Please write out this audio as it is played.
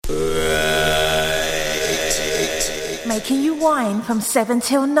Making you whine from 7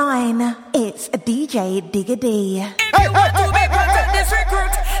 till 9. It's a DJ Digga D. If you want to be part of this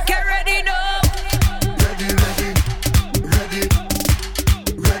recruit, get ready now.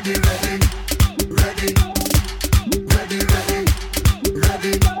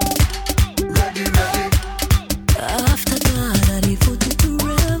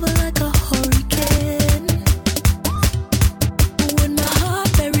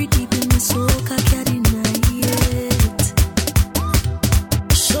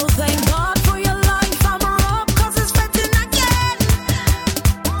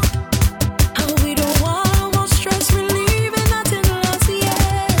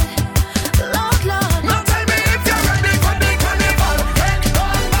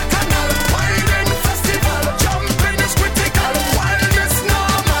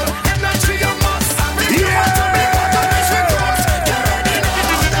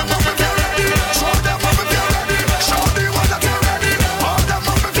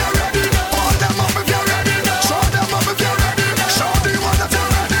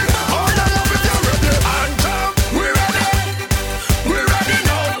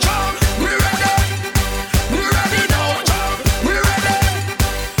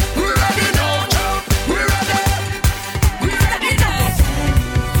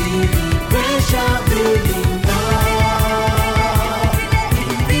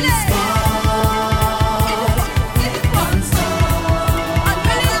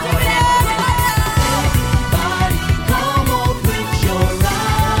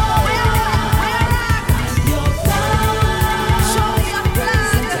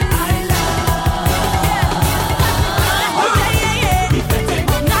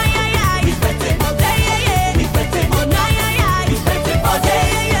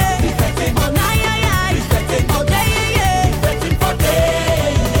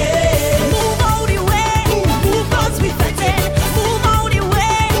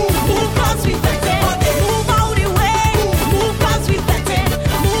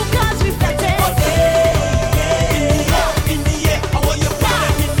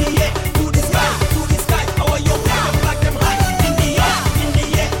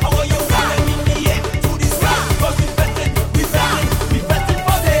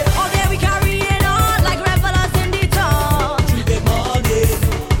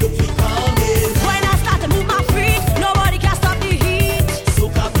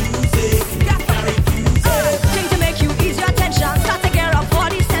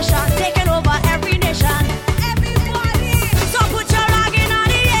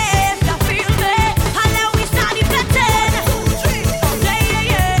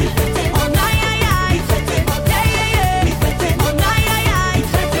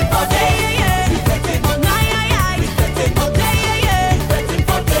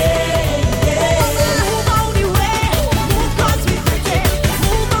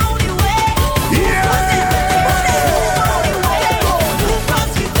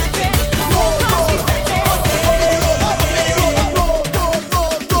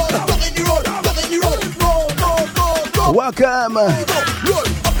 Welcome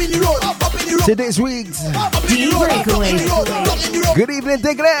to this week's D-Breakaway. Good evening,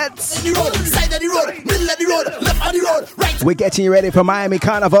 Diglets. We're getting you ready for Miami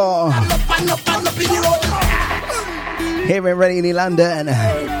Carnival here in rainy London.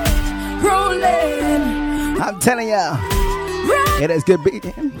 I'm telling you, it is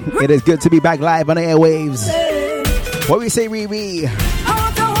good to be back live on the airwaves. What we say, Riri,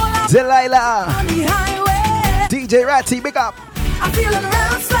 Delilah, DJ Ratty, big up.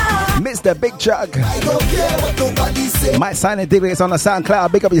 Mr. Big Truck. My silent Diglets on the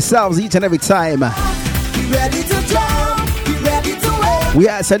SoundCloud. Big up yourselves each and every time. We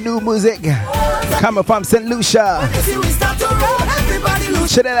have some new music coming from St. Lucia,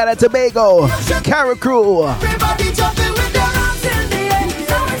 Trinidad and Tobago, Carol Crew.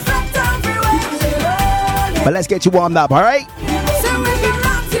 But let's get you warmed up, all right?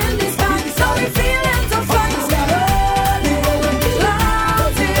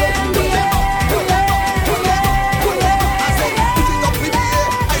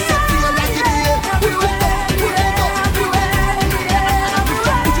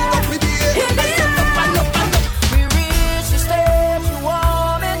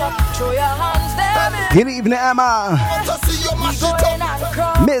 Good evening, Emma.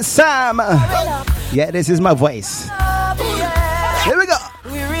 Miss Sam. Yeah, this is my voice. Here we go.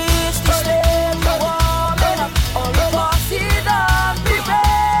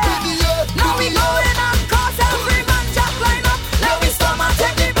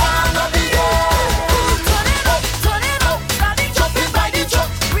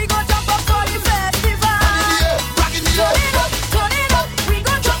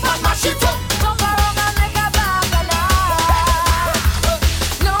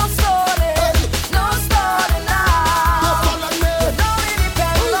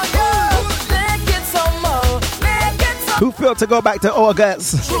 Who feel to go back to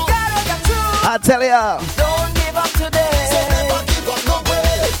August? I tell ya. Don't give up today.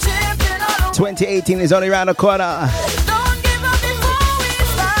 2018 is only around the corner. Don't give up before we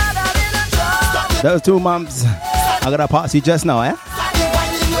start out in a job. Those 2 months, I gotta pass you just now, eh?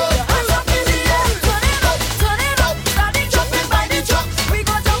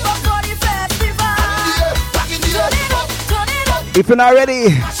 If you're not ready,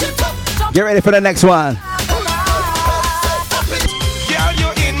 get ready for the next one. Girl,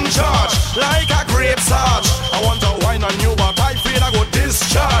 you're in charge, like a grape sarge. I want to wine on you, but I feel I go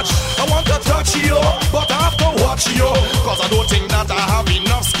discharge. I want to touch you, but I have to watch you. Cause I don't think that I have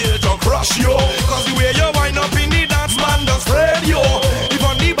enough skill to crush you. Cause the way you wine up in the dance, man, does afraid you. If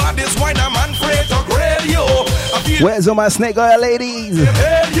on the baddest wine, I'm afraid to grade you. Where's all my snake oil ladies?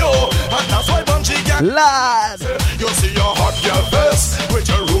 Hey, yo, and that's why Bunchy got Lad. You see your hot girl first, with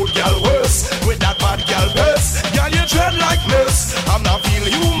your rude girl worse, with that bad girl first. Girl, you tread like this. I'm not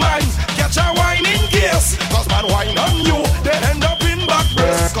feeling you mine. Catch a wine in gears. Cause man wine on you, they end up in back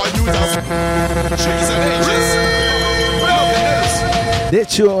breast. Cause you just she's an ages.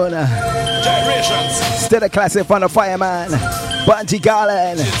 This tune, Generations. still a classic from the Fireman, Bunty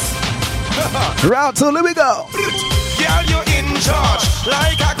Garland. Round 2, here we go. Girl, you in charge,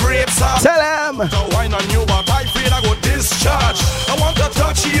 like a grape sauce. Tell him. The wine on you, but I feel I go discharge. I want to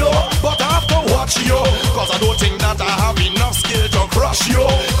touch you, but I have to watch you. Cause I don't think that I have enough skill to crush you.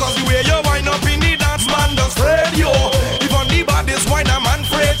 Cause the way you wine up in the dance, man, does afraid you. If on the baddest wine, I'm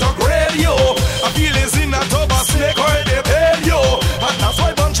afraid to grade you. I feel it's in a tub of snake oil, they pay you. And that's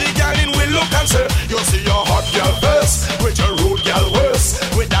why Bunchy girl in will look and say, you see your hot girl first, with your rude girl worse,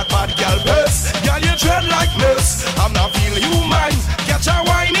 with that bad girl first. Girl, you tread like this. I'm not feeling you mine. Catch a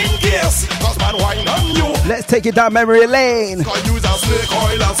wine in gears. Cause man wine on you. Let's take it down memory lane. Cause use a snake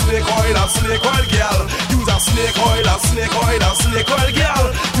oil, a snake oil, a snake oil girl. Use a snake oil, a snake oil, a snake oil girl.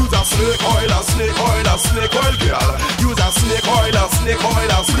 Use a snake oil, a snake oil, a snake oil girl. Use a snake oil, a snake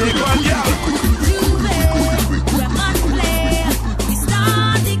oil, a snake oil girl.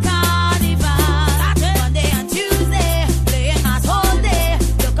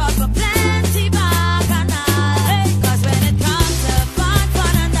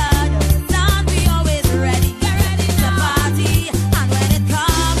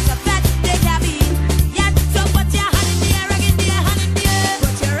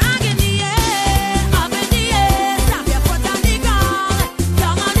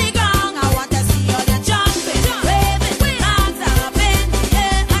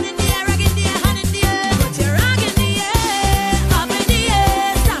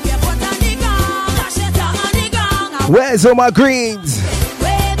 Where's all my greens?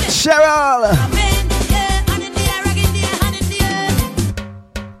 Cheryl.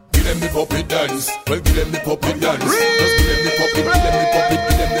 Give them the puppet dance. Well, give them the puppet dance. Just give them the puppet, give them the puppet,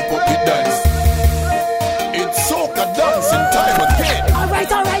 give them the puppet dance. It's soca dancing time again. All right.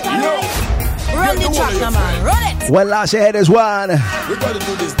 Run the track, now, man. Run it. Well, last year is one. We gotta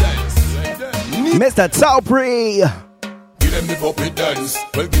do this dance. Mr. Taupri. Give them the puppet dance.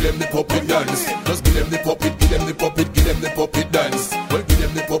 Well, give them the puppet dance. Just give them the puppet, give them the puppet, give them the puppet dance. Well, give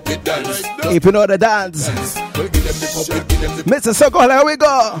them the puppet dance. If you know the dance. Well, give them the puppet, give them the Mr. Sokol, here we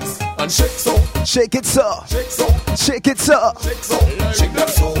go. and shake so, Shake it so. shake so, Shake it so. shake so, shake that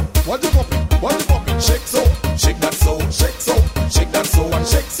so. What the puppet? What the puppet? Shake so, shake that so, shake so, shake that so, and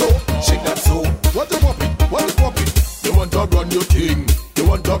shake so, shake that so. What the puppet? What the puppet? You want to run your thing? You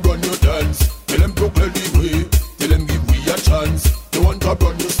want to run your dance? Tell them to play the way. Tell them give we a chance. You want to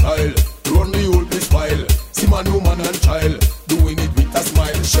run your style? Run the old place while. See man, woman and child doing it with a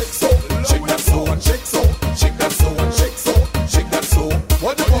smile. Shake so, shake that so, and shake so, shake that so, and shake so, shake that so.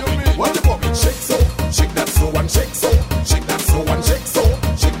 What the puppet? What the puppet? Shake so, shake that so, and shake so, shake that so, and shake so,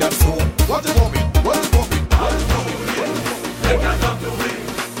 shake that so. What the puppet? What the puppet?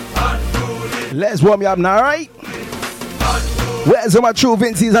 Let's warm you up now, alright? Where's all my true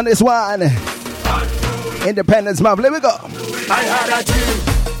Vincies on this one? Independence Month, let me go. I had a dream,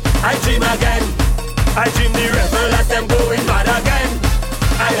 I dream again. I dream the rebel as them going mad again.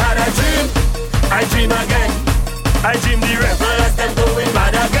 I had a dream, I dream again. I dream the rebel as them going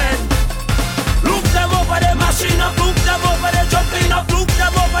mad again. Look them over the machine up, look them over the jumping up, look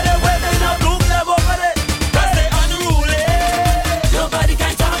them over the waving up, look them over the. Cause they unruly, nobody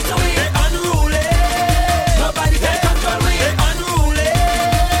can talk to me. They unruly, nobody can control me. They unruly,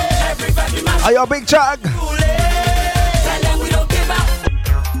 everybody must. Are you a big chug?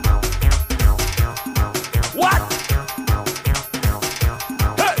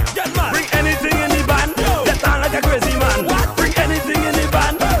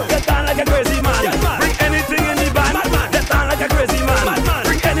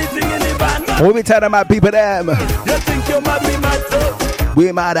 When we tell them my people them, You think you mad, me mad too.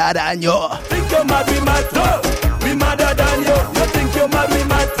 we madder than you. Think you mad, me mad too. We madder than you. You think you mad, me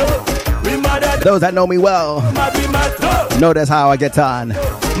mad too. We madder than Those that know me well mad, me mad too. know that's how I get on.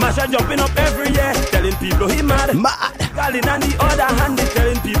 Masha jumping up every year, telling people he mad. Mad. Calling on the other hand, he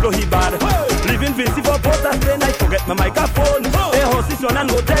telling people he bad. Living Vinci for Port of Spain, I forget my microphone. Hey, host this one and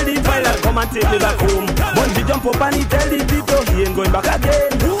go tell the pilot, come and take me back home. Bungie jump up and he tell the people he ain't going back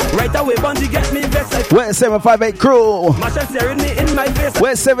again. Right away, Bungie get me vexed. We're 758 crew. Masha staring me in my face.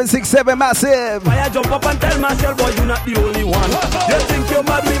 We're 767 massive. Fire jump up and tell Marshall, boy, you not the only one. You think you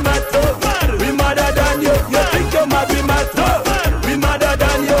mad, we mad too. We madder than you. You think you mad, we mad too. We madder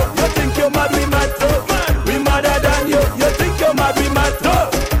than you. You think you mad, we mad too. We madder than you. You think you mad, we mad too.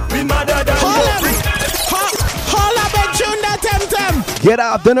 We madder than you. Hold up and tune that temtem. Good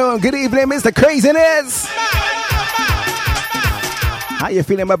afternoon, good evening, Mr. Craziness. How you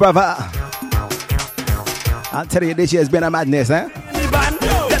feeling, my brother? I'll tell you, this year's been a madness, huh?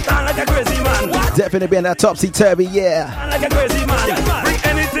 Like a crazy man. Definitely been a topsy-turvy year. Like a crazy man. Bring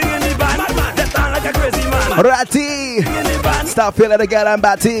anything in the band. Get down like a crazy man. Ratty, In the band. stop feeling the girl and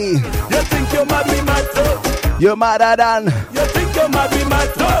batty. You think you mad, we mad too. You're madder than. You think you mad, we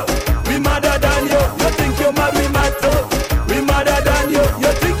mad too. We madder than you. You think you mad, we mad too. We madder than you.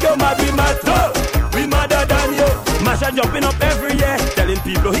 You think you mad, we mad too. We madder than you. Masha jumping up every year, telling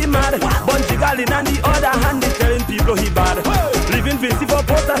people he mad. Bungie Garlin on the other hand, he telling people he bad. Living Vinci for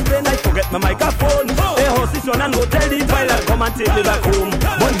Port of Spain, I forget my microphone. Hey, host this one and go tell the pilot, come and take me back home.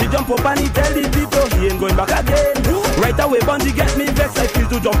 Bungie jump up and he tell the people he ain't going back again. Right away, Bungie get me vexed, I feel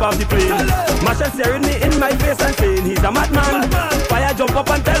to jump off the plane. Marshall staring me in my face and saying he's a madman. Fire jump up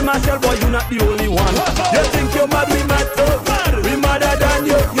and tell Marshall, boy, you not the only one. You think you mad, we mad too. We madder than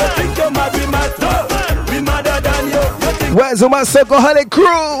you. You think you mad, we mad too. We madder than you. You think Where's my Socoholic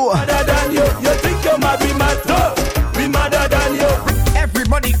crew? madder than you. You think you mad, we mad too. We madder than you.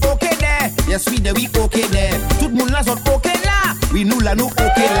 Everybody okay there. Yes, we there, we okay there. Tout le monde là sont okay là. Oui, nous là, nous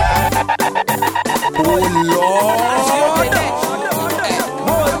okay là. Oh Lord.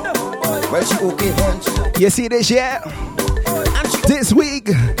 Well, she okay, hunch. You see this year? This week,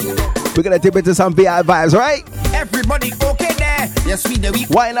 we're gonna dip into some VI vibes, right? Everybody okay there. Yes, we there, we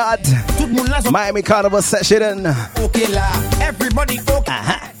Why not? Tout le monde là sont Miami Carnival session. okay là. Everybody okay.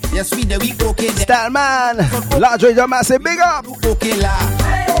 Yes, we there, we okay there. Style man, large range of massive, big up. Okay là.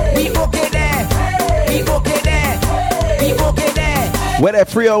 We okay there. We okay there. We okay there. With a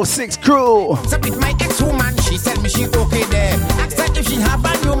 306 crew. So with my ex-woman, she said me she okay there. Asked her if she have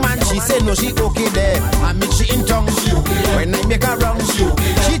a new man, she said no, she okay there. I meet she in tongue, when I make her wrong,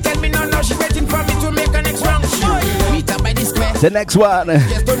 she tell me no, she waiting for me to make her next wrong. Meet her by the square, The next one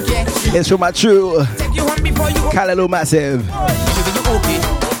just don't care. is from my true Take you home before you go. Callaloo Massive. Anyway you okay,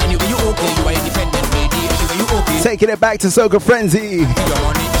 anyway you okay, you are independent lady. Anyway you okay, Taking it back to Soca Frenzy. your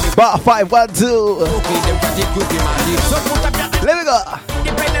money. Bar 512. Okay, them can take you to my so put up your Let me go.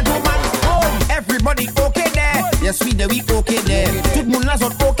 independent woman. Everybody okay there. Yes, we there, we okay there. Tout le monde là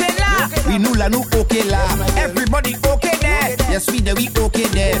sont okay là. Oui, nous là, nous okay là. Everybody okay there. Yes, we there, we okay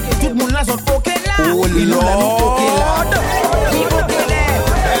there. Tout le monde là sont okay là. Oui, nous là, nous okay là. We okay there.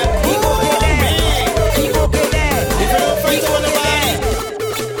 We okay there. We okay there. We okay there.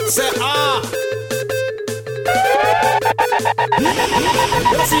 Say ah.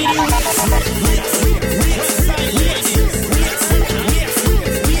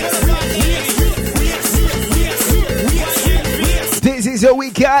 This is your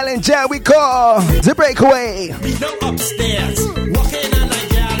week island jam we call The Breakaway. Me down upstairs, walking on a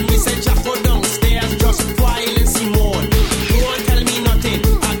girl. Me say Jaffa downstairs, just whiling Simone. Don't tell me nothing,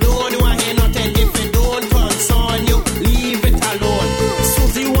 I don't want to hear nothing. If it don't concern you, leave it alone.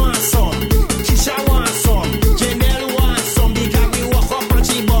 Susie wants some, Kisha wants some, Janelle wants some. Because we walk up on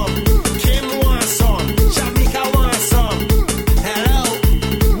she bum. Kim wants some, Shamika wants some. Hello,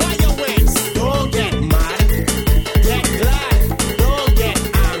 why you wait? Don't get mad, get glad, don't get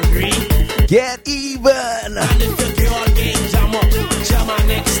angry. Get even. And if the girl ain't jam up, jam her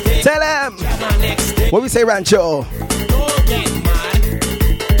next day. Tell them. Jam her next day. What we say, Rancho? Don't get mad,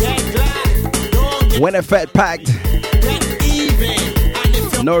 get glad, don't get When a fed packed, even. And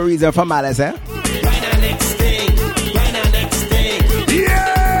if you're no reason for malice, eh? right her next day, right her next day.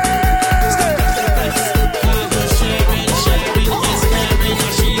 Sharing is caring,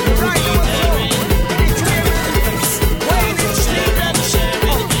 she will be daring. Sharing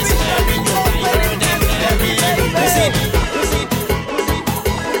is caring, you're right, listen.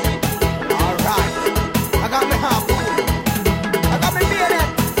 Alright. I got me harpoon. I got me bayonet.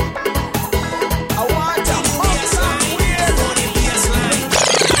 I want to.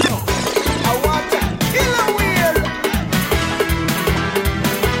 I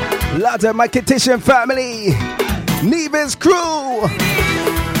to my Kitchen family, Nevis crew.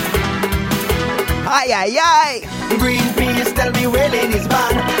 Aye, aye, aye. Greenpeace tell me whaling is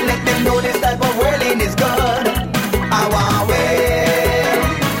bad. Let them know this type of whaling is good. I want whale.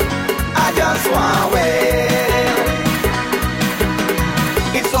 I just want whale.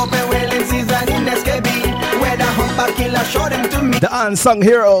 It's open whaling season in SKB. Where the humpback killer show them to me. The unsung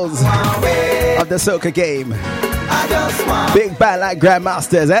heroes of the soca game. I just want Big bad like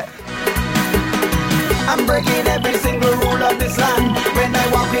grandmasters, eh? I'm breaking every single rule of this land. When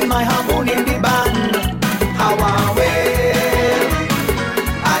I walk in my harmony in the band. I want whale.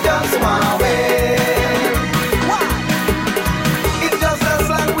 I just want whale. Why? It's just a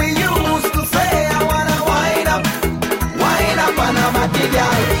slang we used to say. I wanna wind up on a matty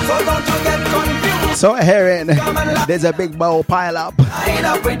girl. So don't you get confused. So hearing there's a big bowl pile up Wind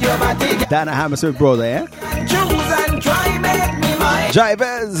up with your matty girl. down at Hammersmith brother, eh? Choose and try make me mine.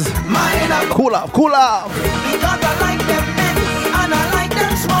 Drivers, Mine up. cool off, cool off. Because I like them big and I like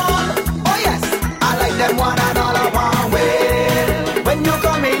them small. Oh yes, I like them one and all I want whale. When you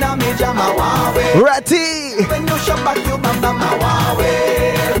come in a me jam, I want whale. Ratty, When you shop back, you bam bam, I want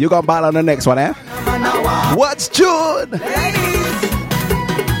whale. you gonna ball on the next one, eh? And I want What's June? ladies.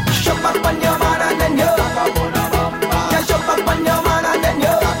 Shop back on your man and then you. Yeah, shop back on your man and then you.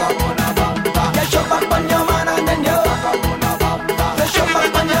 Yeah, shop back on your man and then you. Yeah, shop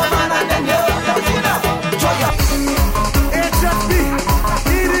back on your man and then you. HFB,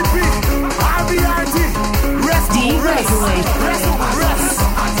 EDP, RBRT, rest,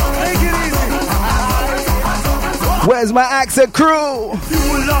 take it easy. Where's my accent crew? You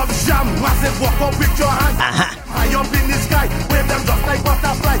love jam, massive walk up with your hand. High up in the sky, wave them just like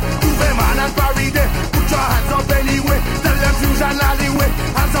butterfly. Move a man and parry them, put your hands up anyway. Tell them fusion alleyway,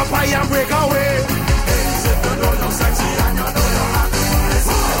 hands up high and break away. If you know you're sexy and you know you're hot, it's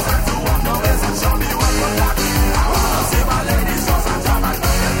time to walk the ways and show me what you got. I wanna see my ladies just and jam and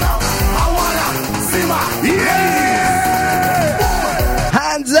turn it down. I wanna see my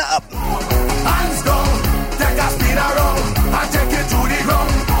Hands up. hands down, take a spin around and take it to the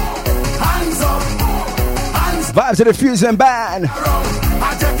ground. Hands up, hands Vibes to the Fusion Band. around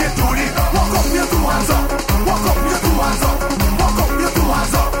and take it to the ground. Walk up your two hands up, walk up your two hands up, walk up your two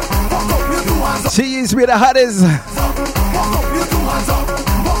hands up, walk up your two hands up, She used to be the hottest walk up your two hands up,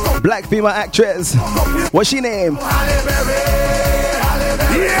 walk up black female actress. What's she name? Halle Berry, Halle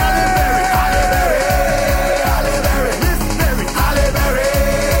Berry, Halle Berry, Halle Berry, Miss Berry, Halle Berry,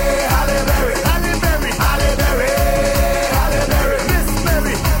 Halle Berry, Halle Berry, Halle Berry, Halle Berry, Miss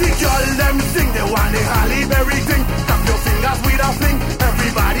Berry. The girl them sing, they want the Halle Berry thing. Tap your fingers with a fling,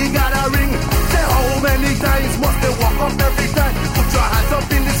 everybody got a ring. Say how many times must they walk up every time? Put your hands up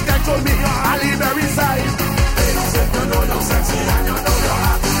in the sky, show me your Halle Berry side. Ladies, if you know you're sexy and you know you're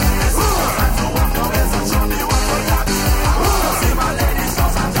hot, it's time to walk the ways and show me what you got. I wanna see my ladies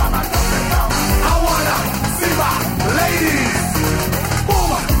just and jam and turn it down. I wanna see my ladies.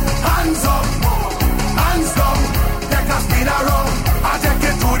 Boom, hands up, hands down. Take a spin around and take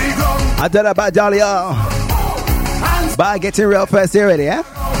it to the ground. I done about y'all, y'all. Hands By getting real fast already, eh?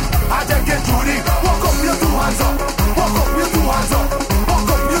 I take it to the ground. Walk up your two hands up. Walk up your two hands up. Walk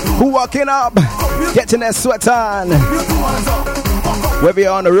up your two Who walking up? Getting that sweat on. hands up. Walk up Whether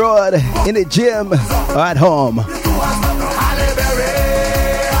you're on the road, in the gym, or at home. your two hands up. Halle Berry,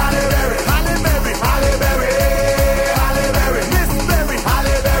 Halle Berry, Halle Berry, Halle Berry, Halle Berry, Miss Berry,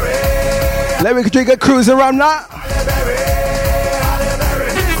 Halle Berry, Let me drink a cruise around now. Halle Berry, Halle Berry,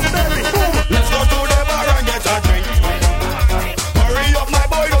 Miss Berry. Let's go to the bar and get a drink. Hurry up, my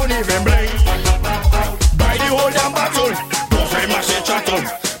boy, don't even blink. Buy the whole damn bottle. Don't say my shit chattel.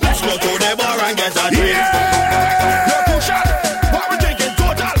 Let's go to the bar and get a drink. No cushion. What we drinking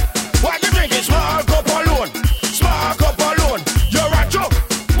total? What you drinking? Small cup alone. Small cup alone. You're a joke.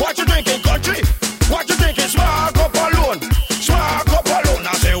 What you drinking, country? What you drinking? Small cup alone. Small cup alone.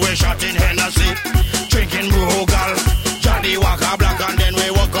 I say we're shotting Hennessy. Drinking Brugal. Johnny Walker Black and then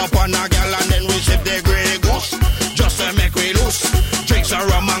we walk up on a gal and then we sip the Grey Goose. Just to make we loose. Drinks a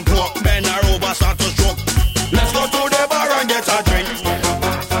rum and coke. Then a rover start to stroke. Let's go to the bar and get a drink.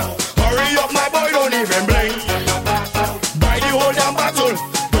 Hurry up, my boy, don't even blink. Buy the whole damn bottle.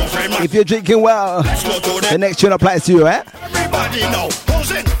 Don't say my If you're drinking well, Let's go to the the next tune applies to you, eh? everybody know.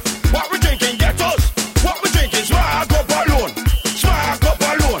 Who's in? What we drinking? Get us. What we drinking? Small cup alone. Small cup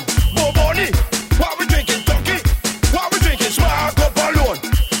alone. Boboni. What we drinking? Turkey. What we drinking? Small cup alone.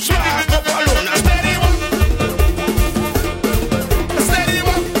 Small cup alone. And steady one. Steady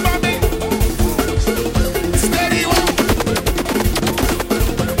one, mommy. Steady one.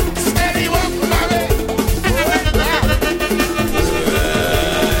 Steady one, mommy.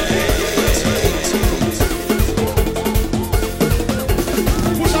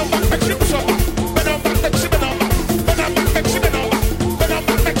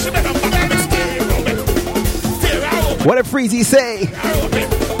 What did Freezy say?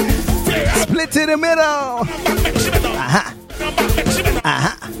 Split to the middle.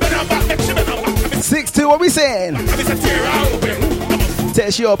 6-2, what we saying?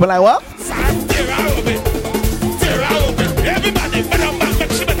 Test you open like what?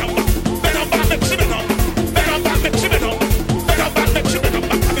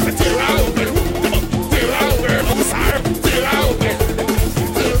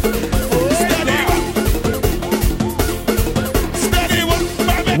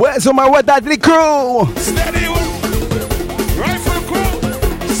 Where's all my What Daddy crew?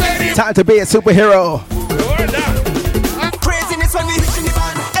 Time to be a superhero. Craziness when we reach in the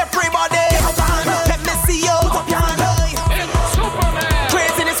band. Everybody, let me see you.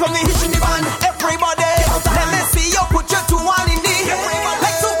 Craziness when we reach in the band. Everybody, let me see you. Put your 2 1 in the air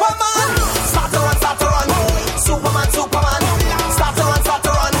like Superman. Start to run, start to run. Superman, Superman. Start to run, start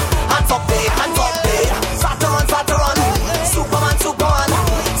to run. Hands up there, hands up there. Start to run, start to run. Superman, Superman.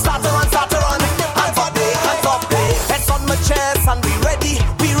 Start to run, start to run. Hands up there, hands up there. Heads on my chest and we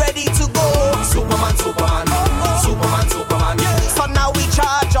ready to go. Superman, Superman. Superman, Superman. So now we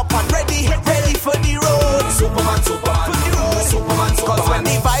charge up and ready for the road. Superman, Superman. Superman, Superman. Cause when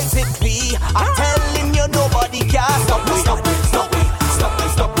the vibes hit me, I'm telling you nobody can stop me. Stop me, stop me, stop me,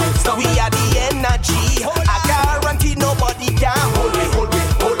 stop me, stop me. We are the energy. I guarantee nobody can hold me, hold me,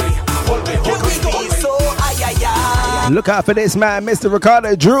 hold me, hold me, hold me. So ay. Look out for this man, Mr.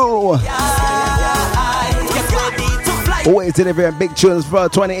 Ricardo Drew. Always delivering big tunes for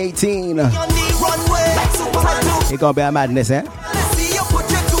 2018. It's gonna be a madness, eh?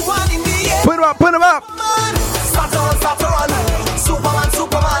 Put him up, put him up. Start to run, start to run. Superman,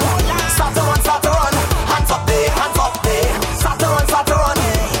 Superman. Start to run, start to run. Hands up there, hands up there. Start to run, start to run.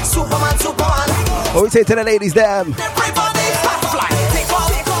 Superman, Superman. What we say to the ladies, them? Everybody start to fly. Take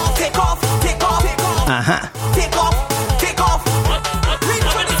off, take off, take off. Take off, take off. Reach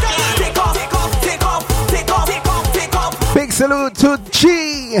for the sky. Take off, take off, take off, take off, take off, take off. Big salute to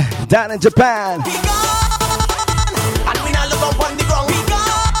Chi down in Japan. We gone, and we not look up on the ground. We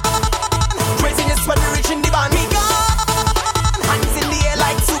gone, craziness when we reach in the band. We gone, hands in the air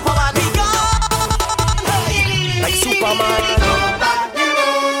like Superman. We gone, like Superman.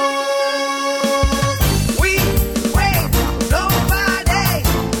 We wait nobody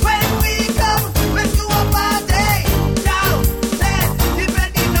when we come. Let's do a party down there,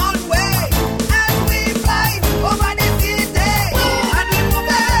 depending on way as we fly over the city. And we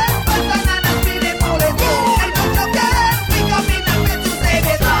move it, but banana speed it, pull it. And don't forget, we come in and wait to save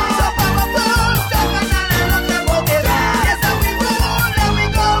it. So powerful, so banana love them all it. Yes, and we roll and we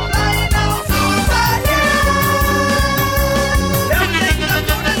go flying down superhero. Everything up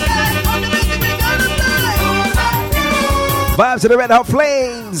to the sky, on the way we gonna fly. Vibes to the Red Hot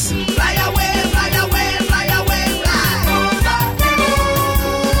Flames. Fly away, fly away, fly away, fly.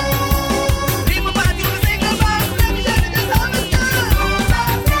 People back to the single box, let me shine in the sun and sky.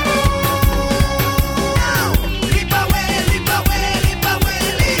 Now, leap away, leap away, leap away,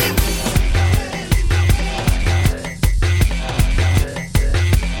 leap.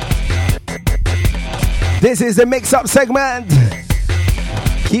 This is the mix-up segment.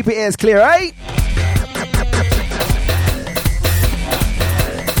 Keep your ears clear, right?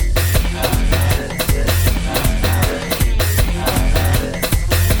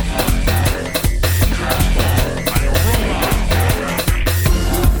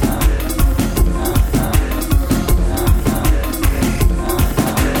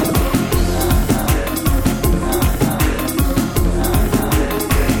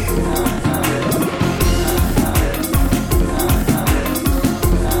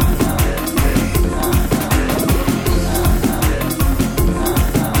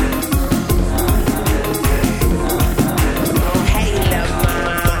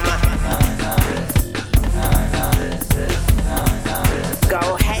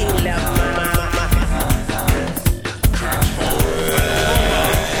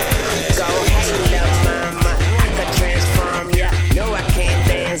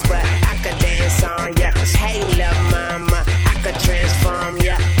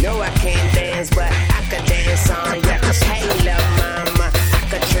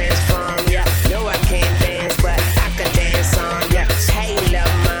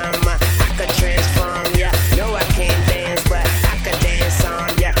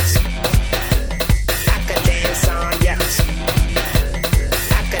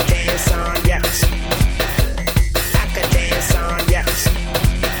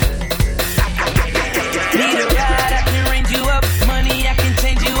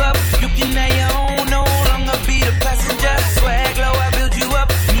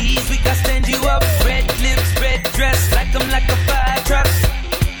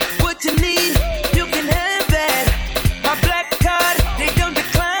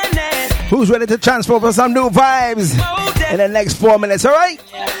 Who's ready to transfer for some new vibes in the next 4 minutes, alright?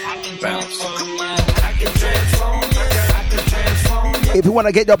 If you want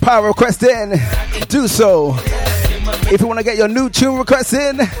to get your power request in, do so. If you want to get your new tune request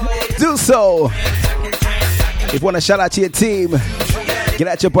in, do so. If you want to shout out to your team, get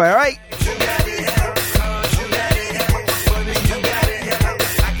at your boy, alright?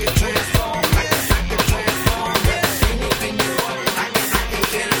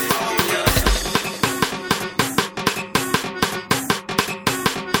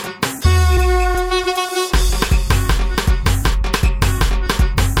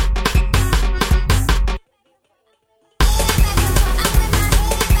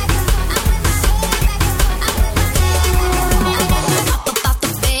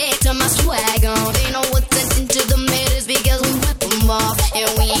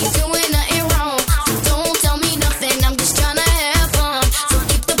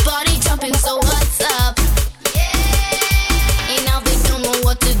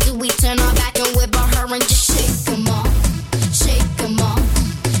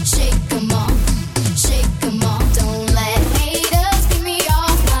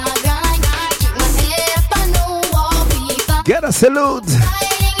 Salute,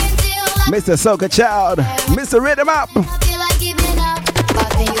 Mr. Soca Child, Mr. Rhythm Up.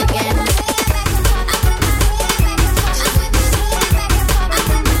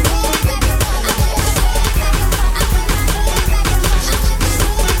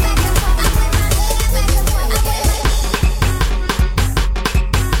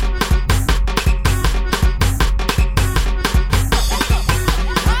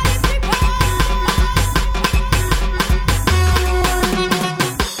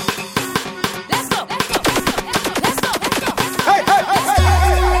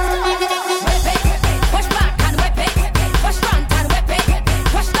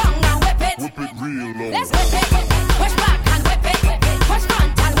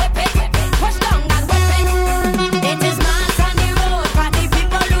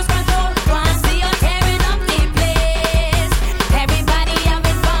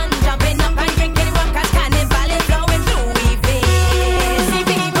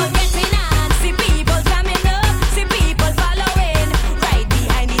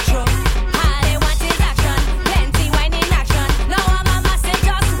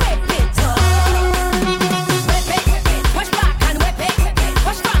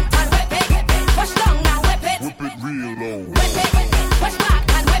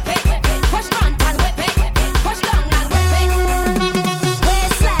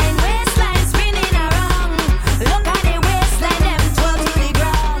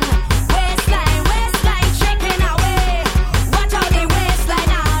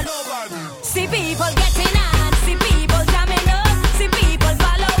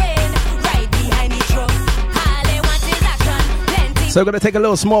 So we're going to take a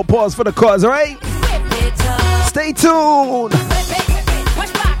little small pause for the cause, all right? Stay tuned.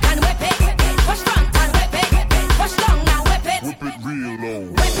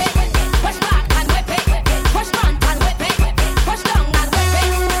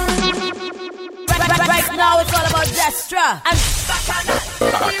 Right now it's all about Destra and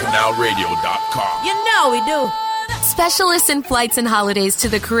BacchanalRadio.com. You know we do. Specialists in flights and holidays to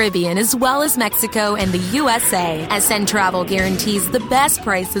the Caribbean as well as Mexico and the USA. SN Travel guarantees the best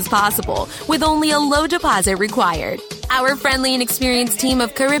prices possible with only a low deposit required. Our friendly and experienced team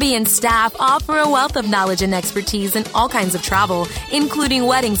of Caribbean staff offer a wealth of knowledge and expertise in all kinds of travel, including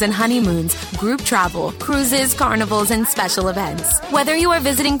weddings and honeymoons, group travel, cruises, carnivals, and special events. Whether you are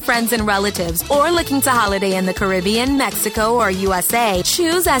visiting friends and relatives or looking to holiday in the Caribbean, Mexico, or USA,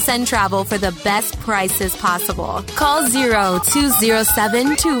 choose SN Travel for the best prices possible. Call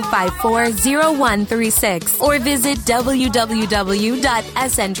 0207-254-0136 or visit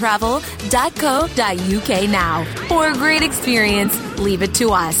www.sntravel.co.uk now. For a great experience, leave it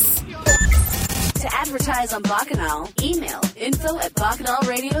to us. To advertise on Bacchanal, email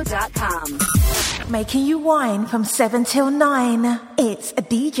info@bacchanalradio.com. Making you wine from 7 till 9. It's a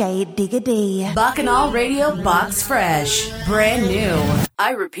DJ Digga D. Bacchanal Radio Box Fresh. Brand new.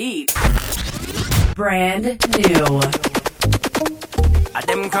 I repeat. Brand new.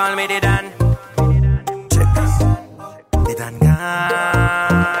 Them call me the Dan. Check this. The Dan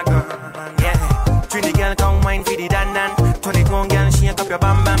Gaga. Yeah. Trinity girl come wine for the Dan Dan. 21 girl shake up your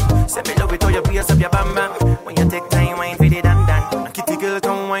bam bam. Say me love it how you brace up your bam bam. When you take time wine for the Dan Dan. And Kitty girl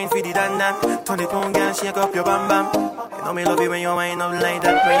come wine for the Dan Dan. 21 girl shake up your bam bam. You know me love it when you wine up like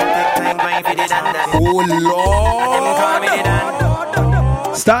that. When you take time wine for the Dan Dan. Oh Lord. Them call me the Dan.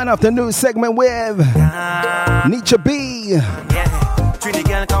 Starting off the new segment with Nietzsche B. Yeah. Trinity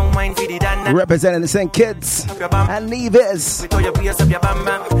girl come wine for the Dan. Representing the St. Kitts and Nevis.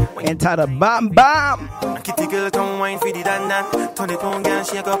 Entitled Bam Bam. Kitty girl, come wine for the dan dan. Turn it on, girl,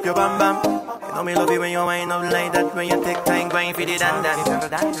 shake up your bam bam. You know me love it when you wine up like that. When you take time, wine for the dan dan.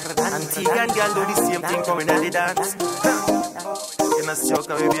 Antigua and girl do the same thing, coming at the dance. In a show,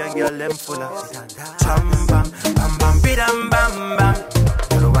 Caribbean girl, them full of cham bam, bam bam, bidam bam bam.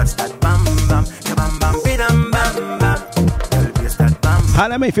 You watch that bam bam, yeah, bam bam, bidam bam bam. Girl, bass that bam.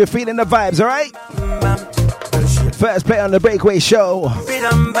 Holla me if you're feeling the vibes, alright? First play on the Breakaway Show.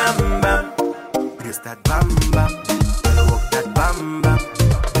 Bidam bam bam. Bass that bam bam. Girl, walk that bam bam.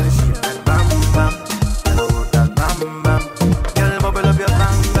 Girl, shake that bam bam. Girl, walk that bam bam. Girl, bubble up your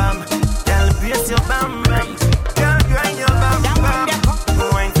bam bam. Girl, bass your bam bam. Girl, grind your bam bam.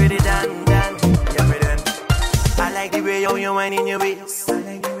 Wine for the dan dan. Yeah, me then. I like the way how you wine in your waist. I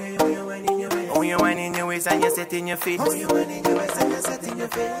like the way how you wine in your waist. How you wine in your waist and you set in your feet. How you wine in your waist and you set in your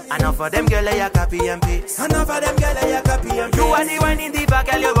feet. Enough for them girl, you copy and paste. Enough for them girl, you copy and paste. You are the wine in the back,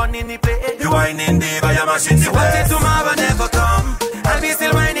 girl, you run in the plate. You wine in the back, you machine the waist. What if tomorrow never come? I'll be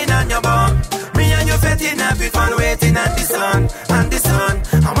still whining on your bum. Me and you fetting happy fun, waiting at the sun, and the sun.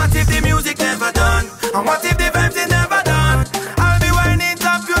 And what if the music never done? And what if the vibes is never done? I'll be whining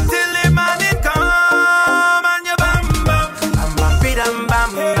top you till the morning come. And you bam bam, bam bam, bidam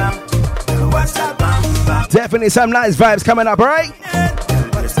bam bam. Watch that bam bam. Definitely some nice vibes coming up, right?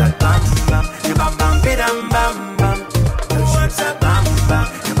 Watch that bam bam, you bam bam, bidam bam bam. Watch that bam bam,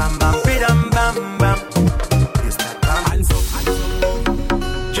 you bam bam, bidam bam bam. Watch that bam. Hands up,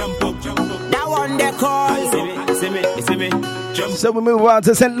 jump up, jump up. That one they call. See me, jump. So we move on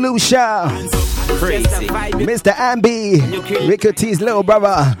to St. Lucia. Crazy. Mr. Ambi, Ricky T's little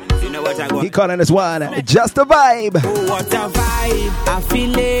brother. He calling this one Just a Vibe. Oh, what a vibe, I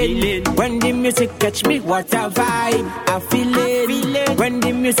feel it. When the music catch me, what a vibe, I feel it. When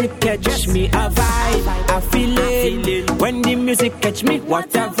the music catch me, a vibe, I feel it. When the music catch me,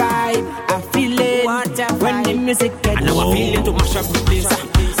 what a vibe, I feel it. When the music catch me, I know I'm feeling to mash up the place,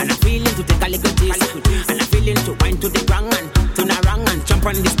 and I'm feeling to take a little taste, and I'm feeling to wind to the ground and turn around and jump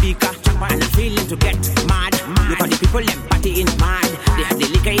on the speaker, and I'm feeling to get mad. Look at the people, them party in mad. They have the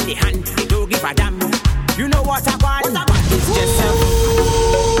liquor in the hand, they don't give a damn. You know what I want? It's just a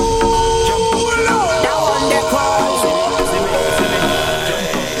jump up. That one they call.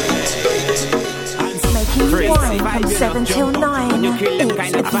 Making wine from 7 till 9. It's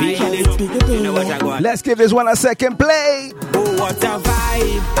a DJ Digga D. Let's give this one a second play. Oh, what a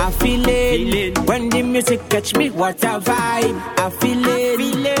vibe, I feel it. When the music catch me, what a vibe, I feel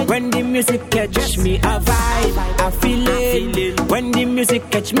it. When the music catch me, a vibe, I feel it. When the music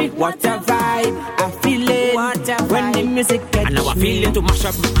catch me, what a vibe, I feel it. When the music catch me, and now I'm feeling to mash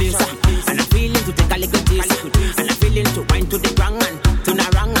up the place, and I'm feeling to take a little taste, and I'm feeling to wind to the ground and turn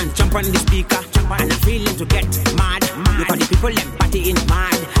around and jump on the speaker, and I'm feeling to get mad. Look at the people, them party in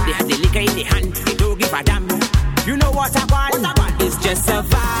mad. They have the liquor in the hand, they don't give a damn. You know what I want? It's just a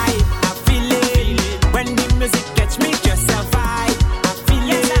vibe, I feel it. When the music catch me, just a vibe, I feel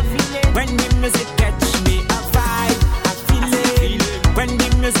it. When the music catch me, a vibe, I feel it. When the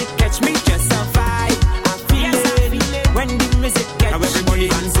music catch me, just a vibe, I feel it. When the music catch me. Now everybody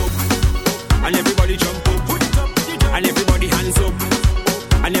hands up, and everybody jump up, and everybody hands up,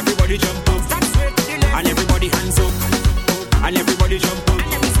 and everybody jump up, and everybody hands up, and everybody jump up,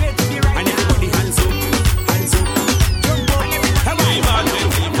 and everybody hands up.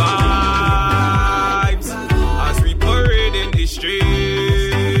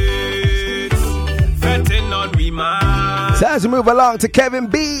 So as we move along to Kevin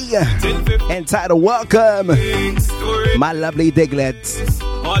B, entitled Welcome, My Lovely Diglets.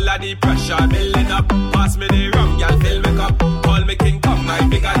 All of the pressure building up. Pass me the rum, y'all fill me cup. Call me King Kong, I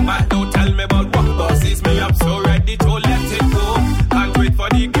big and bad. Don't tell me about what bosses me up. So ready to let it go. Can't wait for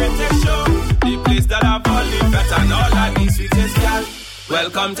the greatest show. The place that I've fallen better and all of the sweetest girl.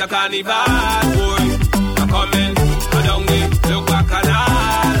 Welcome to Carnival, boy. I'm coming, I don't need look back and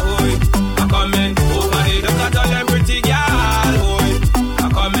all, boy. I'm coming, over the look at all them pretty girl, boy.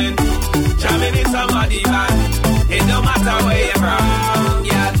 I'm coming, jamming in somebody band. It don't matter where you're from,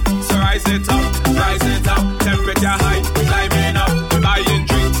 yeah. So rise it up, temperature high, climbing up, buying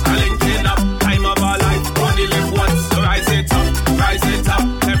drinks, and linking up. Time of our life, only live once. So rise it up,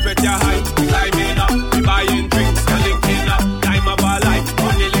 temperature high, climbing up, buying drinks, and linking up. Time of our life,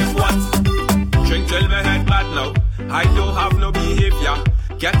 only live once. Drink till my head bad now. I don't have no behavior,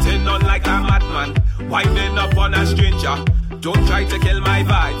 getting on like a madman, winding up on a stranger. Don't try to kill my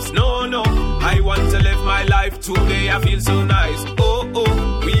vibes, no, no. I want to live my life today, I feel so nice. Oh,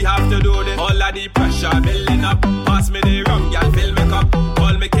 oh, we have to do this. All of the pressure building up. Pass me the rum, y'all fill me cup.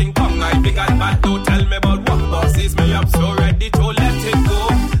 Call me King Kong, I big and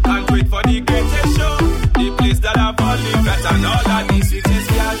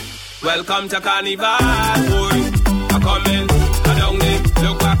come to carnival, boy. I come in, I down the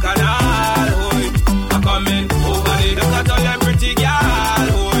look back and all, boy. I come in, over the look at all them pretty girl,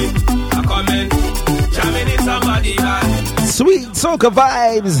 boy. I come in, jamming in somebody bad. Sweet soca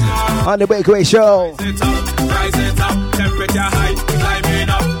vibes on the Breakaway Show. Rise it up, temperature high, climbing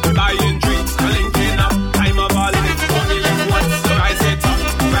up, buying drinks, linking up, time of our life, only live once. Rise it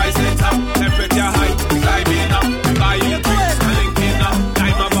up, temperature high, climbing up, buying drinks, linking up,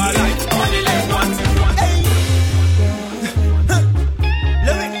 time of our life, only live once.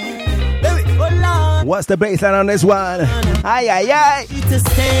 What's the baseline on this one? Aye, aye, aye. To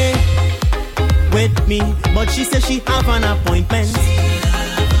stay with me, but she says she have an appointment.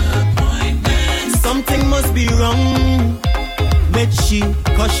 Something must be wrong with she,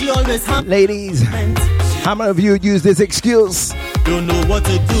 cause she always have. Ladies, how many of you use this excuse? Don't know what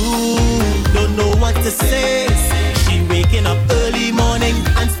to do, don't know what to say. She waking up early morning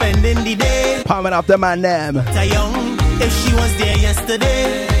and spending the day palming up the man them. Young, if she was there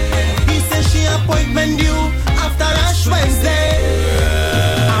yesterday, he says she appointment due after Ash Wednesday.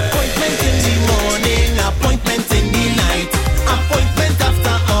 Appointment in the morning, appointment in the night, appointment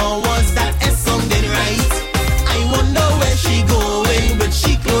after hours, that is something right. I wonder where she going, but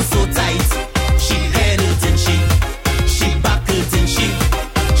she close so tight. She head hurting, she back hurting,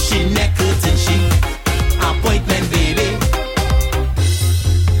 she neck hurting, she appointment baby.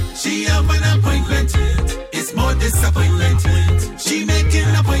 She have an appointment, it's more disappointment. She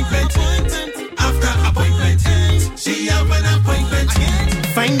making appointment after appointment. She have an appointment.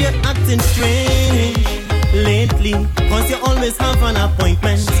 Find you acting strange lately, cause you always have an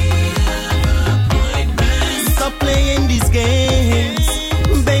appointment. Stop playing these games,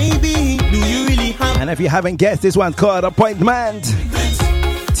 baby. Do you really have? And if you haven't guessed, this one's called Appointment.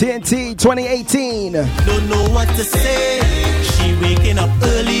 TNT 2018. Don't know what to say. She waking up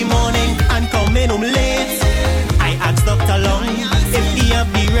early morning and coming home late. I asked Dr. Long if he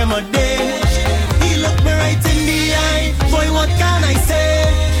have the remedy. He looked me right in the eye. Boy, what can I say?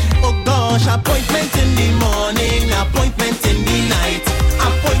 Oh gosh, appointment in the morning, appointment in the night,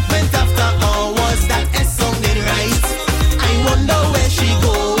 appointment after hours, that is something right. I wonder where she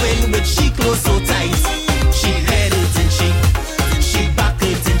going, but she close so tight. She head hurting, she back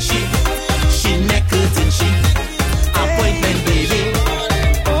hurting, she neck hurting, she appointment baby.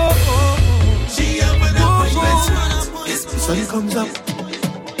 She have an appointment. Sun comes up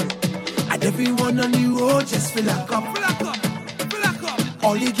and everyone on the road just fill a cup.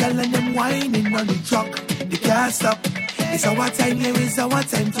 All the girl and them whining on the truck, they can't stop. It's our time, yeah, it's our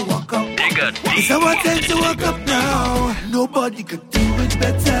time to walk up. It's our time to walk up now. Nobody could do it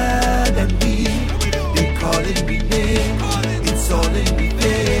better than me. They calling me name, it's all in me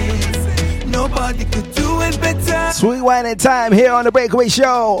face. Nobody could do it better. Sweet whining time here on the Breakaway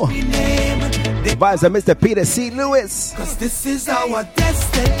Show. Vibes of Mr. Peter C. Lewis. Cause this is our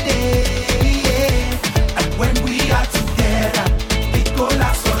destiny. And when we are together, it go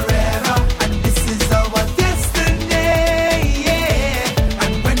last forever. And this is our destiny.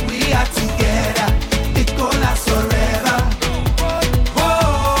 And when we are together, it go last forever.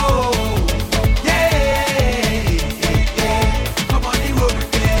 Whoa, yeah. Come on the road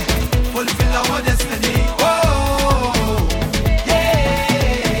with me, fulfill our destiny. Whoa, yeah.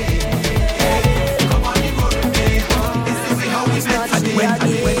 Come on the road with me. This is how we met. And when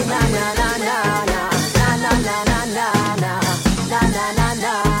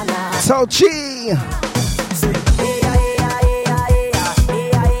Sochi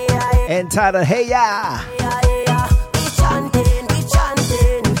entitled Hey Ya.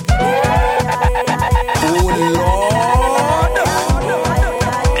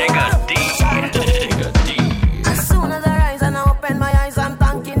 As soon as I rise and I open my eyes, I'm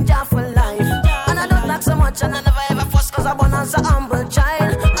thanking Jah for life. And I don't like so much and I never ever fuss, cause I'm born as a humble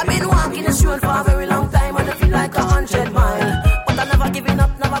child. I've been walking this road for a very long time and I feel like 100 miles. But I'm never giving up,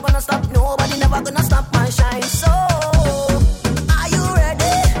 never gonna stop. Nobody never gonna stop my shine. So, are you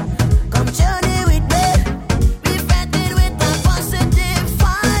ready? Come journey with me. Be fed with a positive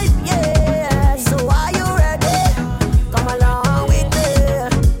vibe, yeah. So are you ready? Come along with me.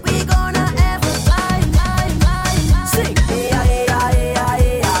 We gonna have a fly. Sing.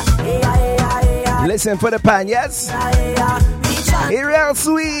 Listen for the pan, yes? Here real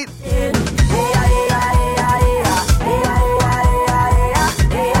sweet.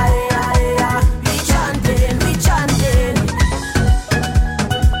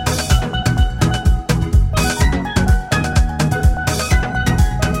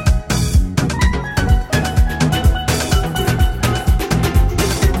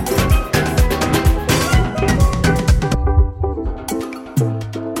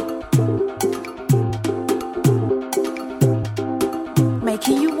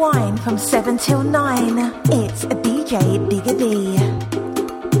 wine from 7 till 9. It's a DJ Digga D.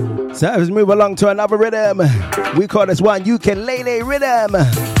 So let's move along to another rhythm. We call this one Ukulele Rhythm.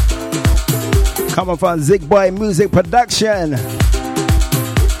 Coming from Zig Boy Music Production.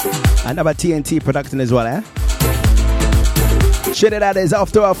 Another TNT production as well, eh? Shit that is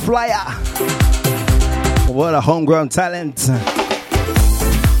off to a flyer. What a homegrown talent.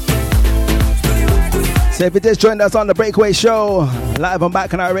 So if you just joined us on the Breakaway Show, live on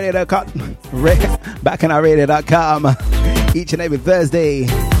BacchanalRadio.com, each and every Thursday,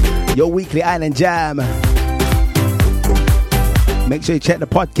 your weekly Island Jam. Make sure you check the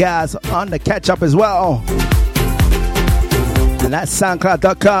podcast on the catch up as well. And that's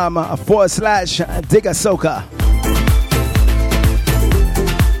SoundCloud.com/Digga Soca.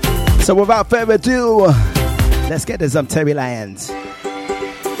 So without further ado, let's get to some Terry Lyons.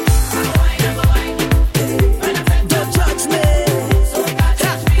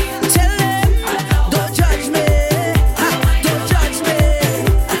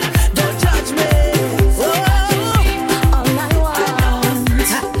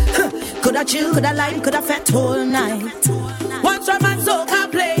 Coulda light, coulda fat whole night. Once from my soca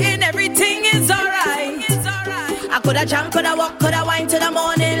playing, everything is alright. I coulda jump, coulda walk, coulda wine to the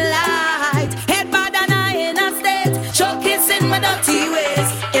morning light. Head bad and I in a state, showcasing my dirty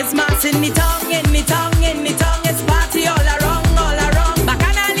ways. It's mass in me tongue, in me tongue, in me tongue. It's party all around, all around.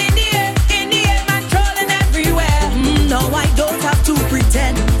 Bacchanal in the air, man trolling everywhere. No, I don't have to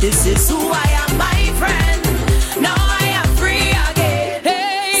pretend. This is who I am, my friend. Now I am free again.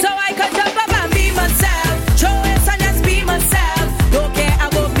 Hey, so I could jump up and be myself. Show it and just be myself. Don't care, I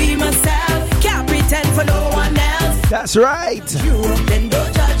go be myself. Can't pretend for no one else. That's right. Then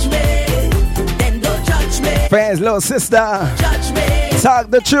don't judge me. Then don't judge me. Friends, little sister. Judge me. Talk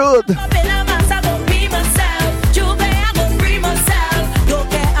the truth. Up in a mass, I go be myself. Juve, I go free myself. Don't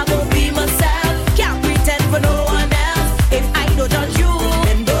care, I go be myself. Can't pretend for no one else. If I don't judge you,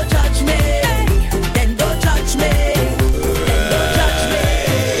 then don't judge me. Then don't judge me. Then don't judge me.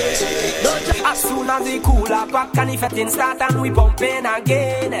 Don't judge. As soon as the cooler back and the fetting start and we pumping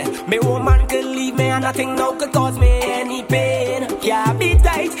again, me woman could leave me and nothing now could cause me any pain. Yeah, be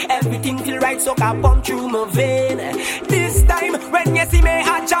tight, everything feel right, so I pump through my vein. This time when you see me,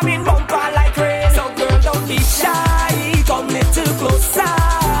 I jam in bumper like rain. So girl, don't be shy, come little closer.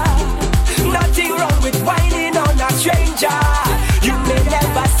 Nothing wrong with whining on a stranger. You may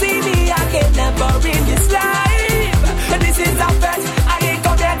never see me again, never in this life. This is a bet, I ain't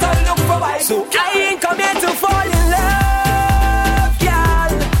come here to look for wife. So I ain't come here to fall in love, y'all.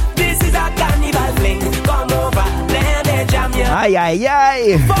 This is a carnival fling. Come over, let me jam you. Aye, aye,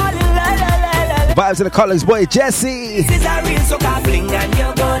 aye. Fall in love, la, la, la, la. Vibes to the college boy Jesse. This is a real soca fling and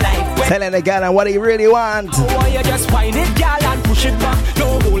you go like when. Telling the guy what he really wants. Oh, you just whine it, girl, and push it back.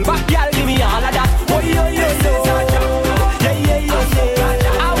 No hold back, girl, give me all of that. Oh, yo, yo, yo. Yeah, yeah, yeah,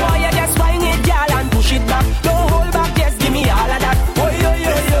 yeah. I want you just whine it, girl, and push it back. No hold back, just give me all of that. Oh, yo,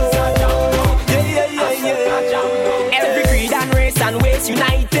 yo, yo. Yeah, yeah, yeah, yeah. Every creed and race and ways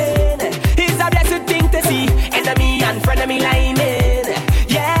united is a blessed thing to see. Enemy and frenemy lining.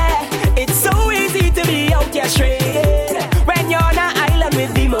 Yeah, it's so easy to be out here straight when you're on an island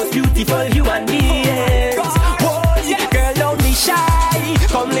with the most beautiful human beings. Oh, yeah, girl, don't be shy.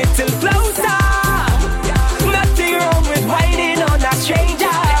 Come little closer. Nothing wrong with whining on a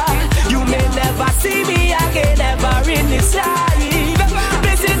stranger. You may never see me again, ever in this life.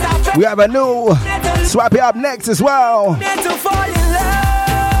 This is a We have a new Swap It Up next as well. meant to fall in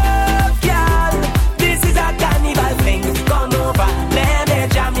love, girl. This is a carnival thing. Come over, let me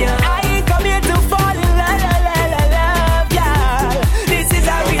jam you. I ain't come here to fall in love, girl. This is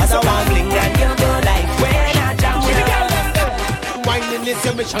a real soca fling, and you go like when I jam you. Whining is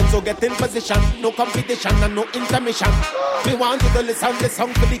your mission, so get in position. No competition and no intermission. We want you to listen the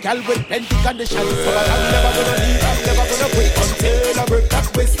song to the girl with plenty conditions. So that I'm never gonna leave, I'm never gonna quit until I break that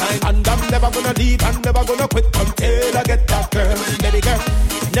waistline. And I'm never gonna leave, I'm never gonna quit until I get that girl, baby girl.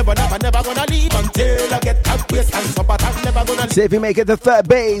 Never, never, never gonna leave until I get that waistline. So but I'm never gonna leave See if you make it to third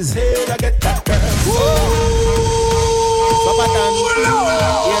base. until I get that girl. So but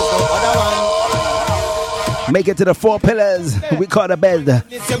here's the other one. Make it to the 4 pillars. We call the bed.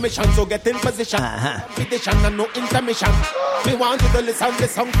 It's your mission, so get in position. Competition and no intermission. We want you to listen the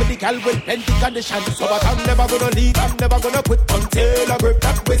song to the girl with plenty conditions. So but I'm never gonna leave, I'm never gonna quit until I grip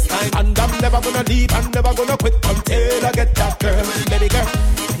that waistline. And I'm never gonna leave, I'm never gonna quit until I get that girl, baby girl.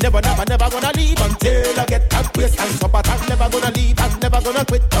 Never, never, never gonna leave until I get that waistline. So but I'm never gonna leave, I'm never gonna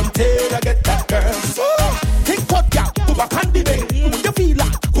quit until I get that girl. Think what, girl, go back on the bay. When you feel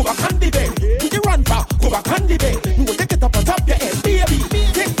like, go back on the bay. Do you run back, go back on the bay. When you get up on top your head, baby.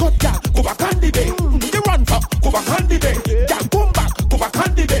 Think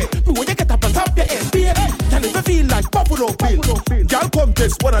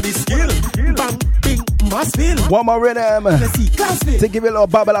One more rhythm to give you a little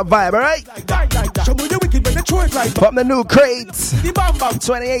bubble up vibe, alright? From the new crates,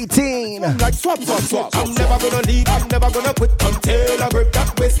 2018. I'm never gonna leave, I'm never gonna quit until I grip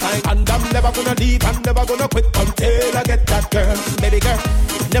that waistline. And I'm never gonna leave, I'm never gonna quit until I get that girl, baby girl.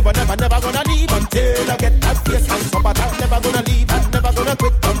 Never gonna leave until I get that waistline. So but I'm never gonna leave, I'm never gonna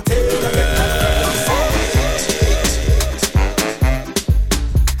quit until I get that girl.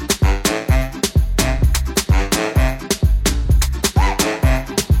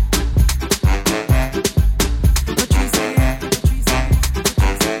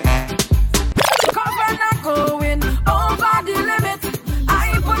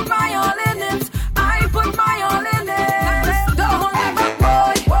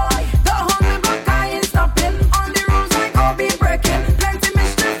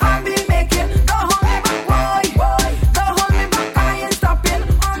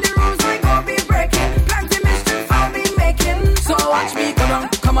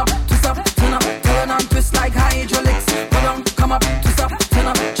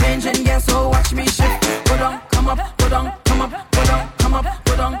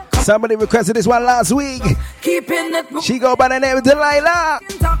 Somebody requested this one last week. She go by the name of Delilah.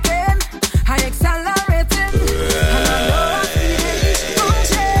 I accelerating.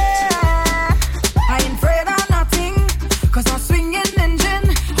 I ain't afraid of nothing. Cause I'm swinging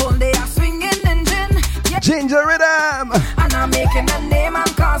engine. Whole day I'm swinging engine. Yeah. Ginger rhythm. And I'm making a name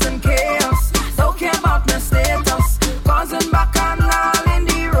and causing chaos. Don't care about my status. Causing back and all in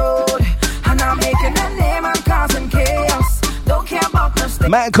the road. And I'm making a name and causing chaos. Don't care about my status.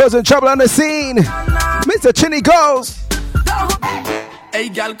 Man causing trouble on the scene. Mr. Chinny goes. Hey,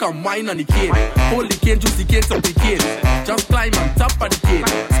 gal, come wine on the cane. Hold the cane, juice the cane, top the cane. Just climb on top of the cane.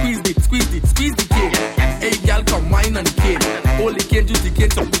 Squeeze the cane. Hey, gal, come wine on the cane. Hold the cane, juice the cane,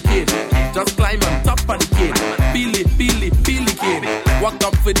 top the cane. Just climb on top of the cane. Peel the cane. Walk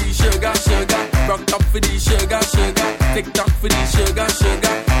up for the sugar. Rock up for the sugar. Tick tock for the sugar.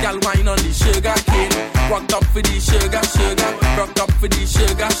 Gal, wine on the sugar cane. Walk up for the sugar. Rock up for the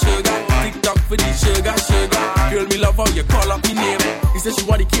sugar. Tick tock for the sugar. Girl, me love how you call up me name. He said she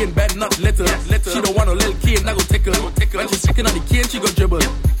want the cane, bad, not little. She don't want a little cane, I go tickle. When she's sticking on the cane, she go dribble.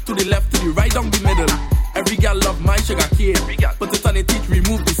 To the left, to the right, down the middle. Every girl love my sugar cane. Put it on the teeth,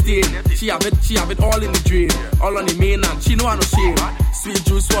 remove the stain. She have it all in the drain. All on the main and she know I no shame. Sweet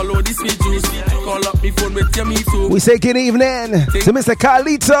juice, swallow the sweet juice. Call up me phone with your me too. We say good evening to Mr.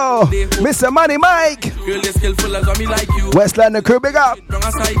 Carlito, Mr. Money Mike. Girl, they skillful as me like you. Westland the crew, big up. Wrong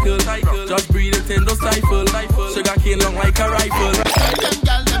a cycle. Just breathe it in, don't stifle. Sugar cane long like a rifle. Them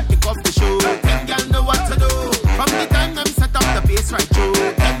girl, them pick up the show. Them girl know what to do. From the time them set up the bass right through.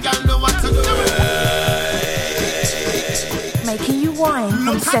 Them girl know what to do. Making you wine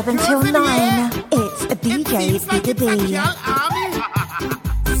from 7 till 9. It's a DJ Digga D.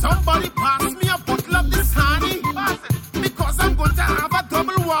 Somebody pass me a bottle of this honey. Because I'm going to have a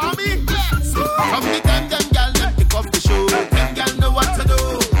double whammy. From the time them girl, them pick up the show. Them girl know what to do.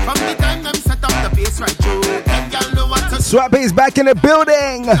 From the time them set up the bass right through. Them girl know what to do. Swappy's back in the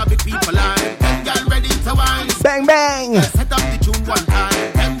building. Bang bang. Set up the tune one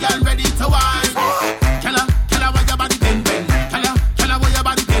time. Them girl ready to wine. Killer, where your body bend. Killer, where your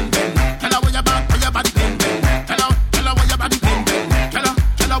body bend. Killer, where your body bend. Killer, where your body bend.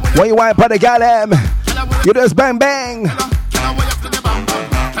 Killer, when you wine for the gal, you just bang bang. Killer, where you flip the bam bam.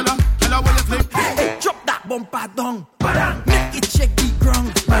 Killer, where you flip. Hey, drop that bumper down. Make it shake the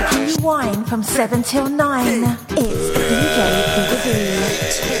ground. Making you wine from 7 till 9. It's a DJ Digga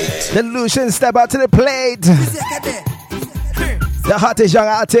D. The Lucian step out to the plate. The hottest young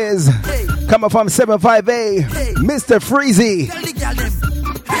artist coming from 75A, Mr. Freezy.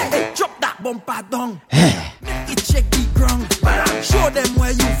 Hey, drop that bumper down. Make it shake the ground. Show them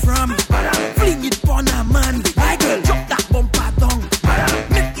where you from. Fling it on a man. My girl, drop that bumper down.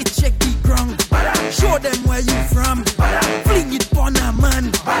 Make it shake the ground. Show them where you from. Fling it on a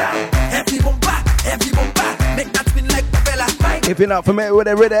man. Heavy bumper. Make that spin like propeller. If you're not familiar with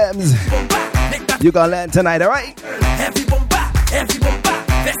the rhythms, you gonna learn tonight, alright? Heavy bumper.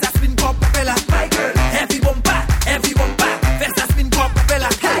 Best that spin called propeller. Heavy bumper. Best that spin called propeller.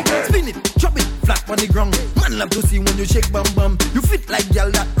 Spin it, drop it, flat on the ground. Man love to see when you shake bum bum. You fit like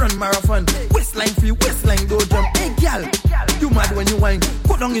gal that run marathon. Waistline free, waistline go jump. Hey gal, you mad when you whine.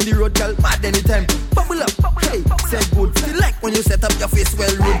 Go down in the road, gal, mad anytime. Bubble up, hey, say good. Feel like when you set up your face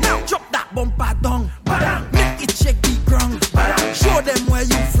well road. Now drop that bumper down. Make it shake the ground. Show them where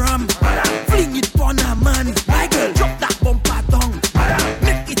you from. Fling it on a man. My girl, drop that bumper down.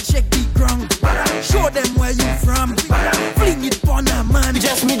 Make it shake the ground. Show them where you from. Fling it on a man.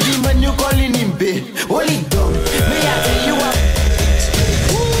 Just me dream when you calling him babe. Hold it down.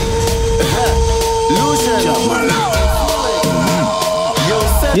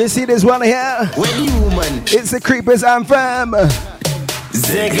 You see this one here? It's the Creepers Anthem.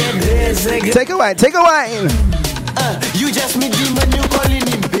 Take a wine, take a wine. You just me demon, you calling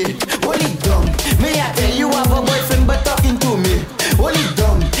him babe. Holy dumb. May I tell you have a boyfriend but talking to me. Holy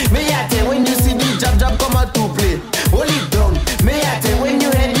dumb. May I tell when you see the jab come out to play. Holy dumb. May I tell when you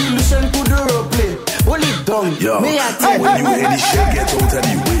hear the illusion to the role play. Holy dumb. Yo, may I tell when you hear the shell get out of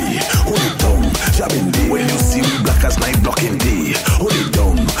the way. Holy dumb. Jabbing day. When you see me black as night blocking day. Holy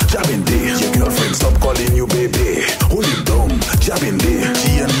dumb. Jabbing day. Your girlfriend stop calling you baby. Holy dumb. Jabbing day.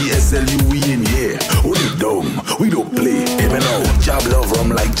 GNESLU we in here. Holy dumb. We don't play. Amen now. Jab love rum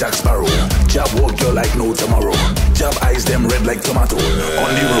like Jack Sparrow. Jab walk you like no tomorrow. Jab eyes them red like tomato.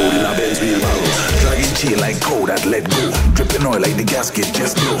 On the road in a Benz wheelbarrow. Dragging chain like cow that let go. Dripping oil like the gasket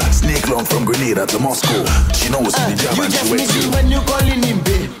just blow. Snake long from Grenada to Moscow. She knows the jab and she waits you. When you calling him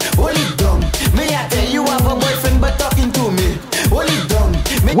babe. Holy dumb. May I tell you have a boyfriend but talking to me. Holy dumb.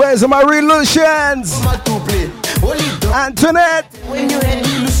 Where's my illusions? Holy dumb. Antoinette. When you hear the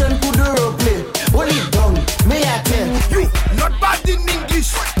illusion to the role play. Holy dumb. May I tell you not bad in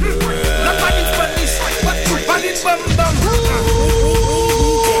English, not bad in Spanish, but you bad in bum bum.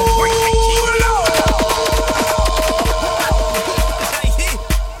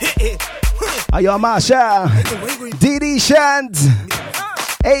 Ayo Masha, Didi Shant,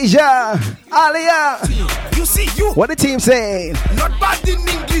 Asia, Alia. You see you. What the team saying? Not bad in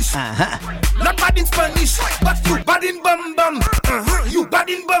English, not bad in Spanish, but you bad in bum bum. You bad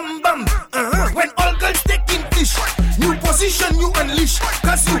in bum bum. When all girls taking fish, new position you unleash,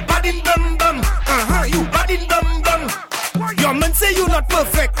 cause you bad in bum bum. You bad in bum bum. Your man say you not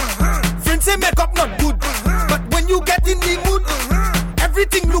perfect, friends say makeup not good, but when you get in the mood,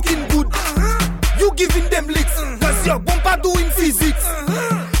 everything looking good. You giving them licks, cause your bumper doing physics.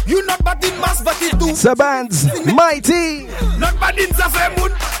 You not bad in mass, but it do. Sabans, mighty. Not bad in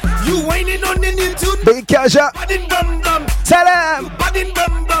Zafamun. You whining on the new tune. Big Kasha. Bad in dum dum. Tell them. Bad in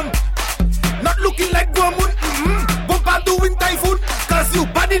dum dum. Not looking like Guamun. Bumper doing typhoon. Cause you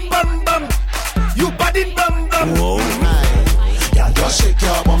bad in bum bum. You bad in bum bum. Y'all just shake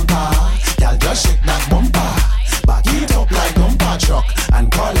your bumper. Y'all just shake that bumper. Back it up like bumper truck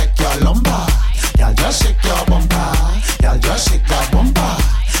and collect your lumber. Y'all just shake your bumper. Y'all just shake that bumper.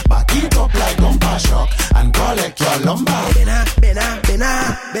 Back it up like bumper truck and collect your lumber.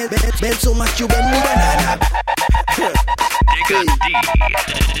 Ben so much you bend me banana.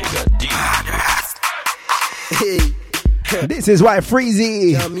 Hey. This is why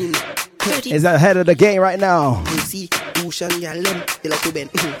Freezy is ahead of the game right now.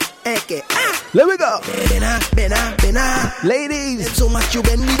 Let me go. Ladies. So much you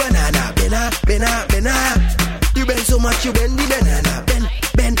bend me banana. You bend so much you bend the banana.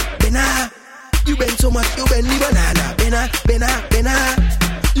 You bend so much you bend the banana.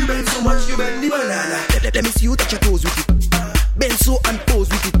 You bend so much you bend the banana. Let me see you touch your toes with it. Bend so and pose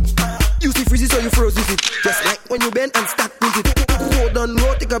with it. You see Freezy so you froze with it. Just like when you bend and stack with it. Hold on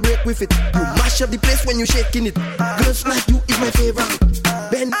low, take a break with it. You mash up the place when you shaking it. Girls like you is my favorite.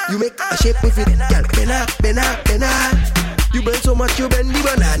 Bend, you make a shape with it. Girl, bena. You bend so much you bend the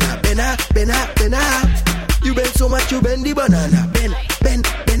banana. Bena. You bend so much you bend the banana. Bena.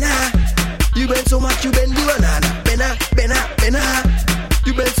 You bend so much you bend the banana. Bena.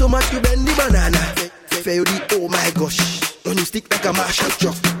 You bend so much you bend the banana. Fair you the oh my gosh. When you stick like a Marshall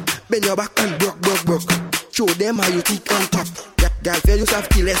truck. Bend your back and broke. Show them how you tick on top. Girl, fair you have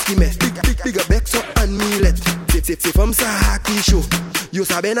kill estimate. Bigger Bex up and millet. Say from Sahaki show. You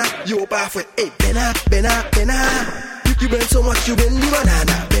sabena, you perfect. Hey, bena. You bend so much you bend the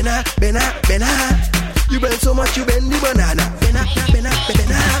banana. Bena. You bend so much you bend the banana. Bena.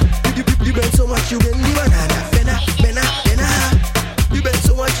 You bend so much you bend the banana. Bena. You bend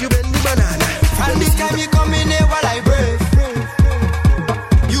so much you bend the banana. And this time you come in here while I breathe.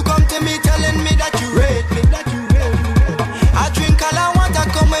 You come to me telling me that you rate me. I drink all I want, I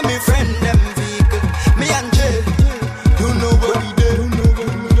come with me friend them vehicle. Me and Jay, you know what we do.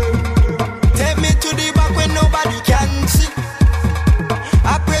 Take me to the back when nobody can see.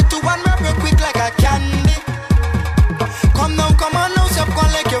 I pray to one real quick like a candy. Come on now, stop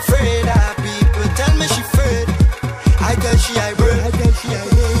calling like you're afraid. People tell me she afraid. I tell she I break.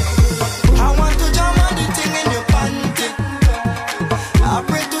 I want to jam on the thing in your panty. I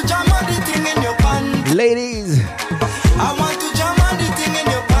pray to jam on the thing in your panty. Ladies. I want to jam on the thing in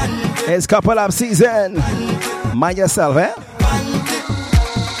your panty. It's couple up season. Mind yourself, eh?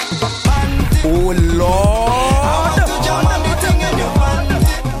 Oh Lord. I want to jam on the thing in your panty.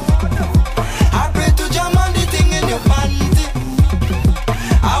 I pray to jam on the thing in your panty.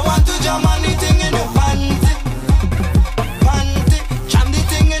 I want to jam on the thing in your panty. Jam the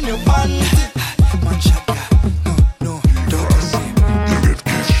thing in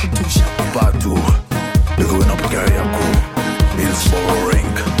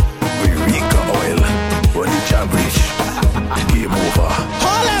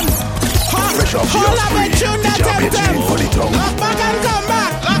down. Lock back and come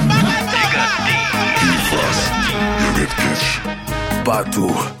back. Lock back and come back. Frost, you get catch. Part 2,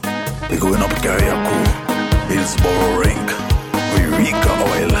 we going up Carriaco, Hillsborough Rink, Eureka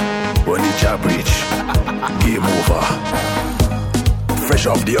Oil, run the job reach, game over. Fresh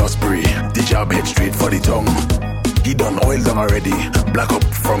off the Osprey, the job head straight for the tongue. He done oil down already, black up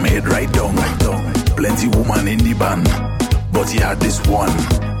from head right down. Plenty woman in the band, but he had this one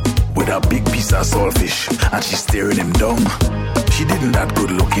with a big piece of saltfish, and she staring him down. She didn't that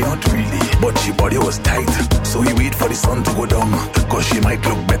good looking, not really, but she body was tight. So he wait for the sun to go down, cause she might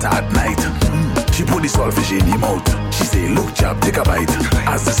look better at night. She put the saltfish in his mouth. She say, look chap, take a bite.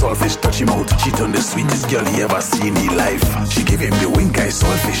 As the saltfish touch him out, she turned the sweetest girl he ever seen in life. She gave him the wink eye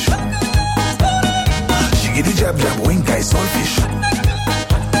saltfish. She give the jab jab wink eye saltfish.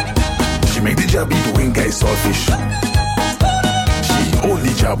 She make the jab eat wink eye saltfish. She hold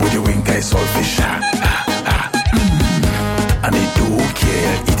the jab with the wink eye saltfish. And he don't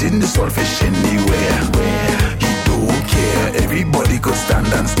care, eating the saltfish anywhere. He don't care, everybody could stand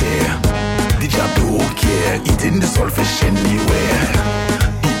and stare. The job don't care, eating the saltfish anywhere.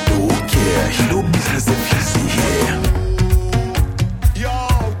 He don't care, he do business if he see here. Yo,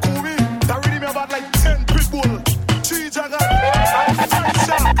 Kumi, that really me about like 10 people. Cheese and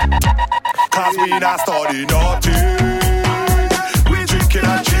cause we not study nothing. We drinking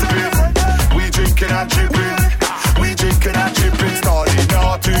and chipping. We drinking and chipping. We drinking and chipping, study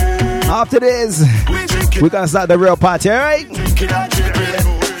nothing. After this, we're gonna start the real party, alright?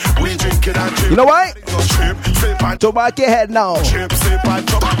 You know what? To back your head now. Trip, sip and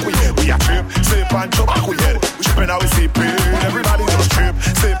tobacco, we are trip, sip and tobacco head. We tripping how we sipping. Everybody just trip,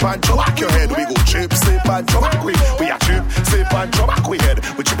 sip and tobacco head. We go trip, sip and tobacco. We are trip, sip and tobacco head.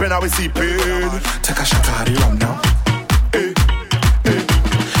 We tripping how we sipping. Take a shot of the rum now. Hey, hey.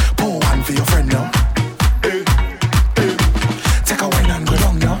 Pour one for your friend now. Hey, hey. Take a wine and go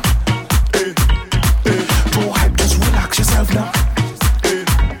down now. Hey, hey. Don't hype, just relax yourself now.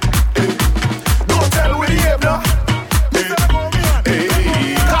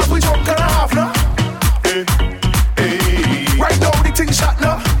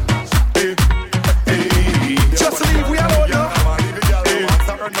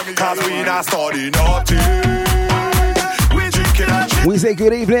 We say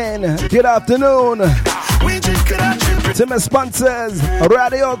good evening, good afternoon to my sponsors,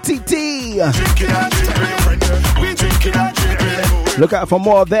 Radio TT. Look out for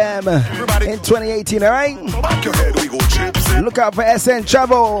more of them in 2018, alright? Look out for SN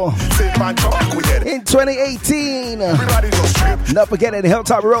Travel in 2018. Not forgetting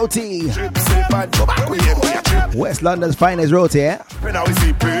Hilltop Roti, West London's finest roti, eh?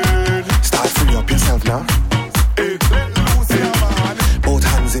 Start free up yourself now. Both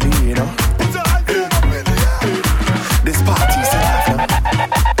hands in the air now. This party's enough now.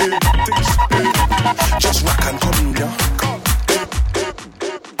 Just rock and come in now.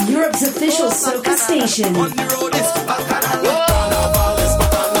 Europe's official soca station. On the road is Bacchanal. Carnival is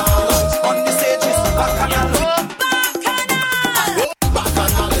Bacchanal. On the stage is Bacchanal.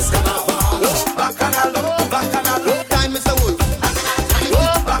 Bacchanal is Carnival. Bacchanal. Bacchanal. Time is the wood.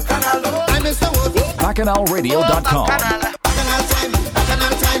 Bacchanal. Time is the wood. BacchanalRadio.com. Bacchanal time.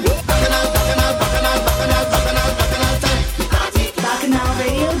 Bacchanal time. Bacchanal. Bacchanal. Bacchanal. Bacchanal. Bacchanal. Bacchanal time.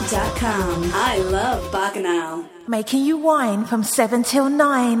 BacchanalRadio.com. I love Bacchanal. Making you wine from 7 till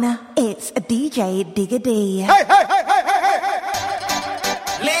 9. It's a DJ Digger D. Hey, hey, hey, hey, hey, hey, hey.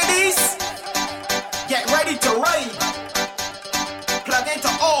 Ladies, get ready to ride. Plug into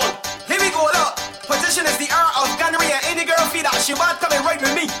all. Here we go, look. Position is the art of gunnery, and any girl feel that she want coming right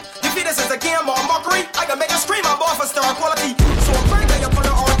with me. You feel this is a game or mockery? I can make a scream above for star quality. So I'm bring that up on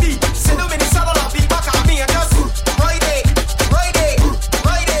the RP. Send them in the saddle and beat back at me and just ride it, ride it,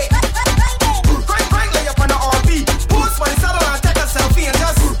 ride it. Crank lay up on the RP. Post for the saddle and take a selfie and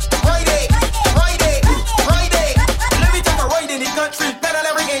just ride it, ride it, ride it. Let me take a ride in the country. Pedal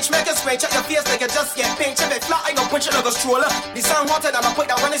every inch, make a scratch at your face like you just get pinched. If it flat, I gon' punch it like a stroller. The sound hotter than I put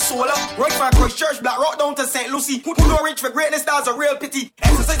that run is solar. Right from Christchurch, Black Rock down to St. Lucie. Who don't reach for greatness, that's a real pity.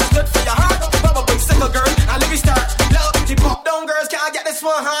 Exercise is good for your heart. Bubba boy, sickle girl, and let me start. Look, the pop down girls, can't get this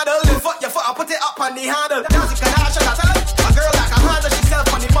one handle. Lift up your foot, I put it up on the handle. Dance it, can I should I tell her? A girl that can handle herself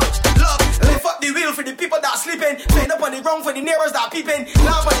on the butt. Look, lift up the wheel for the people that sleeping. Stand up on the ground for the neighbors that peeping.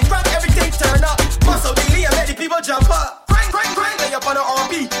 Loud on the front, everything turn up. Muscle daily and let the people jump up. Crank, lay up on the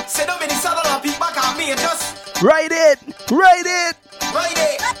RP. Sit up in the saddle and peek back at me and just Ride it, ride it. ride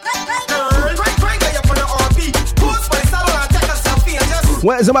it. Girl, crank, lay up on the RP. Post for the saddle and take a selfie and just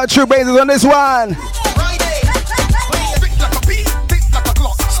Where's my true bases on this one? ride it. Tick like a beat, tick like a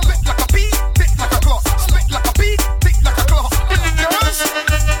clock. Spit like a beat, tick like a clock. Spit like a beat, tick like a clock.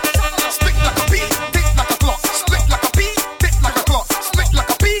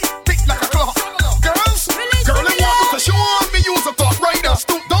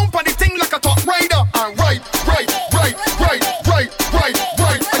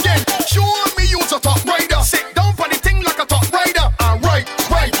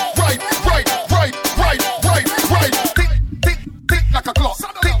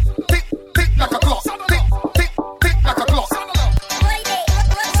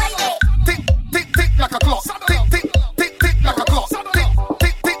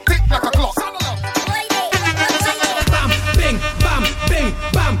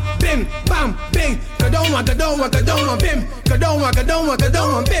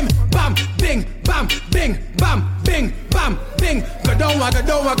 bim, bam, bing, bam, bing, bam, bing, bam, bing. Go down,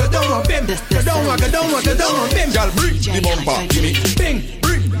 bim. Go down, bim. Girl, bring the bumper, gimme. Bing,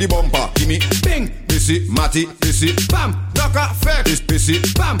 bring the bumper, gimme. Bing, Missy, Matty, Missy, bam, knock a fair, Missy,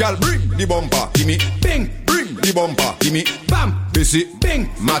 bam. Girl, bring the bumper, gimme. Bing, bring the bumper, gimme. Bam, Missy, bing,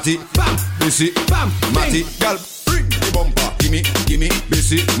 Matty, bam, Missy, bam, Matty, girl, bring the bumper, gimme,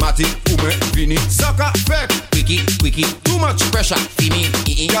 Missy, Matty, Ume, Vini, sucker, fair, quickie, too much pressure, gimme,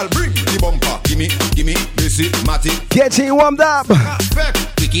 girl, bring the bumper, gimme, Missy, Matty, getting warmed up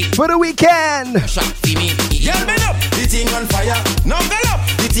for the weekend. Girl, bend up, the thing on fire. Now bend up,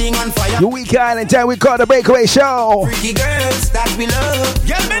 the thing on fire. The weekend and time we call the Breakaway Show. Freaky girls that we love.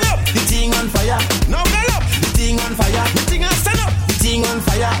 Girl, bend up, the thing on fire. Now bend up, the thing on fire. The thing on stand up, the thing on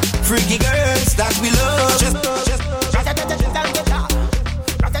fire. Freaky girls that we love.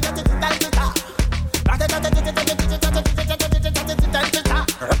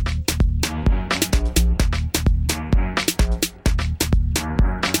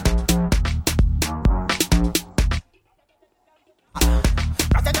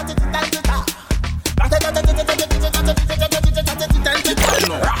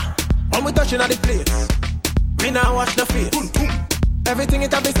 When we touching at the place, we now wash the face. Everything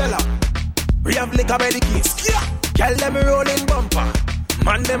it a be sell out. We have liquor by the case. Girl them rolling bumper,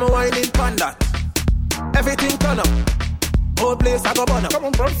 man them whining panda. Everything turn up, whole place I go burn up. Come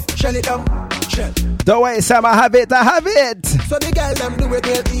on, bro, shell it down, shell. Don't worry, Sam, I have it. So the girl them do it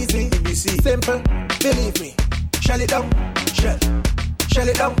real easy, simple, believe me. Shell it down, shell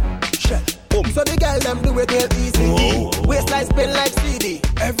it down, shell. So the girl them do it real easy. Waistline spin like CD.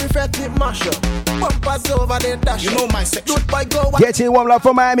 Every fret it mash up. Bumpers over the dash. You know my section. Good boy go. Getting warmed up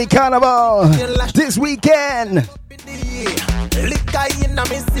for Miami Carnival this weekend. Liquor in my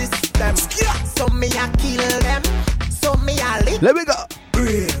system. So me I kill them. So me I lick. Let me go.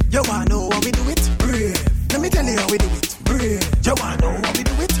 Brave. You wanna know how we do it? Brave. Let me tell you how we do it. Brave. You wanna know how we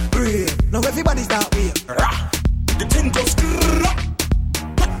do it? Brave. Now everybody's that way. The thing goes.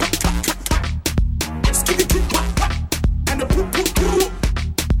 And the poop poop poop.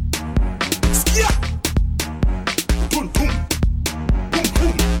 Skia. Boom boom. Boom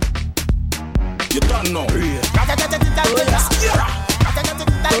boom. You don't know.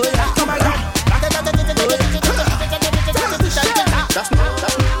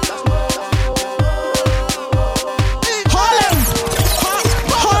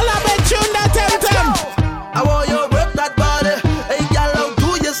 I want you rip that body. Hey, girl, how do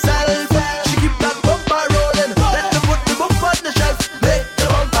yourself? She keep that bumper rolling. Let them put the bump on the shelf. Make the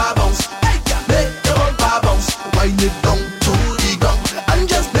bumper bounce. Hey, make the bumper bounce. Wind it down to the ground. And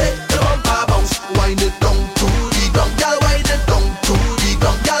just make the bumper bounce. Wind it down to the ground. Girl, wind it down to the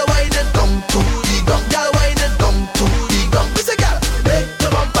ground. Girl, wind it down to the ground. Girl, wind it down to the ground. Listen, girl, make the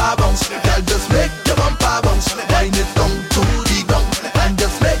bumper bounce. Girl, just make the bumper bounce. Wind it down to the ground. And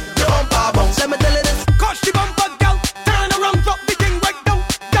just make the bumper bounce. Let me tell you this. Catch the bumper, girl. Turn around, drop the thing right down.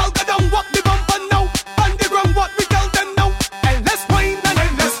 Girl, go down, walk the bumper now. On the ground, what we tell them now. And let's whine and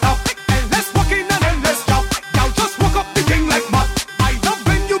then let's stop. And let's walk in and then let's stop. Girl, just walk up the thing like mud. I love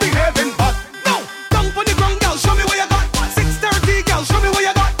when you behaving bad. Now, down on the ground, girl, show me what you got. 6:30, girl, show me what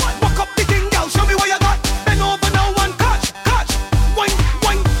you got. Walk up the thing, girl, show me what you got. Bend over now and catch.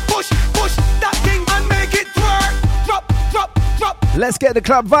 Wine, push that thing and make it twerk. Drop. Let's get the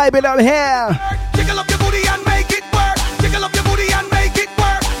club vibing up here. Jiggle up your booty and make it work. Jiggle up your booty and make it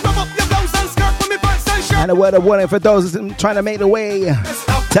work. Rub up your blouse and skirt for me pants and shirt. And a word of warning for those trying to make the way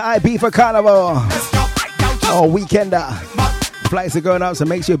to IB for Carnival. All weekend. Flights are going up, so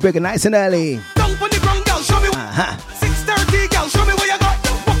make sure you book it nice and early. Down on the ground, girl, show me. 6:30, girl, show me what you got.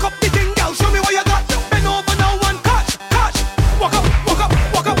 Walk up the thing, girl, show me what you got. Bend over now and catch. Walk up.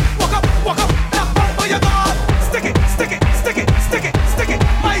 That bumper you got. Stick it.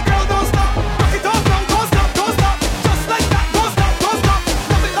 My girl, don't stop. Rock it off now, don't stop. Just like that, don't stop.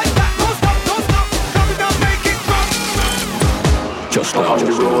 Love it like that, don't stop. Drop it down, make it drop. Just on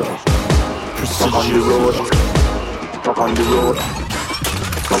the road. Stuck on the road. Stuck on the road.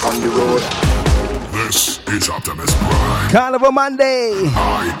 Stuck on the road. This is Optimus Prime. Carnival Monday.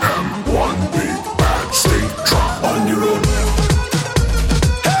 I am one big bad state trap on the road.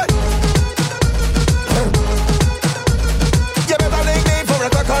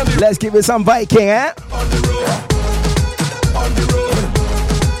 Let's give it some Viking, eh? On the road.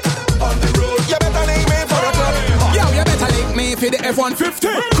 You better link me for a club. Yo, you better link me for the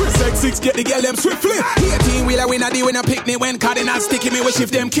F-150. Chris X6 get the girl them swiftly. 18 wheeler when I do when I pick me. When Cardinal sticky me we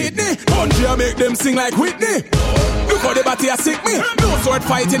shift them kidney. Country I make them sing like Whitney. Look Look how the body a sick me. No sword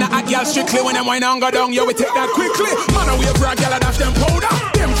fighting a hot girl strictly. When them wine and go down, yo, we take that quickly. Man, we a brag, girl, and dash them powder.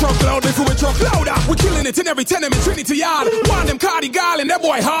 Them truck loud before we truck louder. We killing it in every tenement, Trinity yard. One them cardigan and that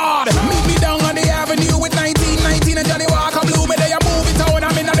boy hard. Meet me down on the avenue with 19 and Johnny Walker Blue. Me they a movie town,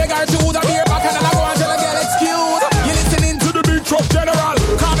 I'm in a bigger shoes. I'm here back and I go until I get excused. You listening to the big truck general.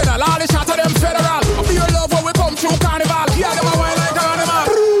 Cardinal, all the shots of them federal. I feel love when we come through carnival. Yeah, them a wine like an animal.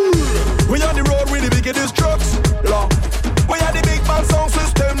 We on the road with the wickedest trucks. Long. We are the big band sound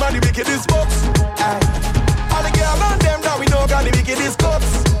system and the wickedest box. All the girls and them that we know got the wickedest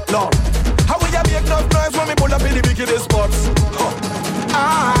cuts. Long. How we a make enough noise when we pull up in the wickedest spots.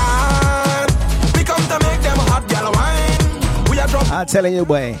 We come to make them hot gal wine. We are drop. I'm telling you,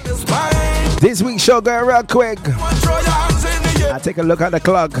 boy. This week's show going real quick. I take a look at the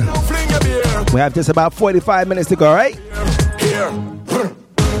clock. We have just about 45 minutes to go, right? Here.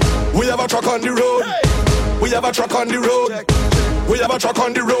 We have a truck on the road. We have a truck on the road. We have a truck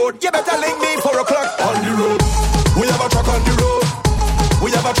on the road. You better link me 4 o'clock on the road. We have a truck on the road.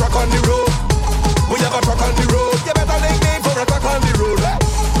 We have a truck on the road. We have a truck on the road. You better link me 4 o'clock on the road.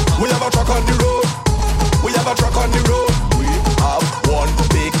 We have a truck on the road. We have a truck on the road. We have one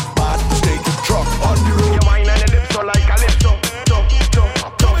big bad stick truck on the road. You wine and the lips so like Calypso.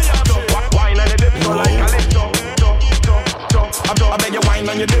 Wine and the lips so like Calypso. I beg you wine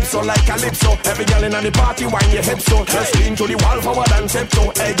on your lips so like Calypso. Every girl in the party wine your hips so. Just lean to the wall forward and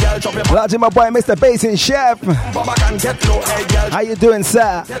tiptoe. Hey girl, drop your Large my boy Mr. Basin Chef. back and get low. Hey girl, How you doing,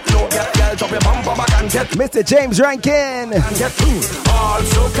 sir? get low. Girl, drop your bumper back and get Mr. James Rankin. get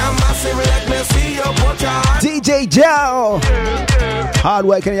also come massive, let me see you put your hand. DJ Joe.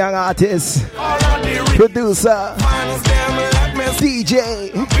 Hardworking young artist. Producer.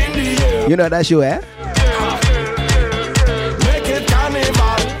 DJ. You know that show, eh? Make it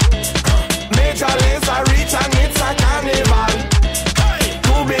carnival. Nature is a reach and it's a carnival.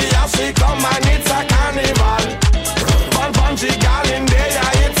 Kubiyashi come and it's a carnival. One punchy gal in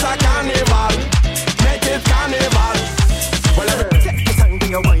there, it's a carnival. Make it carnival. Well, take your time when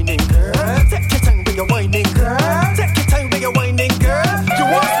you're whining, girl. Take your time when you're whining, girl. Take your time when you're whining, girl. You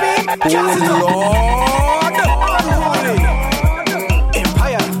want me? Lord.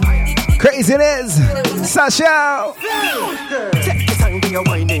 Empire. Craziness. Sasha. Take your time when you're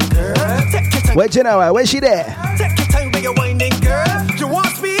whining, girl. Take your time. Where'd you know her? Where's she there? Take your time when you're whining, girl. You want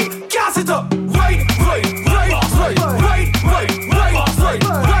speed? Gas it up. Right.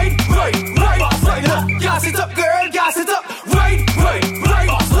 Gas it up, girl. Gas it up. Right.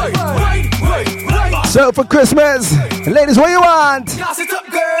 So for Christmas, ladies, what you want? Gas it up,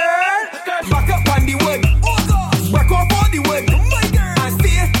 girl. Back up on the wood. Back up on the wood. And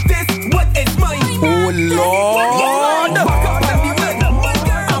say this, what is mine? Oh Lord. Back up on the wood.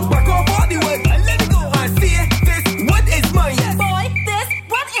 And back up on the wood. Let me go. And say this, what is mine? Boy, this,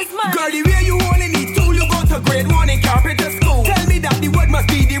 what is mine? Girl, the way you holding it too, you go to grade 1 in carpenter school. Tell me that the word must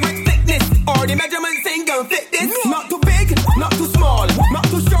be the right thickness, or the measurement saying girl fit this. Not too big, not too small, not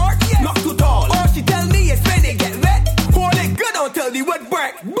too short, not too tall. Or she tell me it's when they get wet. Hold it good, don't tell the word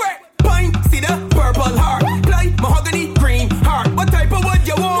break. Pine, see the purple heart. Ply, mahogany, green heart. What type of wood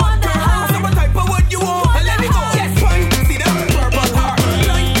you want, girl? So what type of wood you want? And let me go. Yes, pine, see the purple heart.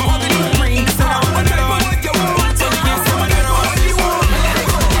 Ply, mahogany, green heart. What type of wood you want? So give some of that what you want. And let me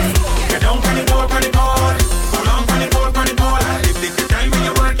go. Get down on the board, Pull on on the board, If the time when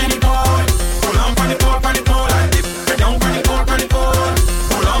you're working the board. Pull on the board, Get down on the board,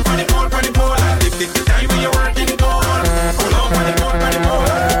 Pull on the board, If the time when you're working the board. Pull on the board,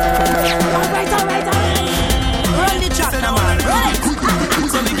 Alright. Run the track now, man. Run it.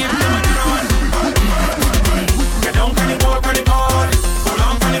 So me give them a run. Get down on the board, Pull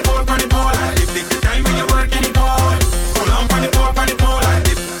on the board, If the time when you're working the board. Pull on the board,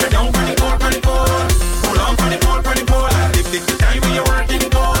 Get down on the board, Pull on the board, If the time when you're working the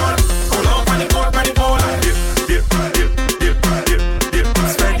board. Pull on the board, Dip.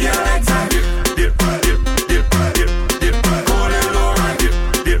 Spread your legs and dip. Go a little lower and dip.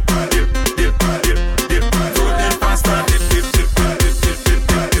 Throw them faster, dip.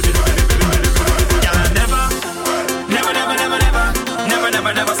 Girl,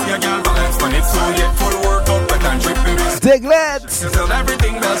 I never see a girl balance when it's so yet full workout, wet and dripping. Diglets. You tell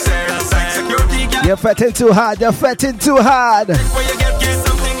everything they'll say. Like security, girl. You're fetting too hard. Before you get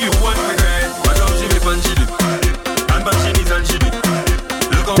something you won't regret. Watch how she whip and she dip. And back she knees and she dip.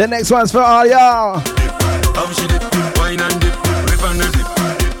 Look how The next one's for all y'all. how she dip. Wine and dip. Whip and dip.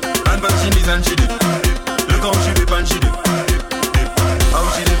 And back she knees and she dip. Look how she whip and she dip. How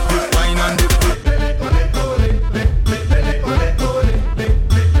she dip. Wine and dip.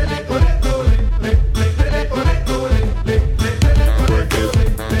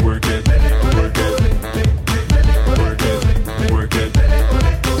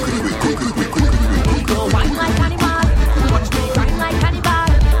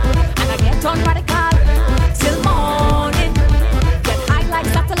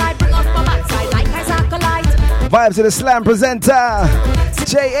 vibes of the slam presenter,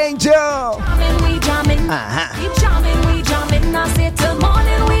 J Angel. We jamming, keep jamming, we jamming. I say till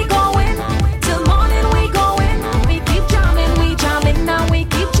morning we going, till morning we going. We keep jamming, we jamming. Now we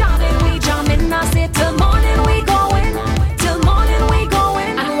keep jamming, we jamming. I say till morning we going, till morning we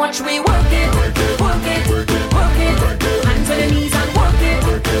going. And watch we work it, work it, work it. Hands on the knees and work it,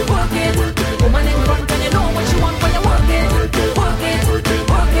 work it. Woman in front and you know what you want when you work it, work it,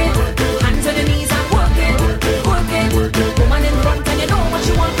 work it. Hands on the knees and work it, work it. Woman in front and you know what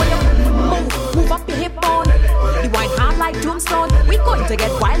you want when you move up your hip bone. The wine hard like tombstone. We going to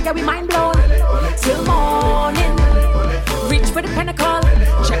get wild, get we mind blown. Till morning, reach for the pinnacle.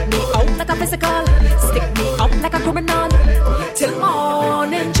 Check me out like a physical. Stick me out like a criminal. Till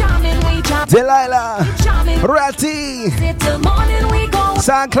morning, jamming, we jam. Delilah, jamming, Ratty, till morning we go.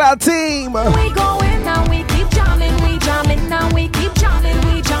 SoundCloud team. We going now, we keep jamming, we jamming. Now we keep jamming,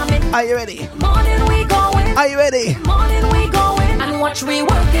 we jamming. Are you ready? Morning we going. Are you ready? Morning we going. And watch we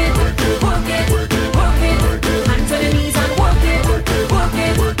work it, work it, work it. Hands to the knees and work it, work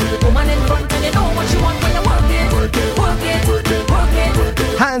it. Woman in front and you know what you want when you work it, work it, work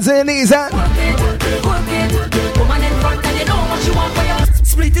it. Hands and knees and work it, work it. Woman in front and you know what you want when you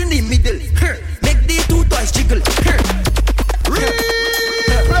split in the middle. Make the two toys jiggle.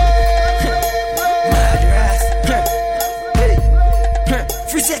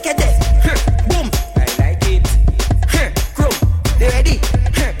 Free second there. Boom. I like it. Crow. They ready?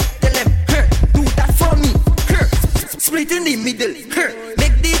 Tell them. Do that for me. Split in the middle.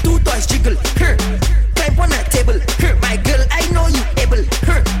 Make the two toys jiggle. Climb on a table. My girl, I know you able.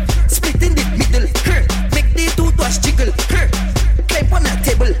 Split in the middle. Make the two toys jiggle. Climb on a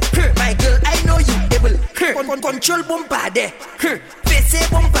table. My girl, I know you able. Control bombade. Face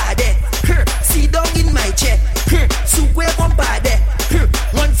bombade. Sit down in my chair. Sukwe bombade.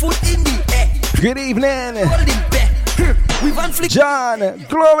 1 foot in the air. good evening. We want flick. John,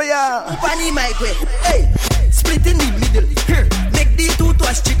 Gloria. Funny my way. Hey, split in the middle. Make the two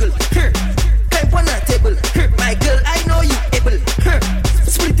toys jiggle. Climb on a table. My girl, I know you able.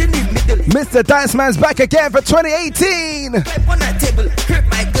 Split in the middle. Mr. Dance Man's back again for 2018. Climb on a table.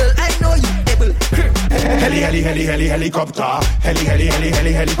 My girl, I know you able. Helicopter.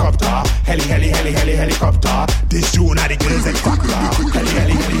 Helicopter. Helicopter. This June are the girls X Factor.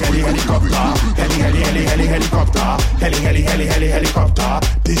 Helicopter. Helicopter.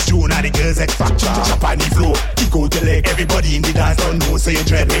 This June are the girls X Factor. Japanese flow, kick out the leg. Everybody in the dance don't know, so you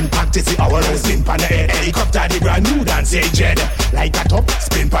dread. Impact is the hour, spin pan the head. Helicopter, the brand new dance, say dread. Like a top,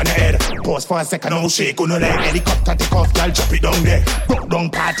 spin pan the head. Pause for a second, no shake on the leg. Helicopter, take off, girl, drop it down there. Broke down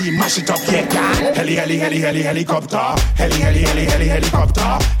party, mash it up, yeah, girl. Helicopter.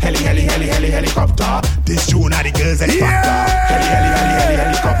 Helicopter. Helicopter. This June are the girls X Factor.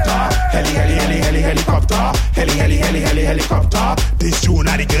 Helicopter. Helicopter. This June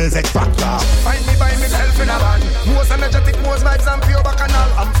are the girls X Factor. Find me by myself in a van. Most energetic, most vibes and pure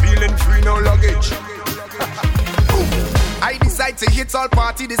bacchanal. I'm feeling free, no luggage. I decide to hit all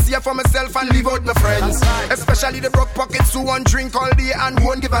party this year for myself and leave out my friends. Especially the broke pockets who won't drink all day and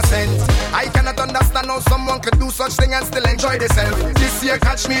won't give a cent. I cannot understand how someone could do such thing and still enjoy themselves. This year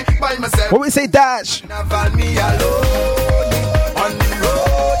catch me by myself. What we say, Dash? Never me alone on the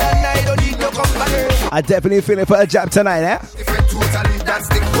road and I don't need no company. I definitely feeling for a jab tonight, eh? If it totally that's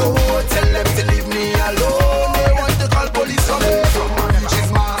the code, tell them to leave me alone. They want to call police on me. She's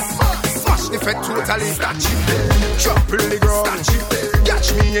smash the fed totally. Drop really ground.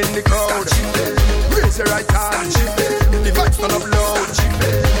 Catch me in the crowd. Raise your right hand. The vibes turn up loud.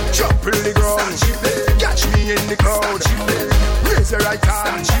 Drop really ground. Catch me in the crowd. Raise your right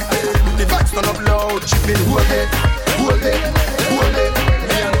hand. The vibes turn up loud. Chipping, hold it, hold it, hold it.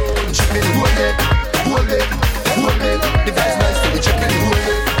 Me alone. Chipping, hold it, hold it, hold it. The vibes nice to be chipping, hold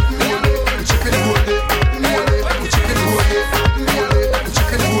it, hold it. Chipping, hold it, hold it. Chipping, hold it, hold it.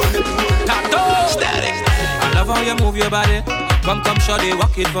 Chipping, hold it. Static. I love how you move your body. Come, shawty,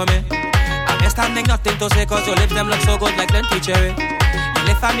 walk it for me. I'm here standing, nothing to say, cause your lips them look so good like plenty cherry. You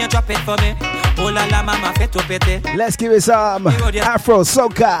lift and you drop it for me. Oh la la, mama, fit to pete. Let's give it some Afro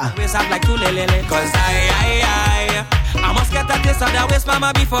Soca. Waist up like two lelele. Cause I must get a taste of that waist,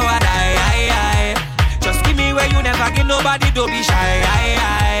 mama, before I die. Just give me where you never give nobody, don't be shy.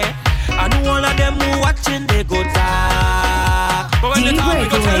 I know all of them who watching, they go talk. But when they talk, we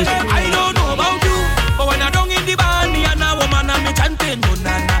go tell them, I don't know about you. But when I don't in the band, me and a woman and me chanting, no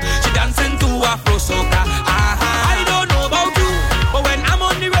nana. She dancing to Afro Soca. I don't know about you. But when I'm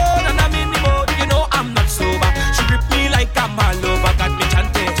on the road and I'm in the mode, you know I'm not sober. She grip me like I'm all over, got me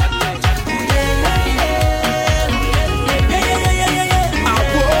chanting.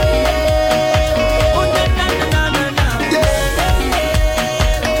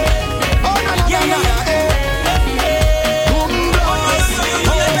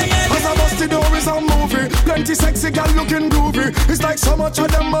 Pretty sexy girl looking groovy. It's like so much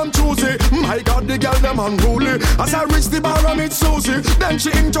of them I'm choosy. My God, the girl them unruly. As I reach the bar, I meet Susie. Then she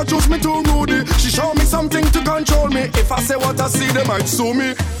introduced me to Rudy. She showed me something to control me. If I say what I see, they might sue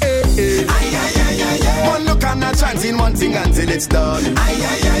me. Hey, hey. One look and a chance in one thing until it's done.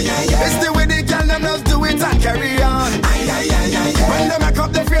 It's the way the girl them just do it and carry on. When they make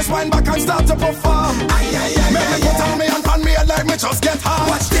up their face, wind back and start to perform. Make me put on me and pan me like me just get hard.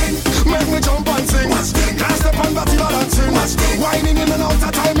 Watch thing. Make me jump and sing. Watch thing. Can't step on body balancing. Watch thing. Whining in and out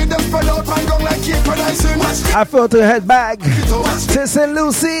of time, me them spread out and gong like keep producing. I feel to head back to St.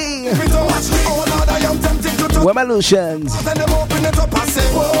 Lucie. Where my Lucians? Then them open it up and say,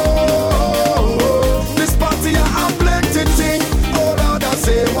 whoa, this party a plenty thing. Oh Lord, I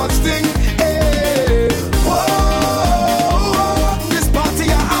say, watch thing. Hey, whoa, this party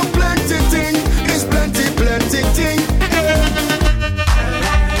a plenty thing. It's plenty thing.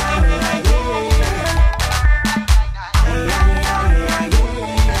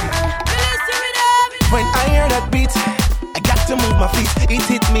 When I hear that beat, I got to move my feet. It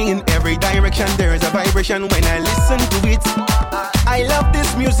hit me in every direction. There is a vibration when I listen to it. I love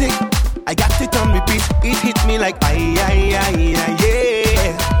this music. I got it on repeat. It hit me like yeah.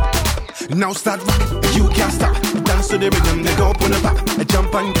 Now start rocking, you can't stop. Dance to the rhythm, they go pull it back. I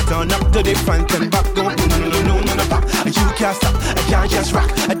jump and get on up to the front and back. Go no back. You can't stop, I can't just rock.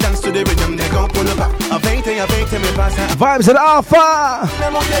 I dance to the rhythm, they go pull it back. I veinte, me pasa. Vibes at Alpha.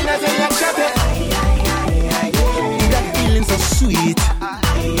 That feeling so sweet.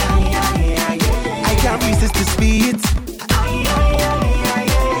 I can't resist the speed.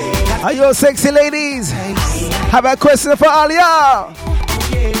 Are you sexy ladies? Have a question for all y'all.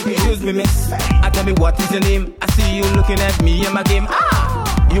 Excuse me, miss. I tell me what is your name. I see you looking at me in my game.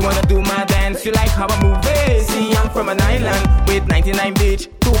 You wanna do my dance? You like how I move it? See, I'm from an island with 99 beach,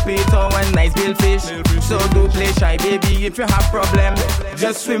 2 peter, one nice bill fish. So do play shy, baby. If you have problem,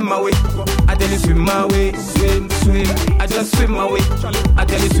 just swim my way. I tell you swim my way, swim. I just swim my way. I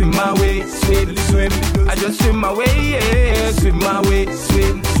tell you swim my way, swim. I just swim my way, yeah. Swim my way,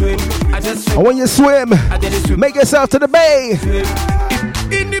 swim. I just swim. And when you swim, make yourself to the bay.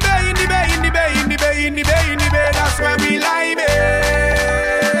 In the bay, in the bay, in the bay, in the bay, in the bay, in the bay. That's where we lie,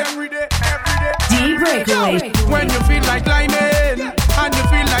 every day. D-Breakaway. When you feel like climbing and you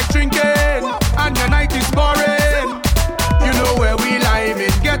feel like drinking and your night is boring, you know where we lie.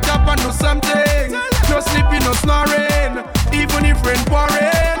 Get up and do something. No sleeping, no snoring. Even if rain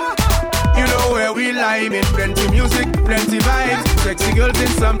pouring, you know where we lie. Plenty music, plenty vibes. Sexy girls in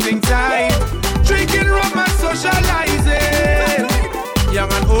something tight. Drinking rum and socializing.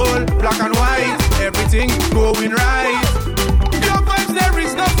 Young and old, black and white, everything going right. Your vibes, there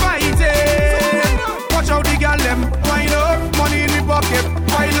is no fighting. Watch out the gal them, wind up. Money in the pocket,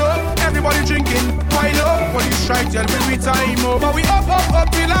 pile up. Everybody drinking, pile up. When you strike, tell me we time over. We up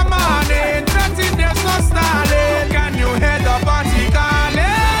till the morning. Nothing, there's no stalling. Can you hear the party calling?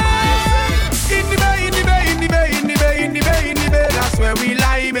 In the bay, in the bay, in the bay, in the bay, in the bay, in the bay. That's where we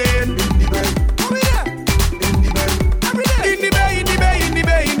lie, man.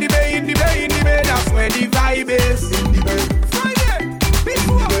 That's where the vibe is.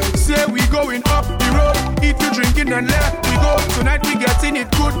 Say we going up the road. If you drinking and left, we go. Tonight we getting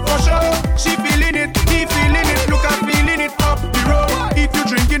it good for sure. She feeling it, he feeling it. Look at feeling it up the road. If you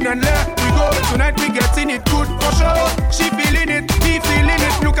drinking and left, we go. Tonight we getting it good for sure. She feeling it, he feeling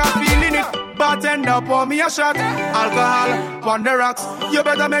it. Look at feeling it. Bartender, pour me a shot. Alcohol, on the rocks. You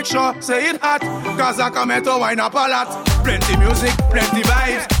better make sure, say it hot. Cause I come here to wine up a lot. Plenty music, plenty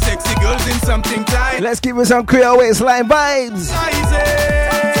vibes. Sexy girls in something tight. Let's give you some Creole waistline vibes.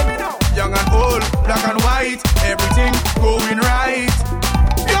 Young and old, black and white. Everything going right.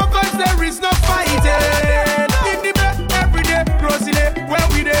 Your vibes, there is no fighting. In the bed, every day. Rosine, where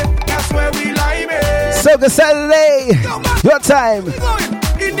we there? That's where we lie, man. Soca Saturday. Your time.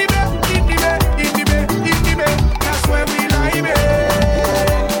 In the bed, in the bed, in the bed, in the bed. That's where we lie, man.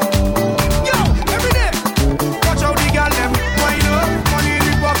 Yo, every day. Watch out the gal them. Wind up, money in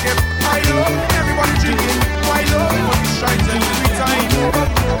the pocket. Pile up, everybody drinking. Pile up, money strikes every time.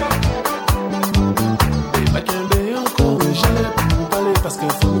 Parce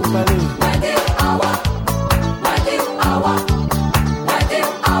qu'il faut nous parler.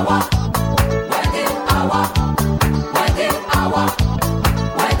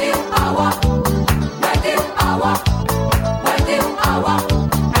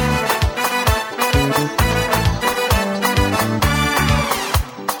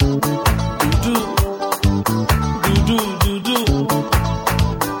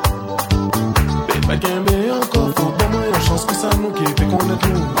 Encore, faut pas moi, chance que ça nous qui fait qu'on est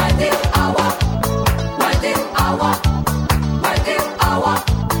tout.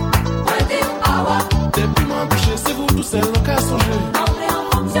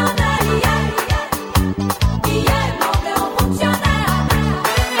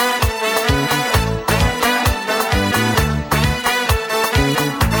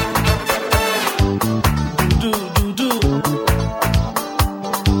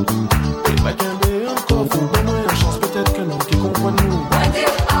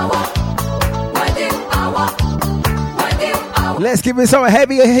 Let's give me some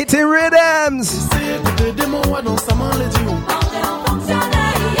heavy hitting rhythms. Tighten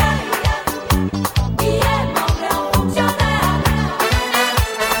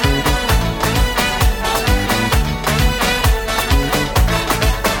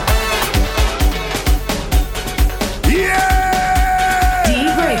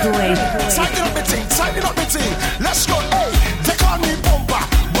up the thing. Let's go, hey. They call me Bumper,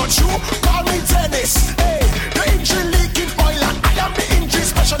 but you call me Dennis. Hey, the engine leaking oil and I am the engine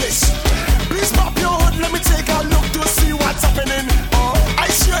specialist. Please pop your hood, let me take a look to see what's happening. I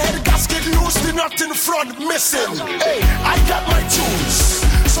see your head gasket loose, the nut in front missing. Hey, I got my tunes,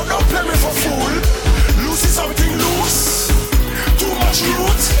 so don't play me for fool. Loose is something loose. Too much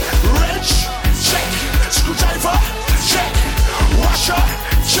root, wrench, check. Screwdriver, check. Washer,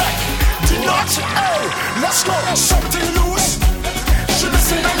 check. The nut, hey, let's go. Something loose. She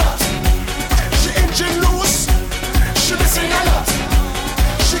missing a nut. She engine loose. She missing a nut.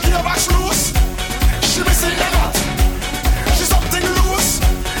 She gearbox loose. She missing a nut. She something loose.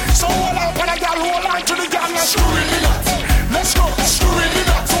 So hold on, when I got hold on to the gal, let's screw in the nut. Let's go, screw in the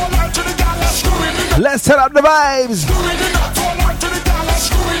nut. Hold on to the gal, let's screw in the nut. Let's turn up the vibes. Screw in the nut. Hold on to the gal, let's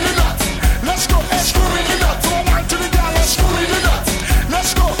screw in the nut. Let's go, screw in the nut. Hold on to the gal, let's screw in the nut.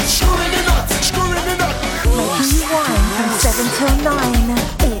 Let's go, screw in the nut. Screw in the nut. Making you wine from 7 till 9.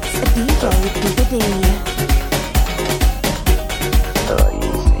 It's a DJ Digga D.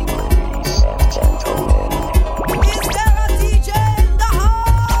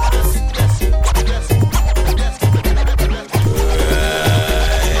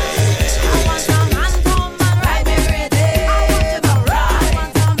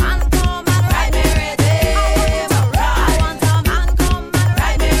 Ride me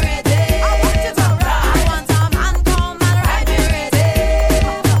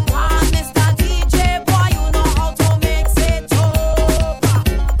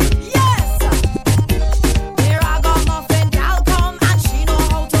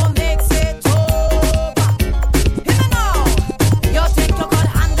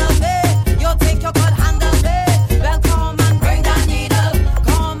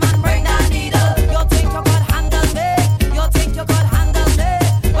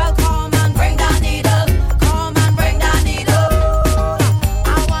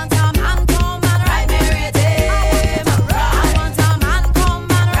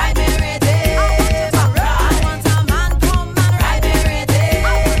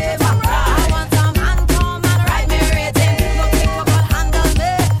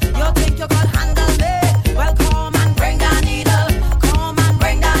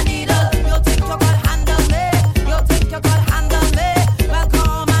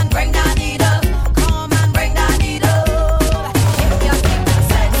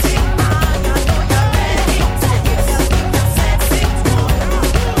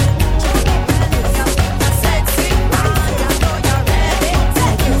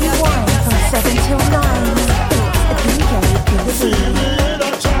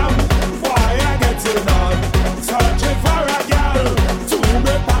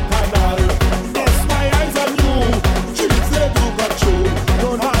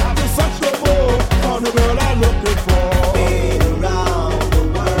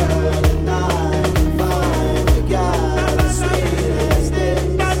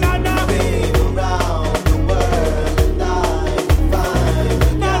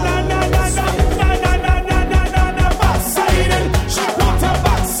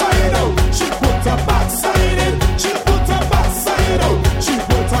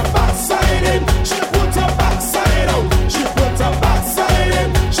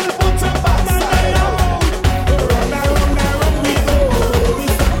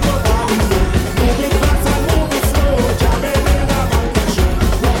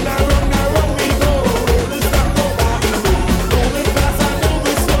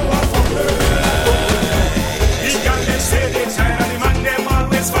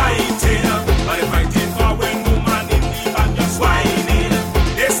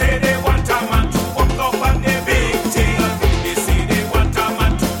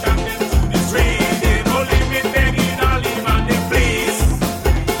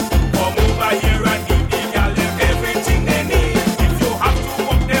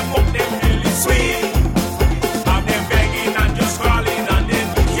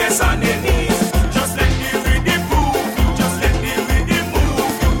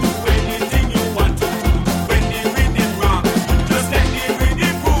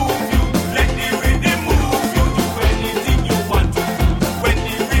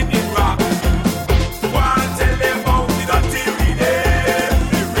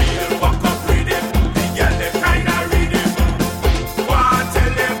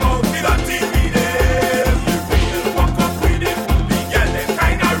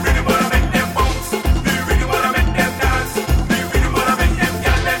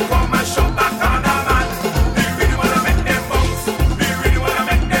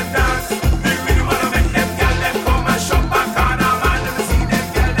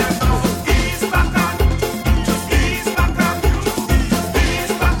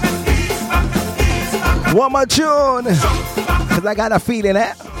One more tune. Cause I got a feeling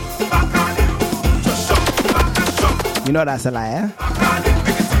that. You know that's a lie, eh?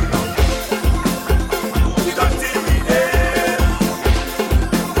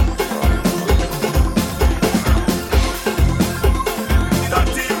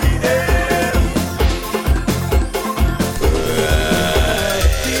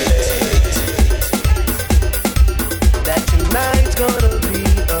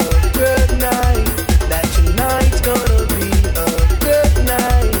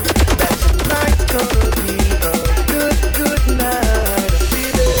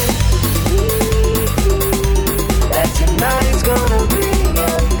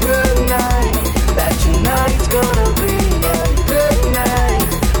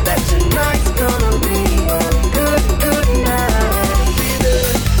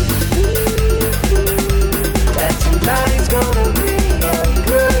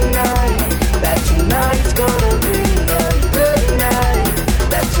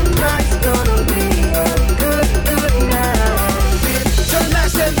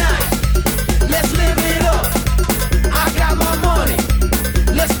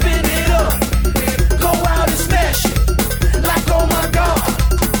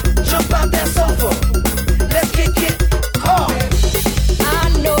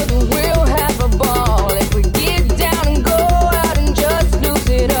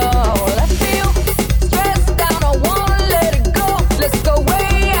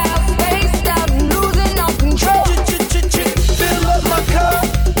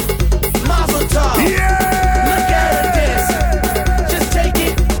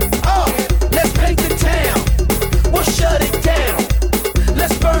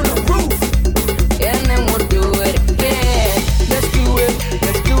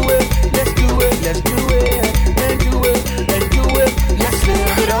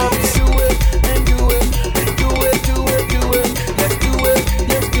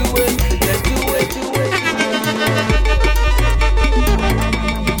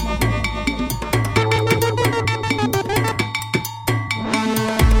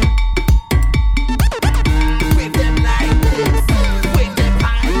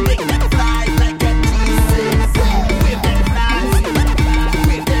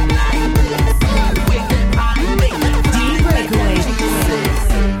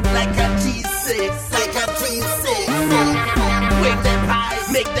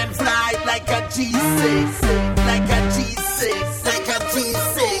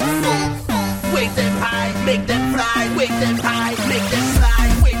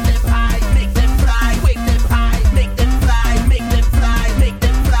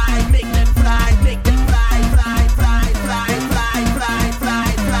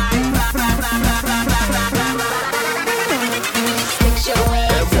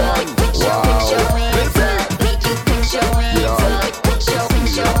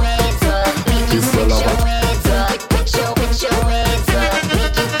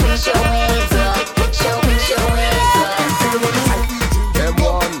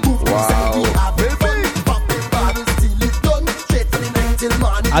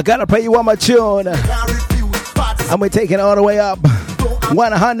 I gotta play you one more tune. And we're taking it all the way up.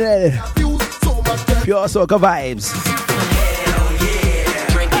 100. Pure soca vibes. Hell yeah.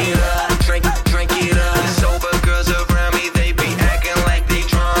 Drink it up, drink it up. Sober girls around me, they be acting like they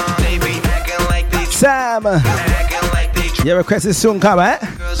drunk. They be acting like they drunk. Sam, your request is soon come, eh?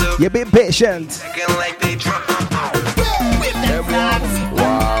 You be patient. Acting like they drunk. Whip them flags.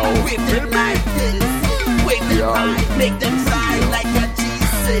 Wow. Whip them like this. Whip them fly. Make them fly like a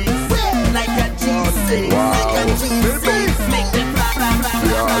G6. Like a G6. Wow. Like a G6. Make them fly, fly, fly,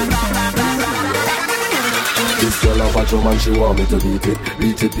 fly, fly, fly, fly, fly. This girl have a drum and she want me to beat it.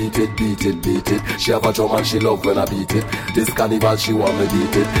 Beat it, beat it, beat it, beat it. She have a drum and she love when I beat it. This carnival she want me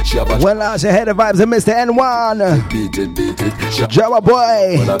beat it. She have a well, I should head the vibes of Mr. N1. Beat it, beat it. She Java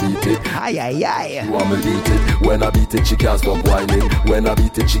boy. When I beat it. Aye, aye, aye. She want me beat it. When I beat it, she can't stop whining. When I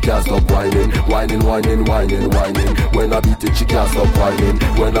beat it, she can't stop whining. Whining, whining, whining, whining. When I beat it, she can't stop whining.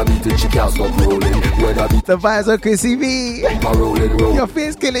 When I beat it, she can't stop rolling. When I beat the vibes of Chrissy V. Rolling, rolling. Your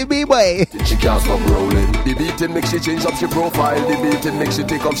face killing me, boy. She can't stop rolling. The beating make she change up she profile. The beating make she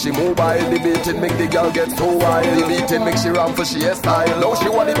take up she mobile. The beating make the girl get so wild. The beating make she run for she hairstyle. Now she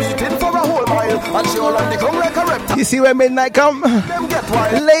want the beating for a whole mile. And she all on the come like a reptile. You see when midnight come? Them get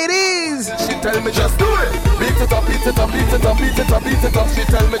wild. Ladies. She tell me just do it. Beat it up, beat it up, beat it up, beat it up, beat it up. She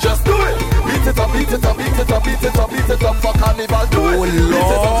tell me just do it. Beat it up, beat it up, beat it up, beat it up, beat it up for carnival. Do it. Beat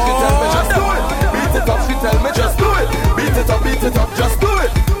it up, she tell me just do it. Beat it up, she tell me just do it. Beat it up, just do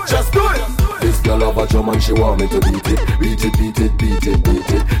it. Just do it. This girl have a drum and she want me to beat it. Beat it, beat it, beat it,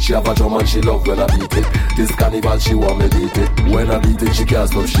 beat it. She She have a drum and she love when I beat it. This carnival she want me beat it. When I beat it she can't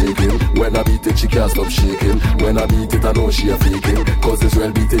stop shaking. When I beat it she can't stop shaking. When I beat it I know she a faking. Cause it's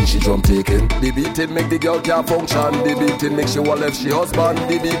well beating she drum taking. The beating make the girl can't function. The beating make she want left she husband.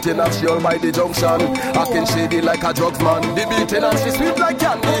 The beating have she all by the junction. Acting shady like a drugs man. The beating and she sweet like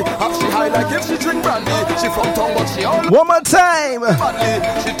candy. Have she high like if she drink brandy. She from town but she all one more time. Badly.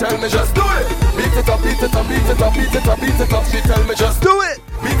 She tell me just do it. Beat it up, beat it up, beat it up, beat it up, beat it up. She tell me just do it.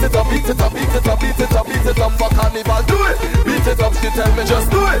 Beat it up, beat it up, beat it up, beat it up, beat it up for carnival. Do it. Beat it up, she tell me just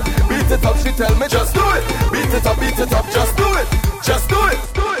do it. Beat it up, she tell me just do it. Beat it up, just do it. Just do it.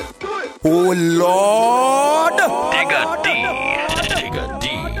 Do it. Do it. Oh Lord. Digga D. Digga D.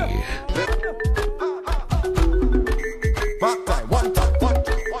 One time, one time, one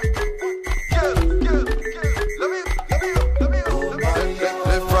time.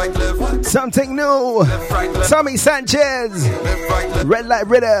 Something new. Tommy Sanchez. Red Light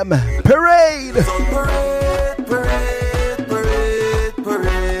Rhythm. Parade. Parade, parade, parade,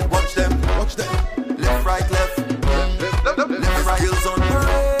 parade. Watch them, watch them. Left, right, left. Left, right. Skills on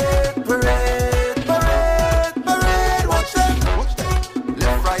parade, parade, parade, parade. Watch them, watch them.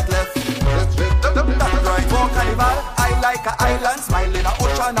 Left, right, left. Left, right. For carnival, I like an island, smiling a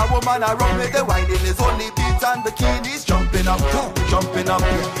ocean, a woman, a run with the whining is only beats and bikinis. Jumping up, jumping up.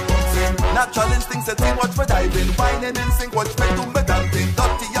 Natural instincts, a team watch for diving, whining in sync, watch me do me dancing.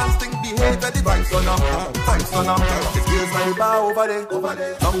 Dirty instinct behavior, the time's on up, time's on up. The skills by the bar over there, over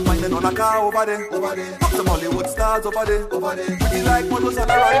there. Some whining on a car over there, over there. Pop some Hollywood stars over there, over there. Pretty like models on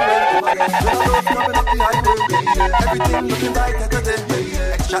the runway, over there. Girls coming up the highway, everything looking like a good day.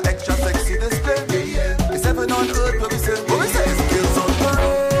 Extra, extra sexy display. It's heaven on earth, what we say, skills on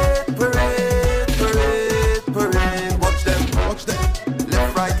parade, parade, parade, parade. Watch them, watch them.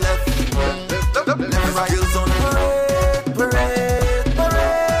 Left, right, left.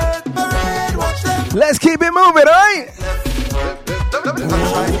 Let's keep it moving, alright?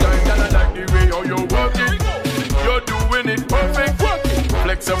 You're doing it perfect.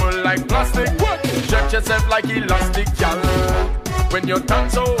 Flexible like plastic. Stretch yourself like elastic, y'all. When you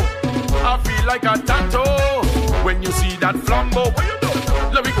dance, so I feel like a tanto. When you see that flambeau, what you do?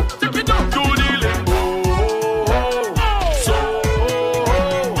 Let me go, take it down, do the limbo.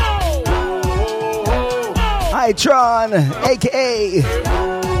 Tron, aka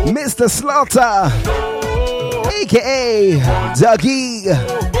Mr. Slaughter, aka Dougie.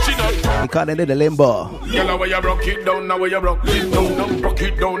 He caught it in the limbo. Girl, now where you broke it down, now where you broke it down, broke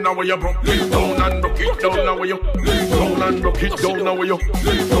it down, now where you broke it down, and broke it down, now where you down, and broke it down, now where you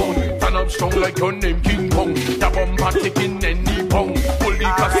down. Stand up strong like your name King Kong. That bumper taking any pound. Pull the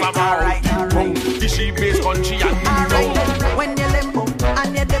cassava out the pound. The she base country and the down. When you limbo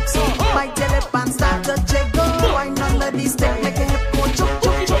and you dip so, bite your lip and start to jiggle. Wine under the stick, make a hip go chuk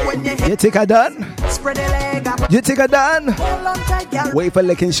chuk chuk. When you hit, you think I done? Spread the leg up. You think I done? Wait for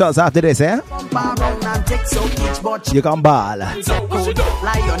licking shots after this, eh? You can ball.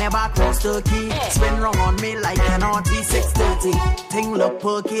 Lie on your back, cross turkey. Spin round on me like an naughty 6:30. Thing look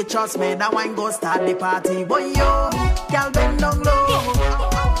perky, trust me, that wine go start the party. Boy, yo, girl bend down low.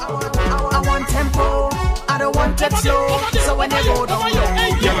 I want tempo. I don't want it slow. So when you go down low.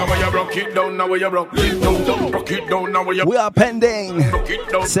 Yeah, now where you broke it down, now where you broke it down, broke it down, now where you. We are pending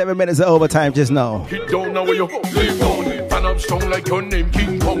 7 minutes of overtime just now. Hit down, now where you down. Stand up strong like your name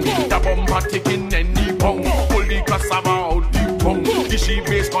King Kong. That bumper taking any pound. Pull the cassava out the pound. The she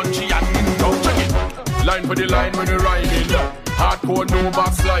base country and the down. Check it. Line for the line when you're riding. Hardcore, no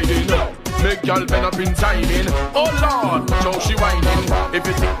backsliding. Make y'all bend up in timing. Oh Lord, watch how she whining. If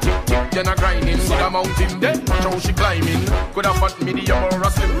you tick, tick, tick, then a grinding. See the mountain then, watch how she climbing. Could have fought medium or a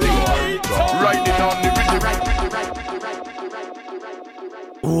slim thing. Riding on the rhythm.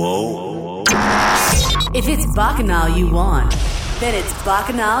 Whoa. If it's Bacchanal you want, then it's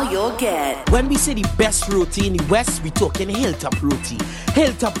Bacchanal you'll get. When we say the best roti in the West, we talking Hilltop roti.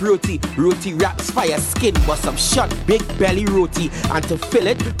 Hilltop roti, roti wraps, fire skin, but some short big belly roti. And to fill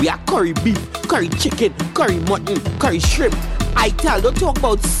it, we have curry beef, curry chicken, curry mutton, curry shrimp. I tell, don't talk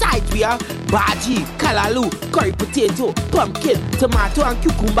about sides, we have bhaji, kalalu, curry potato, pumpkin, tomato and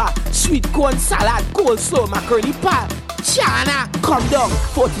cucumber, sweet corn salad, coleslaw, macaroni pie. China, come down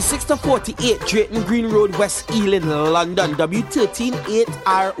 46 to 48 Drayton Green Road, West Ealing, London,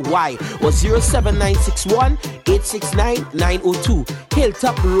 W138RY or 07961 869 902.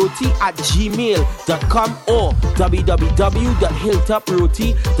 hilltoproti@gmail.com or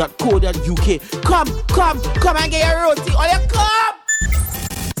www.hilltoproti.co.uk. Come and get your roti. All you come!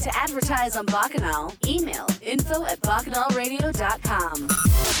 To advertise on Bacchanal, email info@bacchanalradio.com.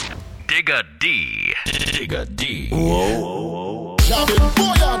 Digga D. Digga D. Whoa. Cabin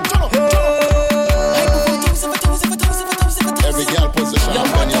Boyan.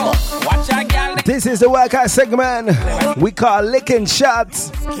 This is the workout segment we call licking shots.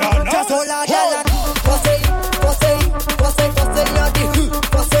 Just hold on, girl. Pussy,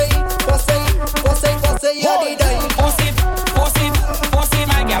 you're the dime. Pussy,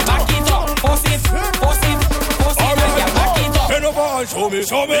 my girl, back it up. Pussy, my girl, back it up. Bend over and show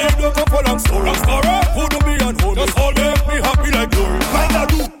me. You don't go for long story. Who do me and hold me? Just hold me, make me happy like glory. Find out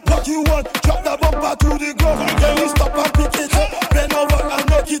do what you want. Drop the bumper to the ground. Then you stop and pick it up. Bend over and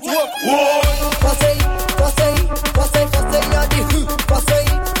make it work. Whoa. Pussy, you're the pussy, you're the dime. Pussy,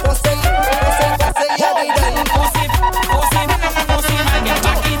 my girl,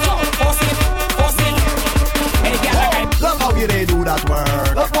 back it up. Pussy. Hey, girl, love how you they do that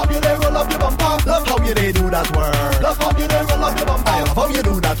work. Love how you they roll up your bumper. Love how you they do that work. Love how you they roll up your bumper. I love how you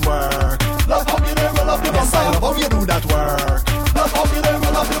do that work. Love how you they roll up your bumper. I love how you do that work. Love how you they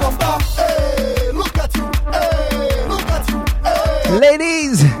roll up your bumper. Hey, look at you. Hey, look at you. Hey.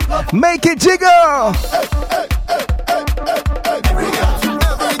 Ladies, make it jiggle.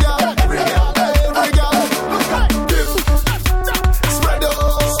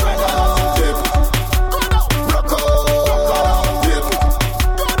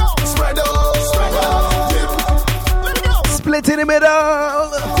 Split in the middle.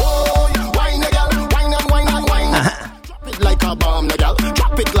 Wine, girl. Wine and wine. Drop it like a bomb, girl.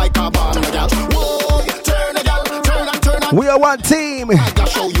 Drop it like a bomb, girl. Whoa, turn, girl. Turn. We are one team.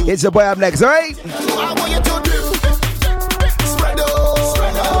 It's your boy up next, alright? I want you to dip. Spread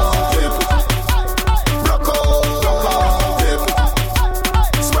out, dip. Rock out, dip.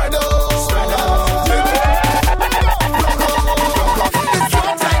 Spread out, dip. It's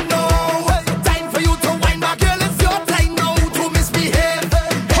your time now. Time for you to wind back, girl. It's your time now to misbehave.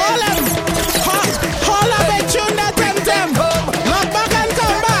 Hold up, tune that them. Lock back and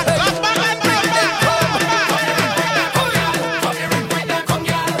come back.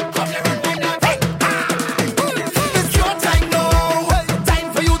 It's your time now.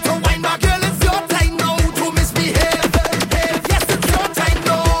 Time for you to wind back, girl. It's your time now to misbehave. Yes, it's your time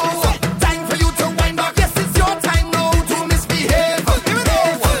now. Time for you to wind back. Yes, it's your time now to misbehave.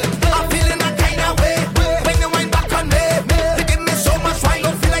 I'm feeling a kind of way when you wind back on me. You give me so much wine,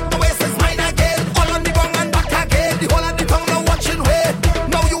 don't feel like the waist is mine again. All on the ground and back again. The whole of the town now watching way.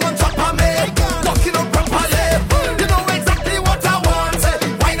 Now you want top of me, walking up properly. You know exactly what I want.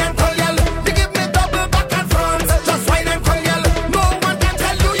 Wine and come, girl. You give me double back and front. Just wine and come, girl. No one can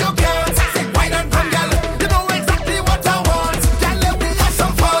tell you you can't. Wine and come, girl. You know exactly what I want. Girl, let me have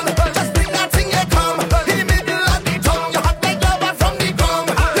some fun. Just bring that thing you come. In the middle of the tongue, you hot like lava from the gum.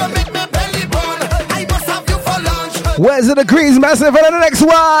 You make me belly burn. I must have you for lunch. Where's the degrees, massive? For the next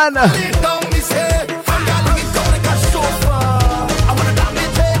one. Lay down, me say. And girl, we come like a chauffeur. I wanna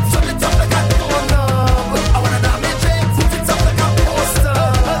damage it, turn it up like a doorknob. I wanna damage it, put it up like a poster.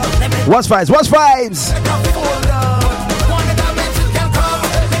 Let me What's vibes? like a folder. Wanna damage it, girl, come.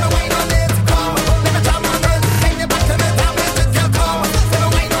 Let me wine on it, come. Let me jam on it. Bring it back, let me damage it, girl, come. Let me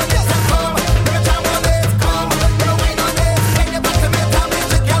wine on it, come. Let me jam on it, come. Let me wine on it. Bring it back, let me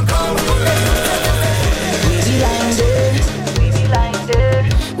damage it, girl, come.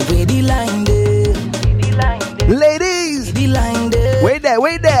 Where the line there? Ladies, wait there.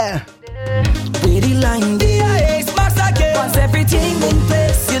 Where the line there? It's mass again. Once everything in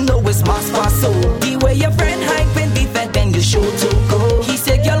place, you know it's mass pass. So the way your friend hype and the vet, then you show to go. He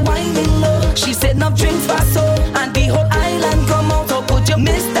said, girl, whining low. She said, no drinks fast so. And the whole island come out. Oh, could you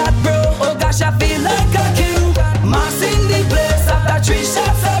miss that, bro? Oh gosh, I feel like a king. Mass in the place after 3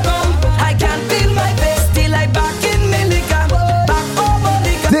 shots of rum. I can't feel my face till I back in Milligan. Back over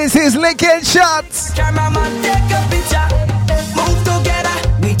the This is licking shots. Cameraman, take a picture. Move together,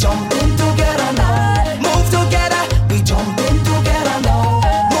 we jump in together now. Move together, we jump in together now.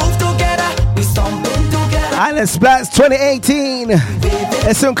 Move together, we stomp in together. Island Splash 2018.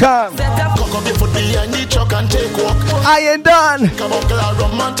 It soon come. Cock up your foot behind the truck and take walk. I ain't done. Come up, girl,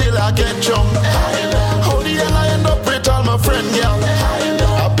 rum until I get drunk. How the hell I end up with all my friend, girl?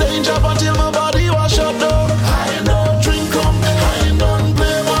 I playing job until my body was shut down. Drink up, I ain't done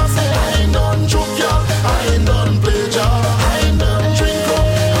play once. I ain't done joke, girl. I ain't done play job. I ain't done drink up, I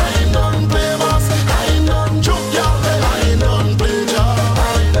ain't done play once. I ain't done joke, girl. I ain't done play job.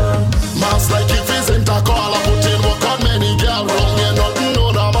 Mass like if isn't a call, I put in work on many girl. Wrong, you nothing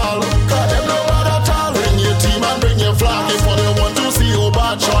no normal. Cause them no bad at all. Bring your team and bring your flag. If what they want to see you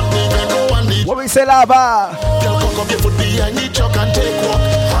bad shot, they can go and leave. What we say, lava? Girl, cock up your foot behind the truck and take walk.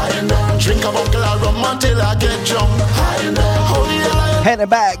 I know. Drink a buckle of rum until I get drunk. I know. How the hell I Head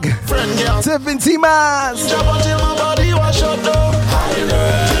back. friend, girl? 70 miles. Jump until my body was shut down. I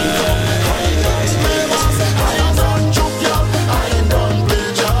know. Drink up, I ain't done play mass. I ain't done joke, girl. I ain't done play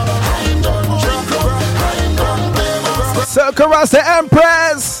job. I ain't done drink Rasta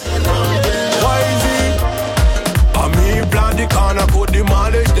Empress. I me plan the corner, could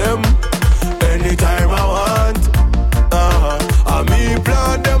demolish them anytime I want. I me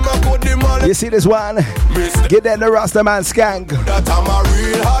plan them, I could demolish. You see this one? Get that the Rasta man skank. That I'm a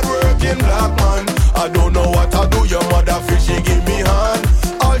real hard-working black man. I don't know what I do, your mother fishy give me hand.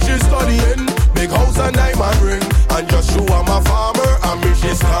 All she studying, big house and diamond ring. And just show I'm a farmer, and me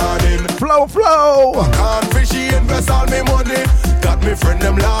she scanning. Flow, flow. Can't fishy invest all me money. Got me friend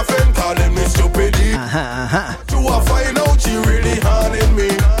them laughing, calling me stupid. To a find out she really haunting me.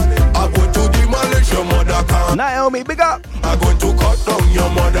 I go to demolish your mother can. Naomi, big up. I going to cut down your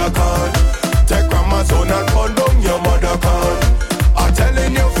mother can. Take grandma's son and cut down your mother can. I'm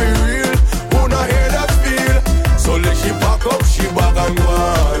telling you for real, who not hear that feel? So let she pack up, she bag and go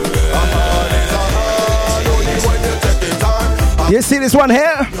on. Only when you take it on. You see this one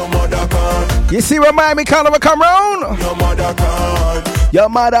here? Your mother can. You see where Miami Carnival come round? Your mother can. Your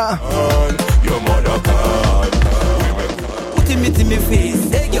mother. Your mother can. Put him in me face,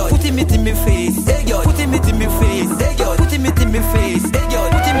 hey girl. Put him in me face, hey girl. Put him in me face, hey girl. Put him in me face, hey girl.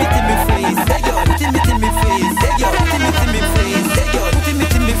 Put him in me face, hey girl. Put him in me face, hey girl. Put him in me face, hey girl. Put him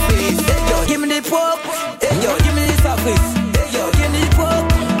in me face, hey girl. Give me the pork, hey girl. Give me the surface, hey girl. Give me the pork,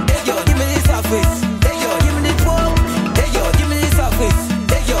 hey girl. Give me the surface, hey girl. Give me the pork, hey girl. Give me the surface,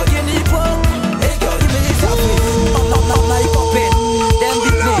 hey girl. Give me the pork, hey girl. Give me the surface. I'm not popping, them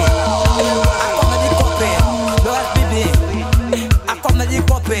big me. I come at the popping, Lord baby. I come at the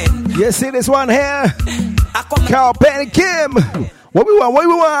popping. You see this one here? Carl Penny Kim. What we want? What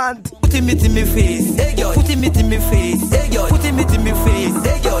we want? Put him in me face, hey girl. Put him in me face, hey girl. Put him in me face,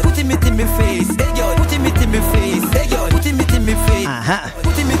 hey girl. Put him in me face, hey girl. Put him in me face, hey girl. Put him in me face,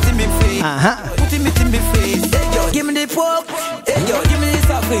 put him in me face, put him in me face, hey girl. Give me the pork, hey girl. Give me the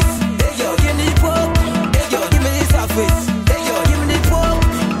surface, hey girl. Give me the pork, hey girl. Give me the surface, hey girl. Give me the pork,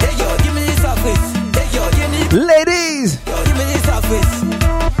 hey girl. Give me the surface, hey girl. Give me the ladies. Give me the surface.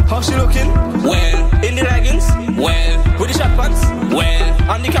 How she looking? Well, in the leggings? Well, with the short pants? Well,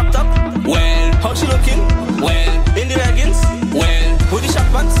 on the cap top? Well, how she looking? Well, in the leggings? Well, with the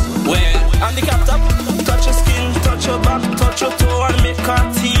short pants? Well, on the cap top? Touch your skin, touch your back, touch your toe and make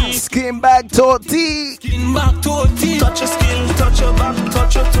her teeth. Skin back, toe teeth. Skin back, toe teeth. Touch your skin, touch your back,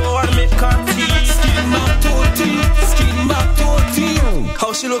 touch your toe and make her teeth. Skin back, toe teeth. Skin back, toe teeth.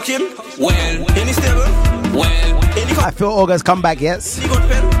 How she looking? Well, in the stable? Well, in the I feel August come back, yes. the good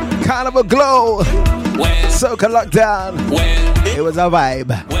pen? Carnival glow. Well, Soca lockdown. well, It was a vibe.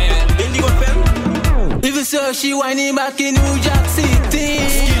 well, in the good pen? If you saw she whining back in New York City,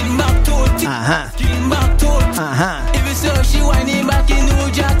 skin back to it, skin back to it. If you saw she whining back in New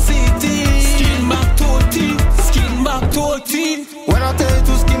York City, skin back to it, skin back to it. When I tell you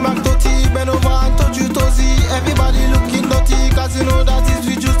to skin back to it, bend over and touch you toesy. Everybody looking dirty, cause you know that is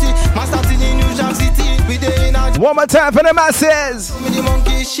with juicy. Man starting in New York City, we there in a One more time for the masses. me the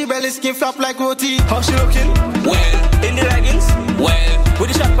monkey, she belly skin flap like roti. How she looking? Well, in the leggings? Well,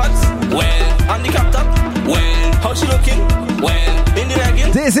 with the short pants? Well, on the cap top? Well, how she looking? Well, in the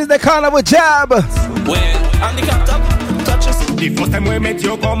leggings? This is the Carnival Jab. Well, on the cap top? Touch us. The first time we met,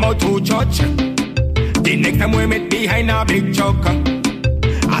 you come out to church. The next time we met behind a big truck.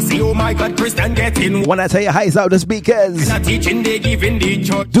 I see, oh my God, Christian getting. When I tell you highs out the speakers, In a teaching they give in the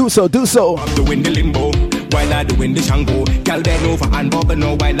church. do so, do so. I'm doing the limbo while I doing the shango. Girl bend over and bubble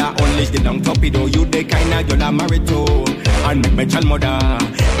no while I unleash the long torpedo. You the kind of girl I'm married to. And make my child mother.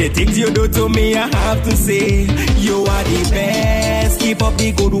 The things you do to me, I have to say. You are the best. Keep up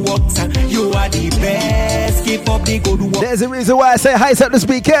the good works. You are the best. Keep up the good works. There's a reason why I say highs out the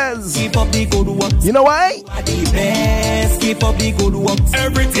speakers. Keep up the good works. You know why? You are the best. Keep up the good works.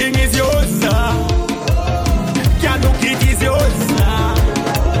 Everything is yours. Can't look it is yours.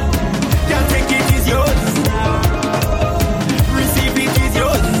 Can't take it is yours. Receive it is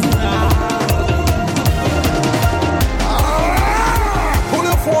yours. Pull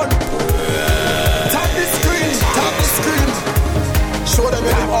your phone. Tap the screen. Tap the screen. Show them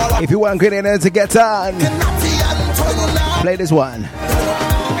where them all are. If you want great energy to get on, play this one.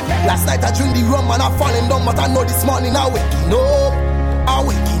 Last night I drink the rum and I falling down, but I know this morning I waking up. I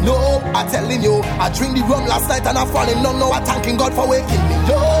waking up. I telling you, I drink the rum last night and I falling down. Now I thanking God for waking me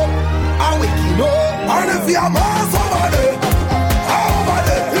up. I waking up. And if you're mass over there, over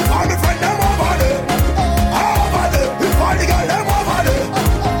there, if all my friend them over there, over there, if all the girl them over there,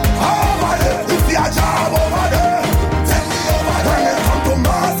 over there, if you're job over there, tell me over there. When it come to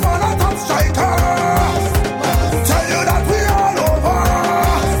mass, man, I top strikers. Tell you that we all over.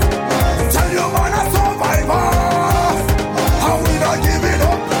 Tell you man, I survivors. And we not giving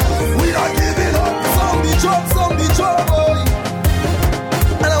up. We not giving up. Some be job, boy.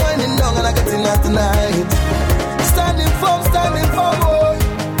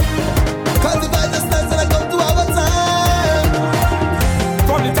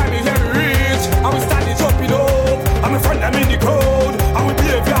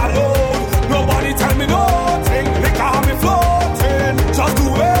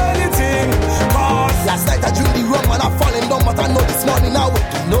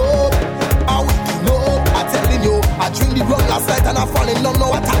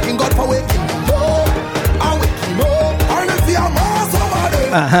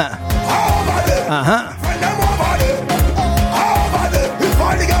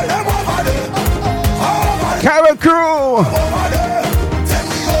 Carol Crew.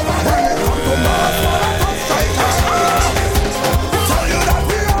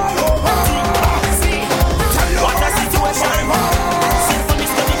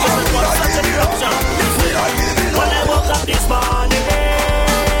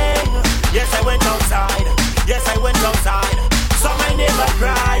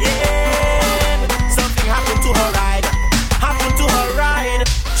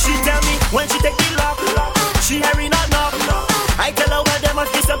 When she take the lock, she hurry not knock. I tell her, well, there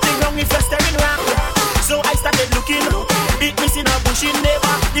must be something wrong if you're staring round. So I started looking, it missing a bushing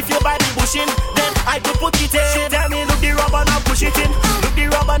neighbor. If your body bushing, then I could put it in. She tell me, look the rubber now, push it in. Look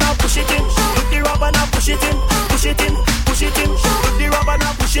the rubber now, push it in. Look the rubber now, push it in. Push it in, push it in. Look the rubber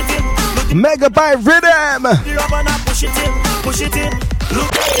now, push it in. Megabyte Rhythm. Look the rubber now, push it in. Push it in.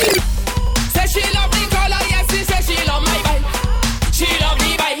 Look. Say she love the color, yes, she say she love my bike. She love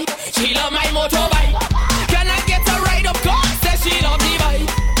the bike. She love my motorbike. Can I get a ride up? Cause say she love the bike.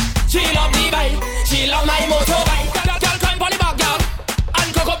 She love the bike. She love my motorbike. Girl, climb on the back, girl, and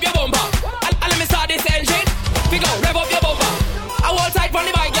cock up your bumper. And let me start this engine. We go rev up your bumper. I hold tight on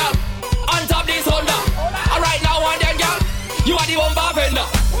the bike, girl. On top this Honda. Alright now and then, girl, you are the bumper fender.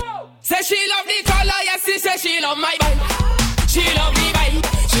 Say she love the color, yes, she say she love my bike. She love the bike.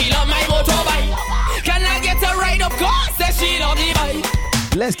 She love my motorbike. Can I get a ride up? Cause say she love the bike.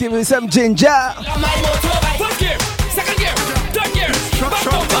 Let's give it some ginger. My motorbike. First gear, second gear, third gear, back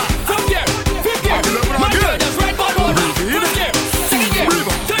bumper, fourth gear, fifth gear. My girl just right ball over. First gear, second gear,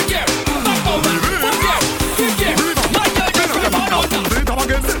 third gear, back bumper, fourth gear, fifth gear. My girl just right ball over. Send it up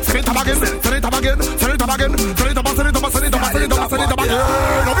again, send it up again, send it up again, send it up again, send it up, send it up, send it up, send it up, send it up again.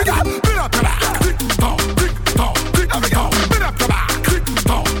 No, we got bit up your back, tick tock, tick tock, tick up your back, bit up your back, tick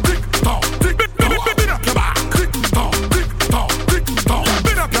tock, tick tock, tick bit up your back, tick tock, tick tock, tick tock,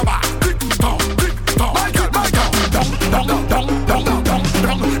 bit up your back, tick tock, tick tock. My girl, dong.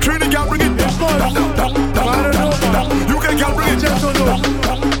 Trini girl, bring it dong. You can girl, bring it dong. I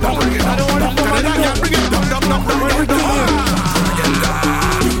don't want to bring it dong.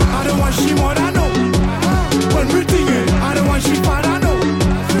 I don't want she more than no. When we think it, I don't want she father no.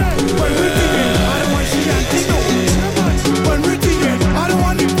 When we think it, I don't want she auntie no. When we think it, I don't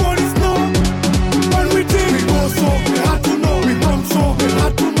want the police no. When we think we go so, they had to know. We come so, they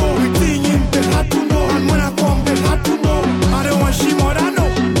had to know. We think in, they had to know. And when I come, they had to know. I don't want she more than no.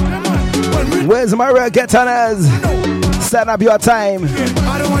 Where's my real Getanas? Stand up your time.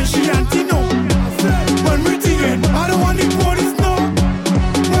 I don't want she auntie no. When we think it, I don't want the police no.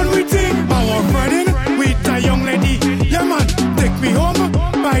 When we think I want running with a young lady, yeah man, take me home,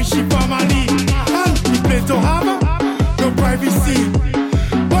 my she family, and the place to have no privacy.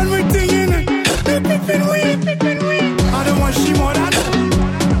 When we thinking, I don't want she more than.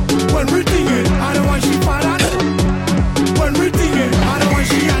 When we thinking, I don't want she father. When we thinking, I don't want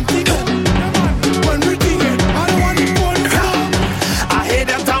she auntie. When we thinking, I don't want the police. I hear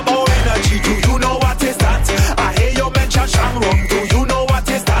them talk about energy. Do you know what is that? I hear you mention Shangrum. Do you know what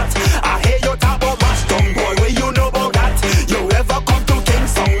is that? I hear you talk about Mashdown. Boy, where you know about that? You ever come to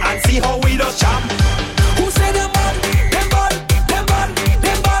Kingston and see how we does jam? Who said them bad? Them bad, them bad,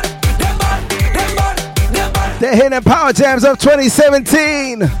 them bad, them bad, them bad, them bad. They're hitting Power Jams of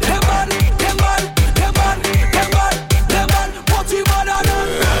 2017. Them bad, them bad, them bad, them bad, them bad. What we mad at them?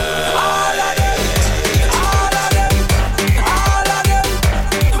 All of them, all of them, all of them.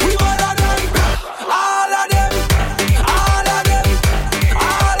 We mad at them. All of them, all of them,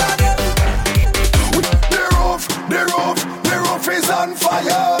 all of them. The roof is on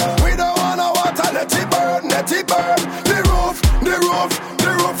fire. We don't wanna water, let it burn, let it burn. The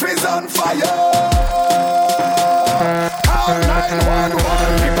roof is on fire. All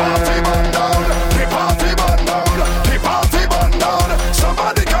 911, the party burn down, the party burn down, the party burn down.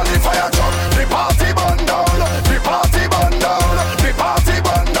 Somebody call the fire truck. The party burn down, the party burn down, the party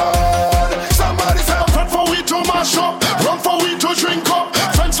burn down. Somebody say, run for we to mash up, run for we to drink up,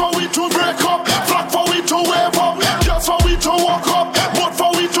 friends for we to break up, flag for we to wave up, girls for we to walk up, boat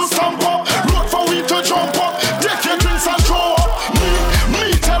for we to stamp up, road for we to jump up. Take your drinks and throw up.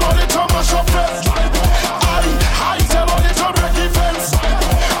 Me tell all the to mash up first. I tell all the to break the fence.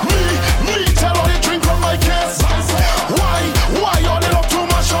 Me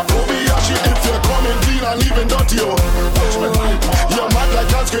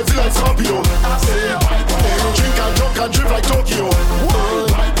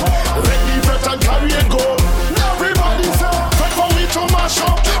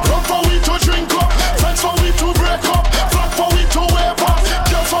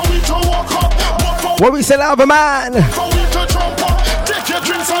What we say, love, man? So we to jump up, take your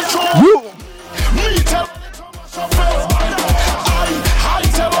drinks and throw. You. Me tell I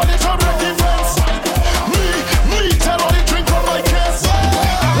tell all the to break the fence. Me tell all the drink from my case.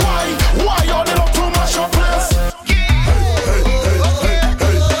 Why all the love to mash your place?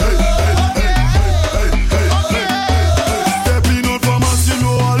 Stepping out from us, you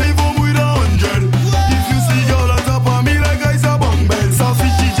know I live home with 100. If you see girl on top of me like I a bunk bed. So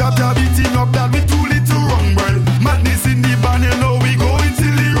fishy jab eating up that with too little wrong bread. Madness in the band, you know we going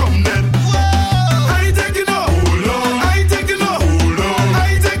till the rum dead. I ain't taking no hold on. I ain't taking no hold on. I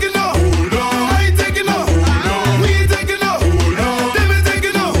ain't taking no hold on. I ain't taking no hold on. We ain't taking no hold on. Them ain't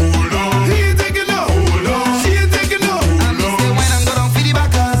taking no hold on. He ain't taking no hold on. She ain't taking no hold on. When I'm go down for the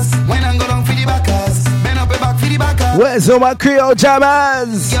backers, when I'm go down for the backers, bend up your back for the backers. Where's all my Creole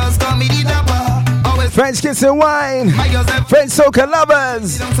jammers? Girls call me the dapper. Always French kiss and wine. my girls have French soca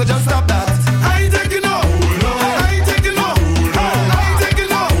lovers. so just stop that. I ain't taking no hold on. I ain't taking no hold on. I ain't taking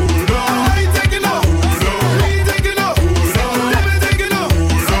no hold on. I ain't taking no hold on. We ain't taking no hold on. Them ain't taking no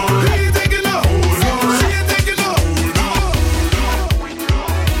hold on. We ain't taking no hold on. She ain't taking no hold on.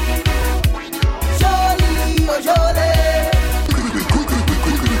 Jolie, oh Jolie.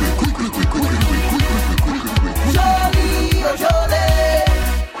 Jolie, oh Jolie.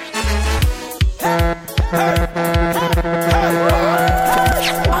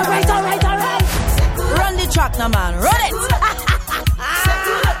 All right. Run the track now, man. Run it.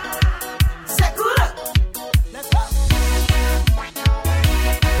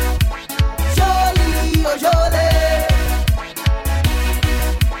 Jolie, oh Jolie.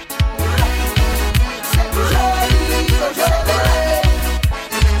 Jolie, oh Jolie.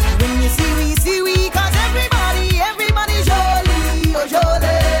 When you see we, cause everybody Jolie, oh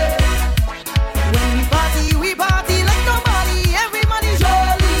Jolie. When we party like nobody, everybody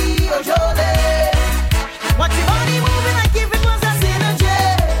Jolie, oh Jolie. Watch your body moving like if it was a synergy.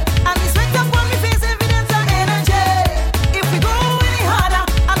 And the sweat up on my face, evidence of energy. If we go any harder,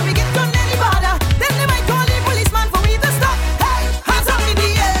 and we get done any harder, then they might call the policeman for we to stop. Hey, hands up in the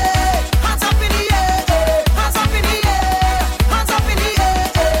air, hands up in the air, hands up in the air, hands up in the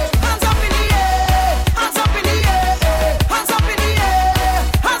air, hands up in the air, hands up in the air, hands up in the air,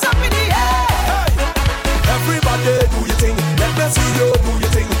 hands up in the air. Everybody do your thing. Let me see you do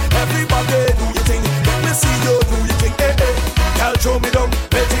your thing. Everybody do your thing. Let me see you do your thing. Girl, throw me down,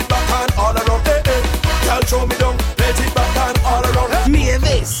 let it back and all around. Girl, throw me down, let it back and all around.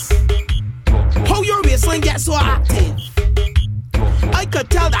 Mavis, how your waistline get so active? I could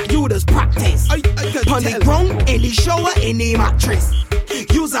tell that you just practice. I could on the ground, in the shower, in the mattress.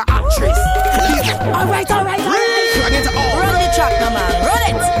 You's an actress. All right. Plug into all. Run the track now, man. Run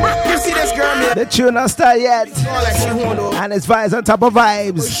it. You see this girl, man? The tune not start yet. All like she want to. And it's vibes on top of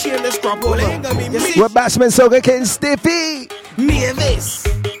vibes. She in the scrub over. You see, With Bashman Soca King Stiffy. Mavis,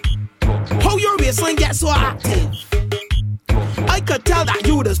 how your waistline get so active? I could tell that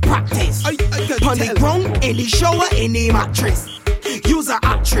you just practice. I could on the ground, in the shower, in the mattress. You's an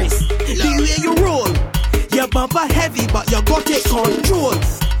actress. The way you roll, your bumper heavy, but you got it control.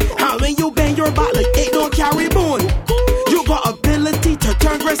 And when you bend your back like it don't carry bone, you got ability to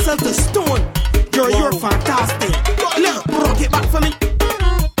turn crystal to stone. Girl, you're fantastic. Look, rock it back for me.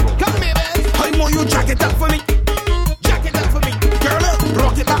 Come here, man. I want you jack it up for me. Jack it up for me. Girl, look,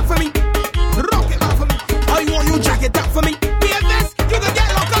 rock it back for me. Rock it back for me. I want you jack it up for me. BFS, you can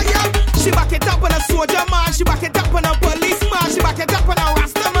get locked on here. She back it up on a soldier man. She back it up on a policeman. She back it up on a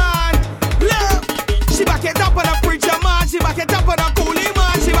rasta man. Look, she back it up on a preacher man. She back it up on a coolie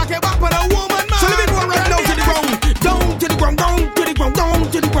man. She back it up on a woman man. So let me go right now to the ground. Down to the ground, down to the ground,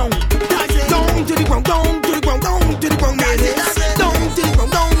 down to the ground. Down to the ground, down to the ground, down to the ground. Down to the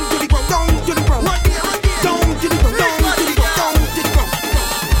ground, down to the ground, down to the ground. Down to the ground, down to the ground, down to the ground.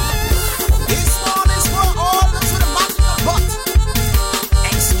 This one is for all the to the back, but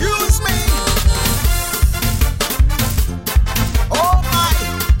excuse me. Oh my,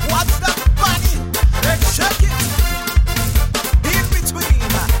 what's that body? Let's check it. In between.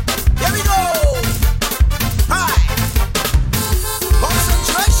 Here we go. Hi.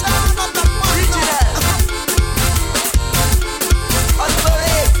 Concentration on the original.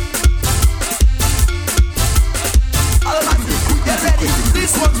 Get ready.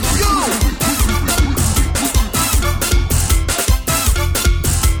 This one's for you.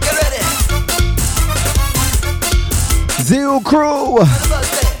 Get ready. Zero Crew.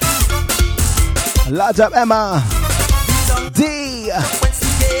 Large up Emma. D.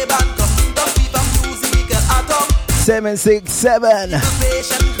 767.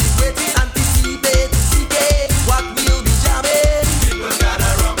 What will be jamming?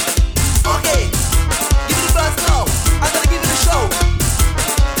 Okay.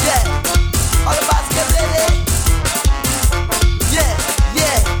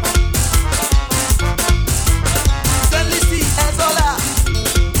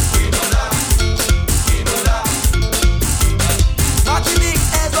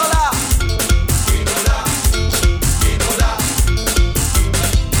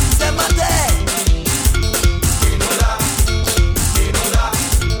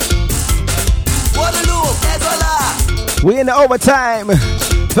 We in the overtime.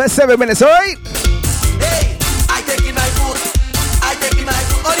 First 7 minutes, alright? Hey, I take in my food. I take in my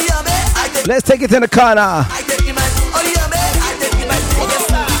food. Oh, yeah, man. I take Let's take it in the corner. I take in my food. Oh, yeah, man. I take in my food. Yes,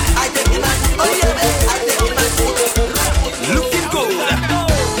 sir. I take in my food. Oh, yeah, man. I take in my food. Looking good.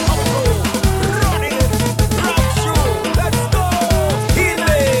 Running. Rock show. Let's go. Heal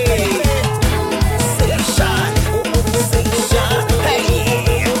me. Section. Section. Hey.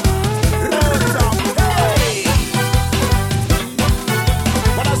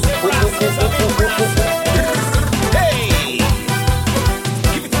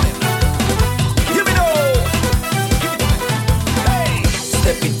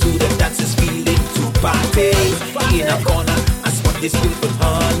 In a corner, I spot this beautiful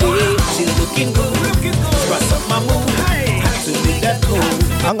honey. She's looking good. Stress up my mood. Have to be that cool.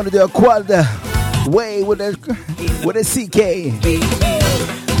 I'm gonna do a quad way with a CK.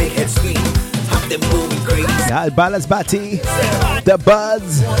 Make head scream. Have them going crazy. That balance batty. The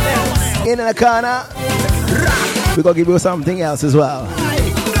buds. In the corner. We're gonna give you something else as well.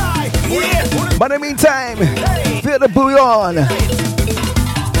 But in the meantime, feel the bouillon.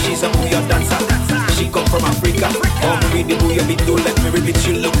 She's a bouillon dancer. She come from Africa. Oh, me the bouillon beat. Don't let me repeat.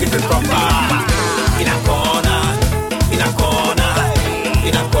 She looking the proper. In a corner. In a corner.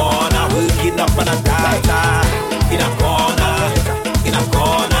 In a corner. Working up on a data. In a corner. In a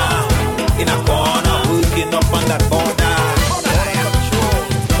corner. In a corner. Working up on that border.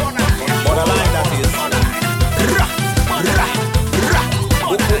 Borderline that is.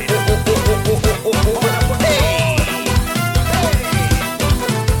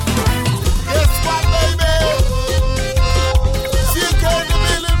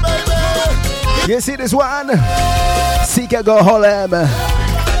 You see this one? Sika go Holem.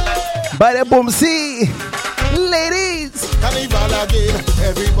 By the boom see. Ladies. Carnival again,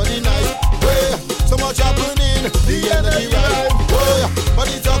 everybody nice. Well, so much happening, the energy right. Well, but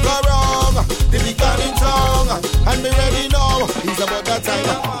it's all wrong. The big man in tongue. And me ready now. It's about that time.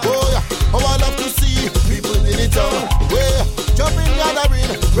 Oh, how I love to see people in the town. Well, jumping,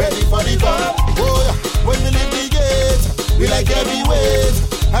 gathering, ready for the fun. Oh, when we leave the gate, we like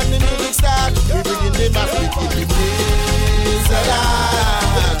heavyweight. And the music start, we bring in the mass, we keep the place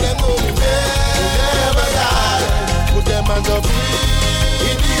alive. Them know we never die. Put them hands up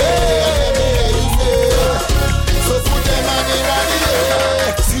in the air. So put them hands in the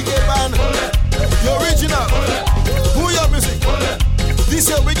air. CK band, the original. Who your music? This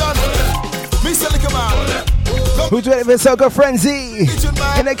year we got Mr. Liquor Man. Who's ready for Soca Frenzy?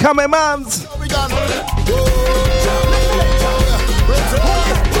 In the coming months. We got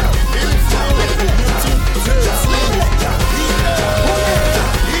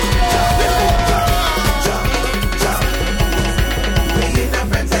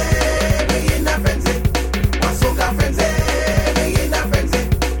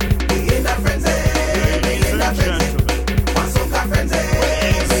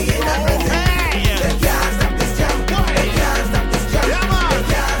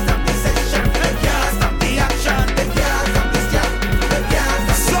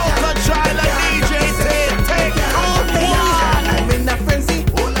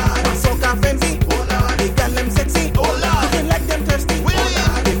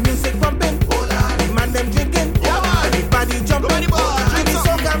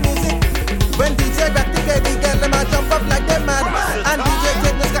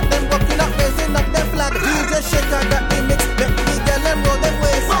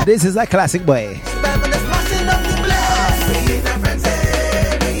This is a classic boy.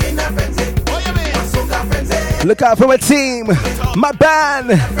 Look out for my team, my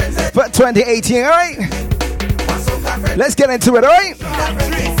band for 2018, alright? Let's get into it, alright?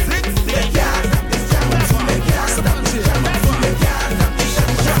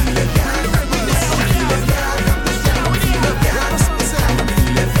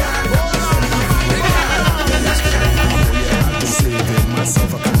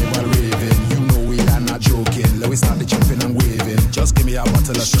 Just give me a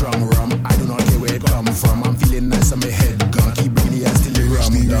bottle of strong rum. I do not care where it come from. I'm feeling nice on my head. Gonna keep bringing the ass till the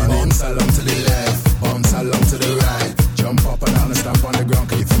rum done. Bounce along to the left, bounce along to the right. Jump up and down and stamp on the ground.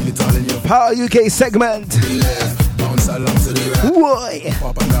 Can you feel it all in your Power UK segment. To the left, bounce along to the right. Boy.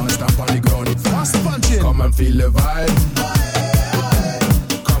 Up and down and stamp on the ground. It fast punching. Come and feel the vibe.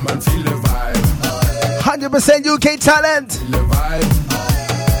 Come and feel the vibe. 100% UK talent. Feel the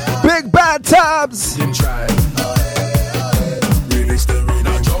vibe. Big bad tabs. Try.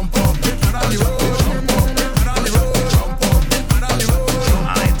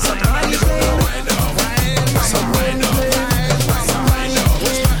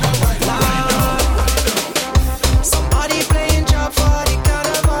 Somebody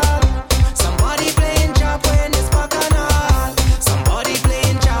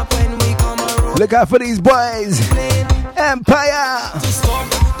Look out for these boys. Empire.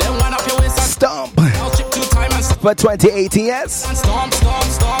 Stomp. For 2018, yes. Stomp.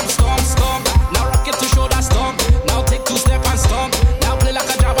 Now rock it to show that stomp. Now take 2 step and stomp. Now play like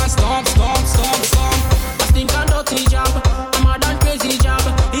a jab and stomp. I think I'm dirty job. I'm a done crazy job.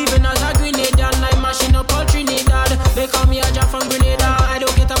 Even as a grenade, I'm mashing up all Trinidad. They call me a jab from Grenada. I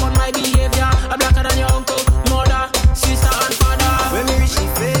don't get about my behavior. I'm blacker than your uncle, mother, sister, and father. When we reach the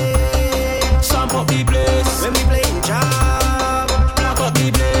face, stomp up the place. When we play in job, block up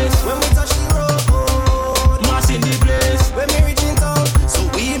the place. When we touch the road, mass in the place. When we reach in town, so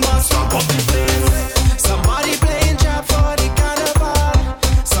we must stomp up the place. Somebody playing job for the carnival.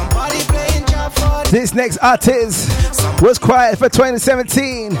 Somebody playing job for the... This next artist was quiet for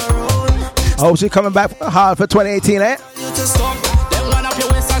 2017. I hope she's coming back hard for 2018, eh? to stomp. Then run up your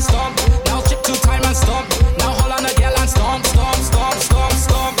waist and stomp. Now chip 2 time and stomp. Now hold on a girl and stomp.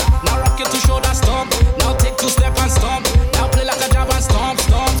 Now rock it to show that stomp. Now take 2 step and stomp. Now play like a jab and stomp.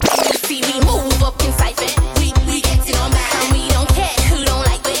 See me move up inside it. We get it on back and we don't care who don't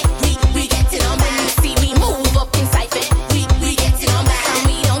like it. We get it on back. See me move up inside it. We get it on back and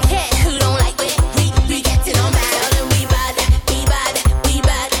we don't care who don't like it. We get it on back. Tell them we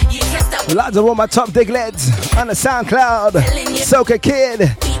bad. You can't stop. Lots of all my top diglets on the SoundCloud. Soca Kid,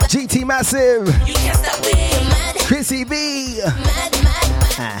 GT Massive, Chrissy B.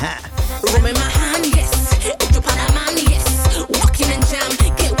 Rum in my hand, yes. Drip on a man, yes. Walking and jam.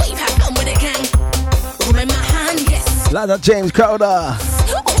 Get wave, have fun with a gang. Rum in my hand, yes. Lots of James Crowder,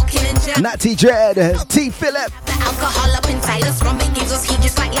 Walking and jam. Natty Dread, T Phillip. The alcohol up inside us. Rum it gives us heat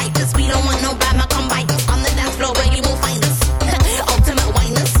just like lighters. We don't want no bad man come bite us. On the dance floor where you will find us. Ultimate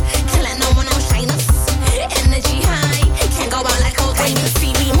winers. Killing no one, no shiners. Energy high. Can't go out like cocaine.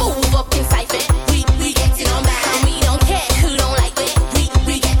 See me move up inside it. We get it on back and we don't care who don't like it.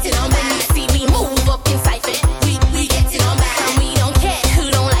 We get it on back. See me move up inside it. We get it on back and we don't care who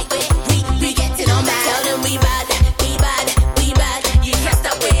don't like it. We get it on back. Tell them we bad. You can't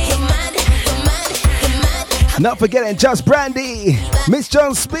stop it. You're mad. Not forgetting Just Brandy, Miss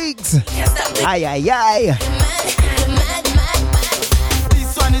Jones Speaks. Aye.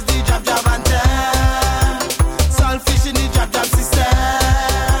 This one is the jab anthem. Selfish in the jab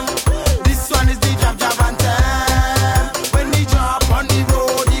system. This one is the jab anthem. When we drop on the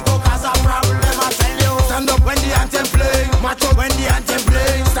road, he go cause a problem. I tell you, stand up when the anthem play. Match up when the anthem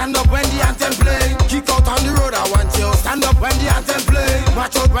play. Stand up when the anthem play. Kick out on the road, I want you. Stand up when the anthem play.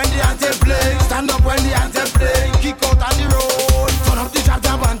 Match out when the anthem play. Stand up when the anthem play. Kick out on the road. Turn up the jab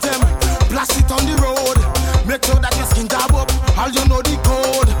anthem. Blast it on the road. Make sure that your skin jab up. All you know the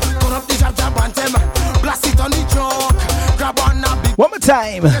code. Turn up the jab anthem. Blast it on the truck. Grab on a big. One more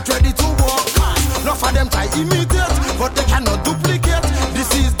time. Get ready to walk. Not for them try imitate, but they cannot duplicate.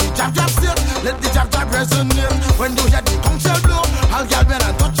 This is the jab state. Let the jab resonate. When you hear the conch shell blow, I'll get better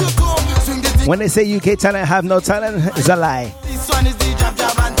and touch your toe. Swing the thing. When they say UK talent have no talent, it's a lie. This one is the jab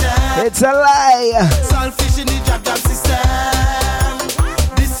anthem. It's a lie. Selfish in the jab system.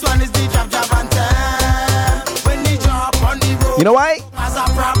 This one is the jab anthem. When they drop on the road, You know why? as a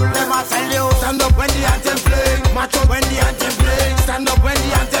problem, I tell you. Stand up when the anthem play. Match up when the anthem play. Stand up when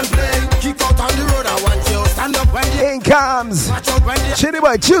the anthem play. Kick out on the road, I want you. Stand up when the In comes match up when the Chitty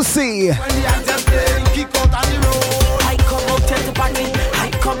Boy Juicy. when the anthem play. Kick out on the road. I come out here to party. I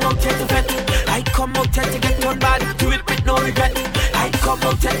come out here to fete. I come out here to get one bad. Do it with no regret. I come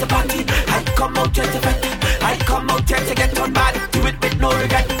out here to party. I come out here to fete. I come out here to get one bad. Do it with no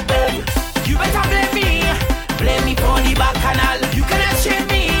regret. You better blame me. Blame me for the back canal. You cannot shame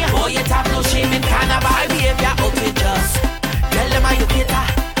me. Boy, you have no shame in carnival behavior. Okay, just tell them how you get her.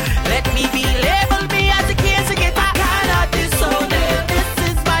 Let me be label me as a case to get her. Cannot disown it. This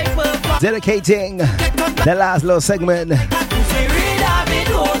is my purpose. Dedicating the last little segment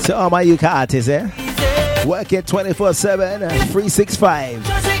to all my UK artists, eh? Working 24/7, 365.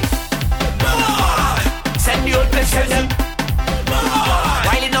 Send the old place to them.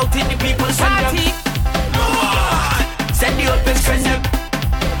 Whiling out in the people's party. Send the old place to them.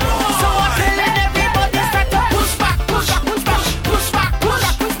 So I'm telling everybody start to push back.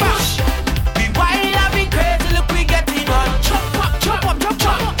 We wild and we crazy, look we getting on. Chop up.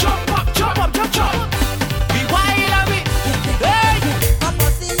 We wild and we, hey. My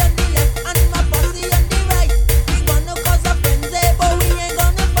pussy on the left and my pussy on the right. We gonna cause a frenzy, but we ain't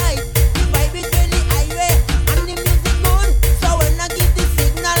gonna fight. The vibe is really highway and the music good. So when I give the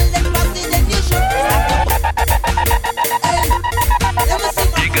signal, then pass it, then you should. Hey, let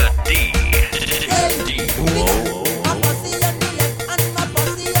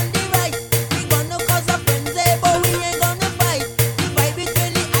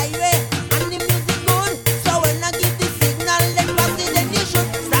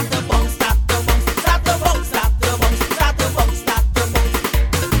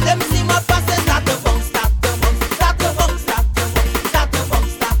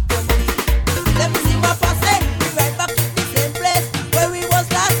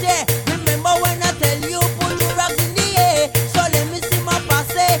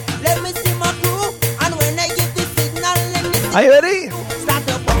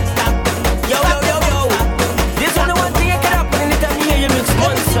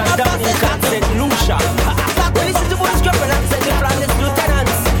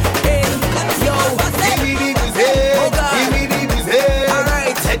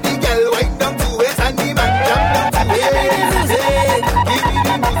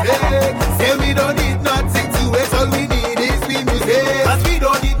music. Say we don't need nothing to waste, all we need is the music. Cause we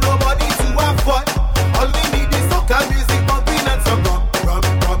don't need nobody to have fun. All we need is soca music, pumping and some rum.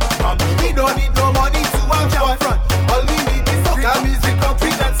 We don't need no money to have fun. All we need is soca music,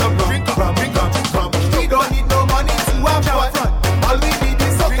 pumping and some rum. We don't need no money to have fun. All we need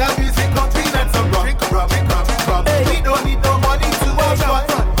is soca music, pumping and some rum. We don't need no money to have fun.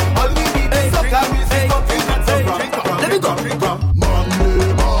 All we need is soca music, pumping and some rum. Let me go.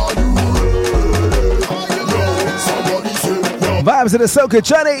 Vibes of the Soca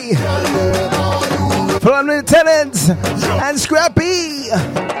Johnny. From Lieutenants and Scrappy.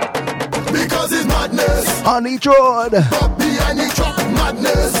 Because it's madness on each road. Up behind the truck,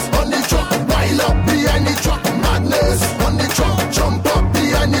 madness on the truck. While up behind the truck, madness on the truck. Jump up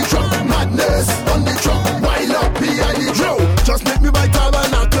behind the truck, madness on the truck. While up behind the truck. Just make me buy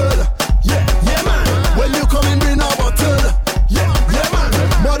tabernacle. Yeah, yeah man. When you come in, bring a bottle. Yeah, yeah man.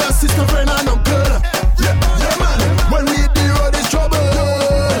 Mother, sister, friend and uncle. Yeah, yeah man. When we hit the road, it's trouble.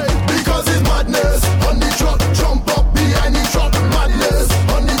 Because it's madness on the truck. Jump up behind the truck, madness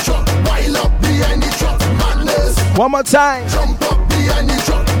on the truck. While up behind the truck, madness. One more time. Jump up behind the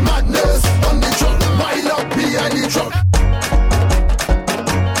truck, madness on the truck. While up behind the truck.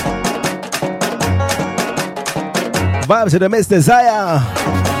 Vibes to the Miss Desire.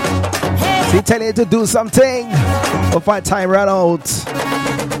 He telling you to do something. We'll find time right out.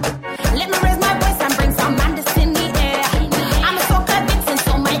 Let me raise my voice and bring some madness in the air. I'm a soca vixen,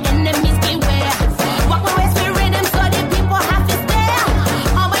 so my enemies beware. Walk my waist with rhythm, so the people have to stare.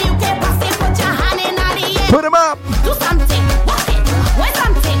 Oh, but you can't pass it, put your hand in the air. Put him up. Do something, walk it. When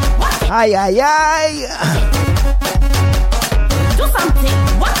something, walk it. Aye, aye, aye. Do something,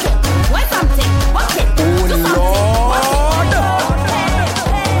 walk it. When something, walk it. Do something, walk it.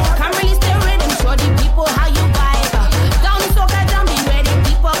 Come release the rhythm, show the people how you vibe. Down the soca jumping where the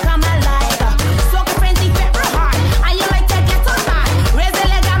people come alive. Soca frenzy very hard, and you like to get on mad. Raise the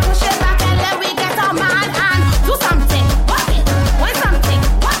leg and push it back and let we get on mad. And do something, walk it. When something,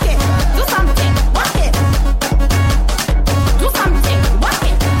 walk it. Do something, walk it. Do something, walk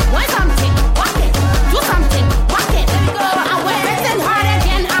it. When something, walk it. Do something, walk it. Let me go. And we're fitting hard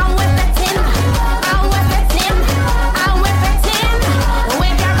again, and we're fitting. And we're fitting. And we're fitting.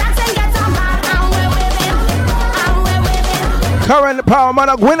 Wave your racks and get on mad, and we're waving. And we're waving. Current Power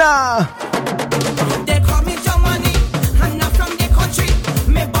Monarch winner. They call me Germany, I'm not from the country.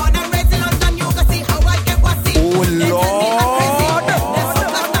 Me born and raised in London, you can see how I get what's it. Oh Lord,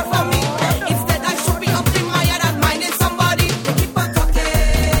 that's not for me. Instead I should be up in my head and minding somebody. They keep on talking,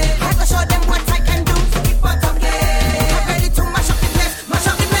 I can show them what I can do. So keep on talking, I'm ready to mash up the place, mash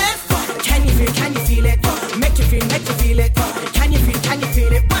up the place. Can you feel it? Make you feel it. Can you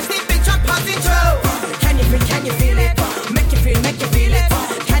feel it? Watch the big truck passing through. Can you feel it? Make you feel it.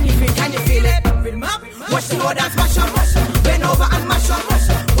 Can you feel it? Rhythm up. Watch the whole dance mash up. Bend over and mash up.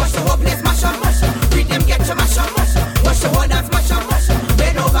 Watch the whole place mash up. Read them get your mash up. Watch the whole dance mash up.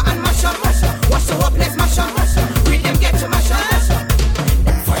 Bend over and mash up. Watch the whole place mash up. Read them get your mash up.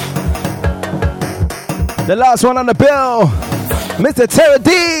 The last one on the bill. Mr. Terry D.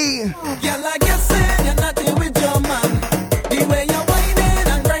 Girl, I guess you're not here with your man. The way you're whining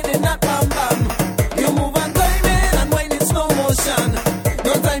and grinding that bam bam. You move and climbing and whining slow motion.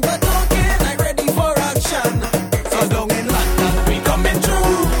 No time for talking, I'm ready for action. So down in London, we coming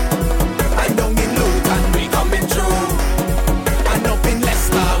through. And down in Luton, we coming through. And up in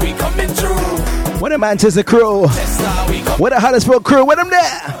Leicester, we coming through. What a Manchester crew. What a Huddersfield crew. What them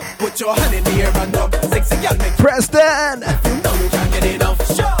there? Put your hand in the air and up. Sexy girl, make Preston. you know you can't get enough.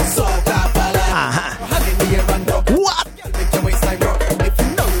 So clap a lot. Hand in the air and up. What? Girl, make your waistline rock. If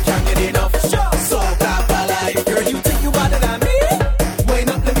you know you can't get enough. So clap a lot. Girl, you think you better than me? Wind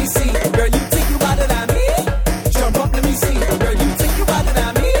up, let me see. Girl, you think you better than me? Jump up, let me see. Girl, you think you better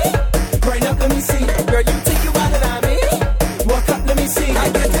than me? Wind up, let me see. Girl, you think you better than me? Walk up, let me see. I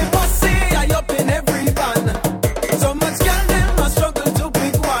get it bossy. I up in every band. So much girl, them I struggle to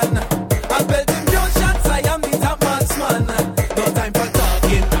pick one. I bet them pure shots. I am the top man. No time for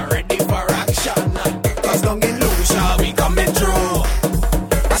talking. I'm ready for action. Cause down in Lucia, we coming through.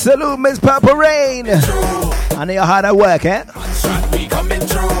 Salute Miss Purple Rain. I know you're hard at work, eh? We coming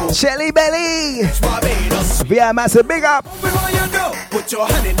through. Shelly Belly. Barbados. VI Massive, big up. Before you go, put your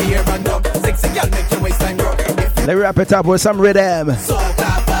hand in the air and up. Sexy girl, make your waistline rock. If Let me wrap it up with some rhythm. so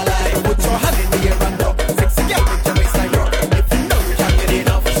clap a line, put your hand in the air and up. Sexy girl, make your waistline rock. If you know you can't get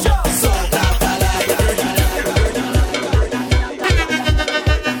enough, so clap a line.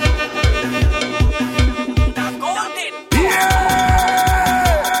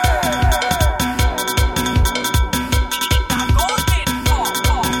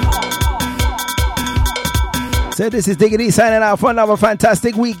 So this is Diggy D signing out for another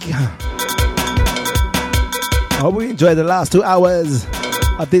fantastic week. Hope we enjoyed the last 2 hours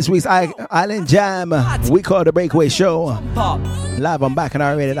of this week's Island Jam. We call the Breakaway Show. Live on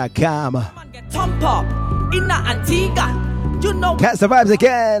BacchanalRadio.com. Thump up in the Antigua. You know, Catch the vibes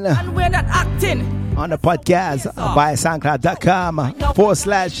again and we're not acting. on the podcast via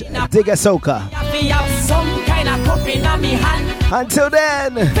SoundCloud.com/Digga Soca. We have some kind of cup in me hand. Until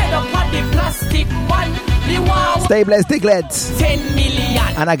then, Fed up on the plastic one. The wow. stay blessed, Diglets. 10 million.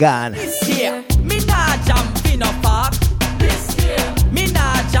 And again. This year, me nah jump in a park. This year, me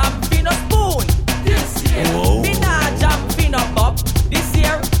nah jump in a spoon. This year, me nah jump in a bob. This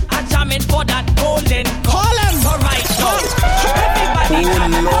year, I'm jamming for that golden call him. So right now, everybody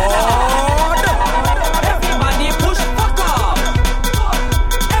Lord. Everybody push fuck up.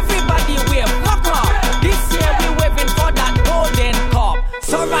 Everybody wear fuck up. This year we waving for that golden cup.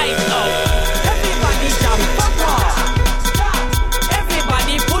 So right now, everybody jump fuck up.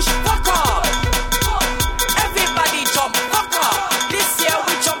 Everybody push fuck up. Everybody jump fuck up. This year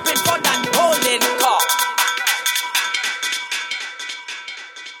we jumping for that golden cup.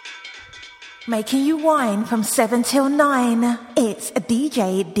 Making you wine from 7 till 9. It's a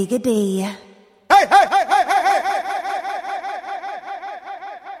DJ Digga D. Hey, hey, hey!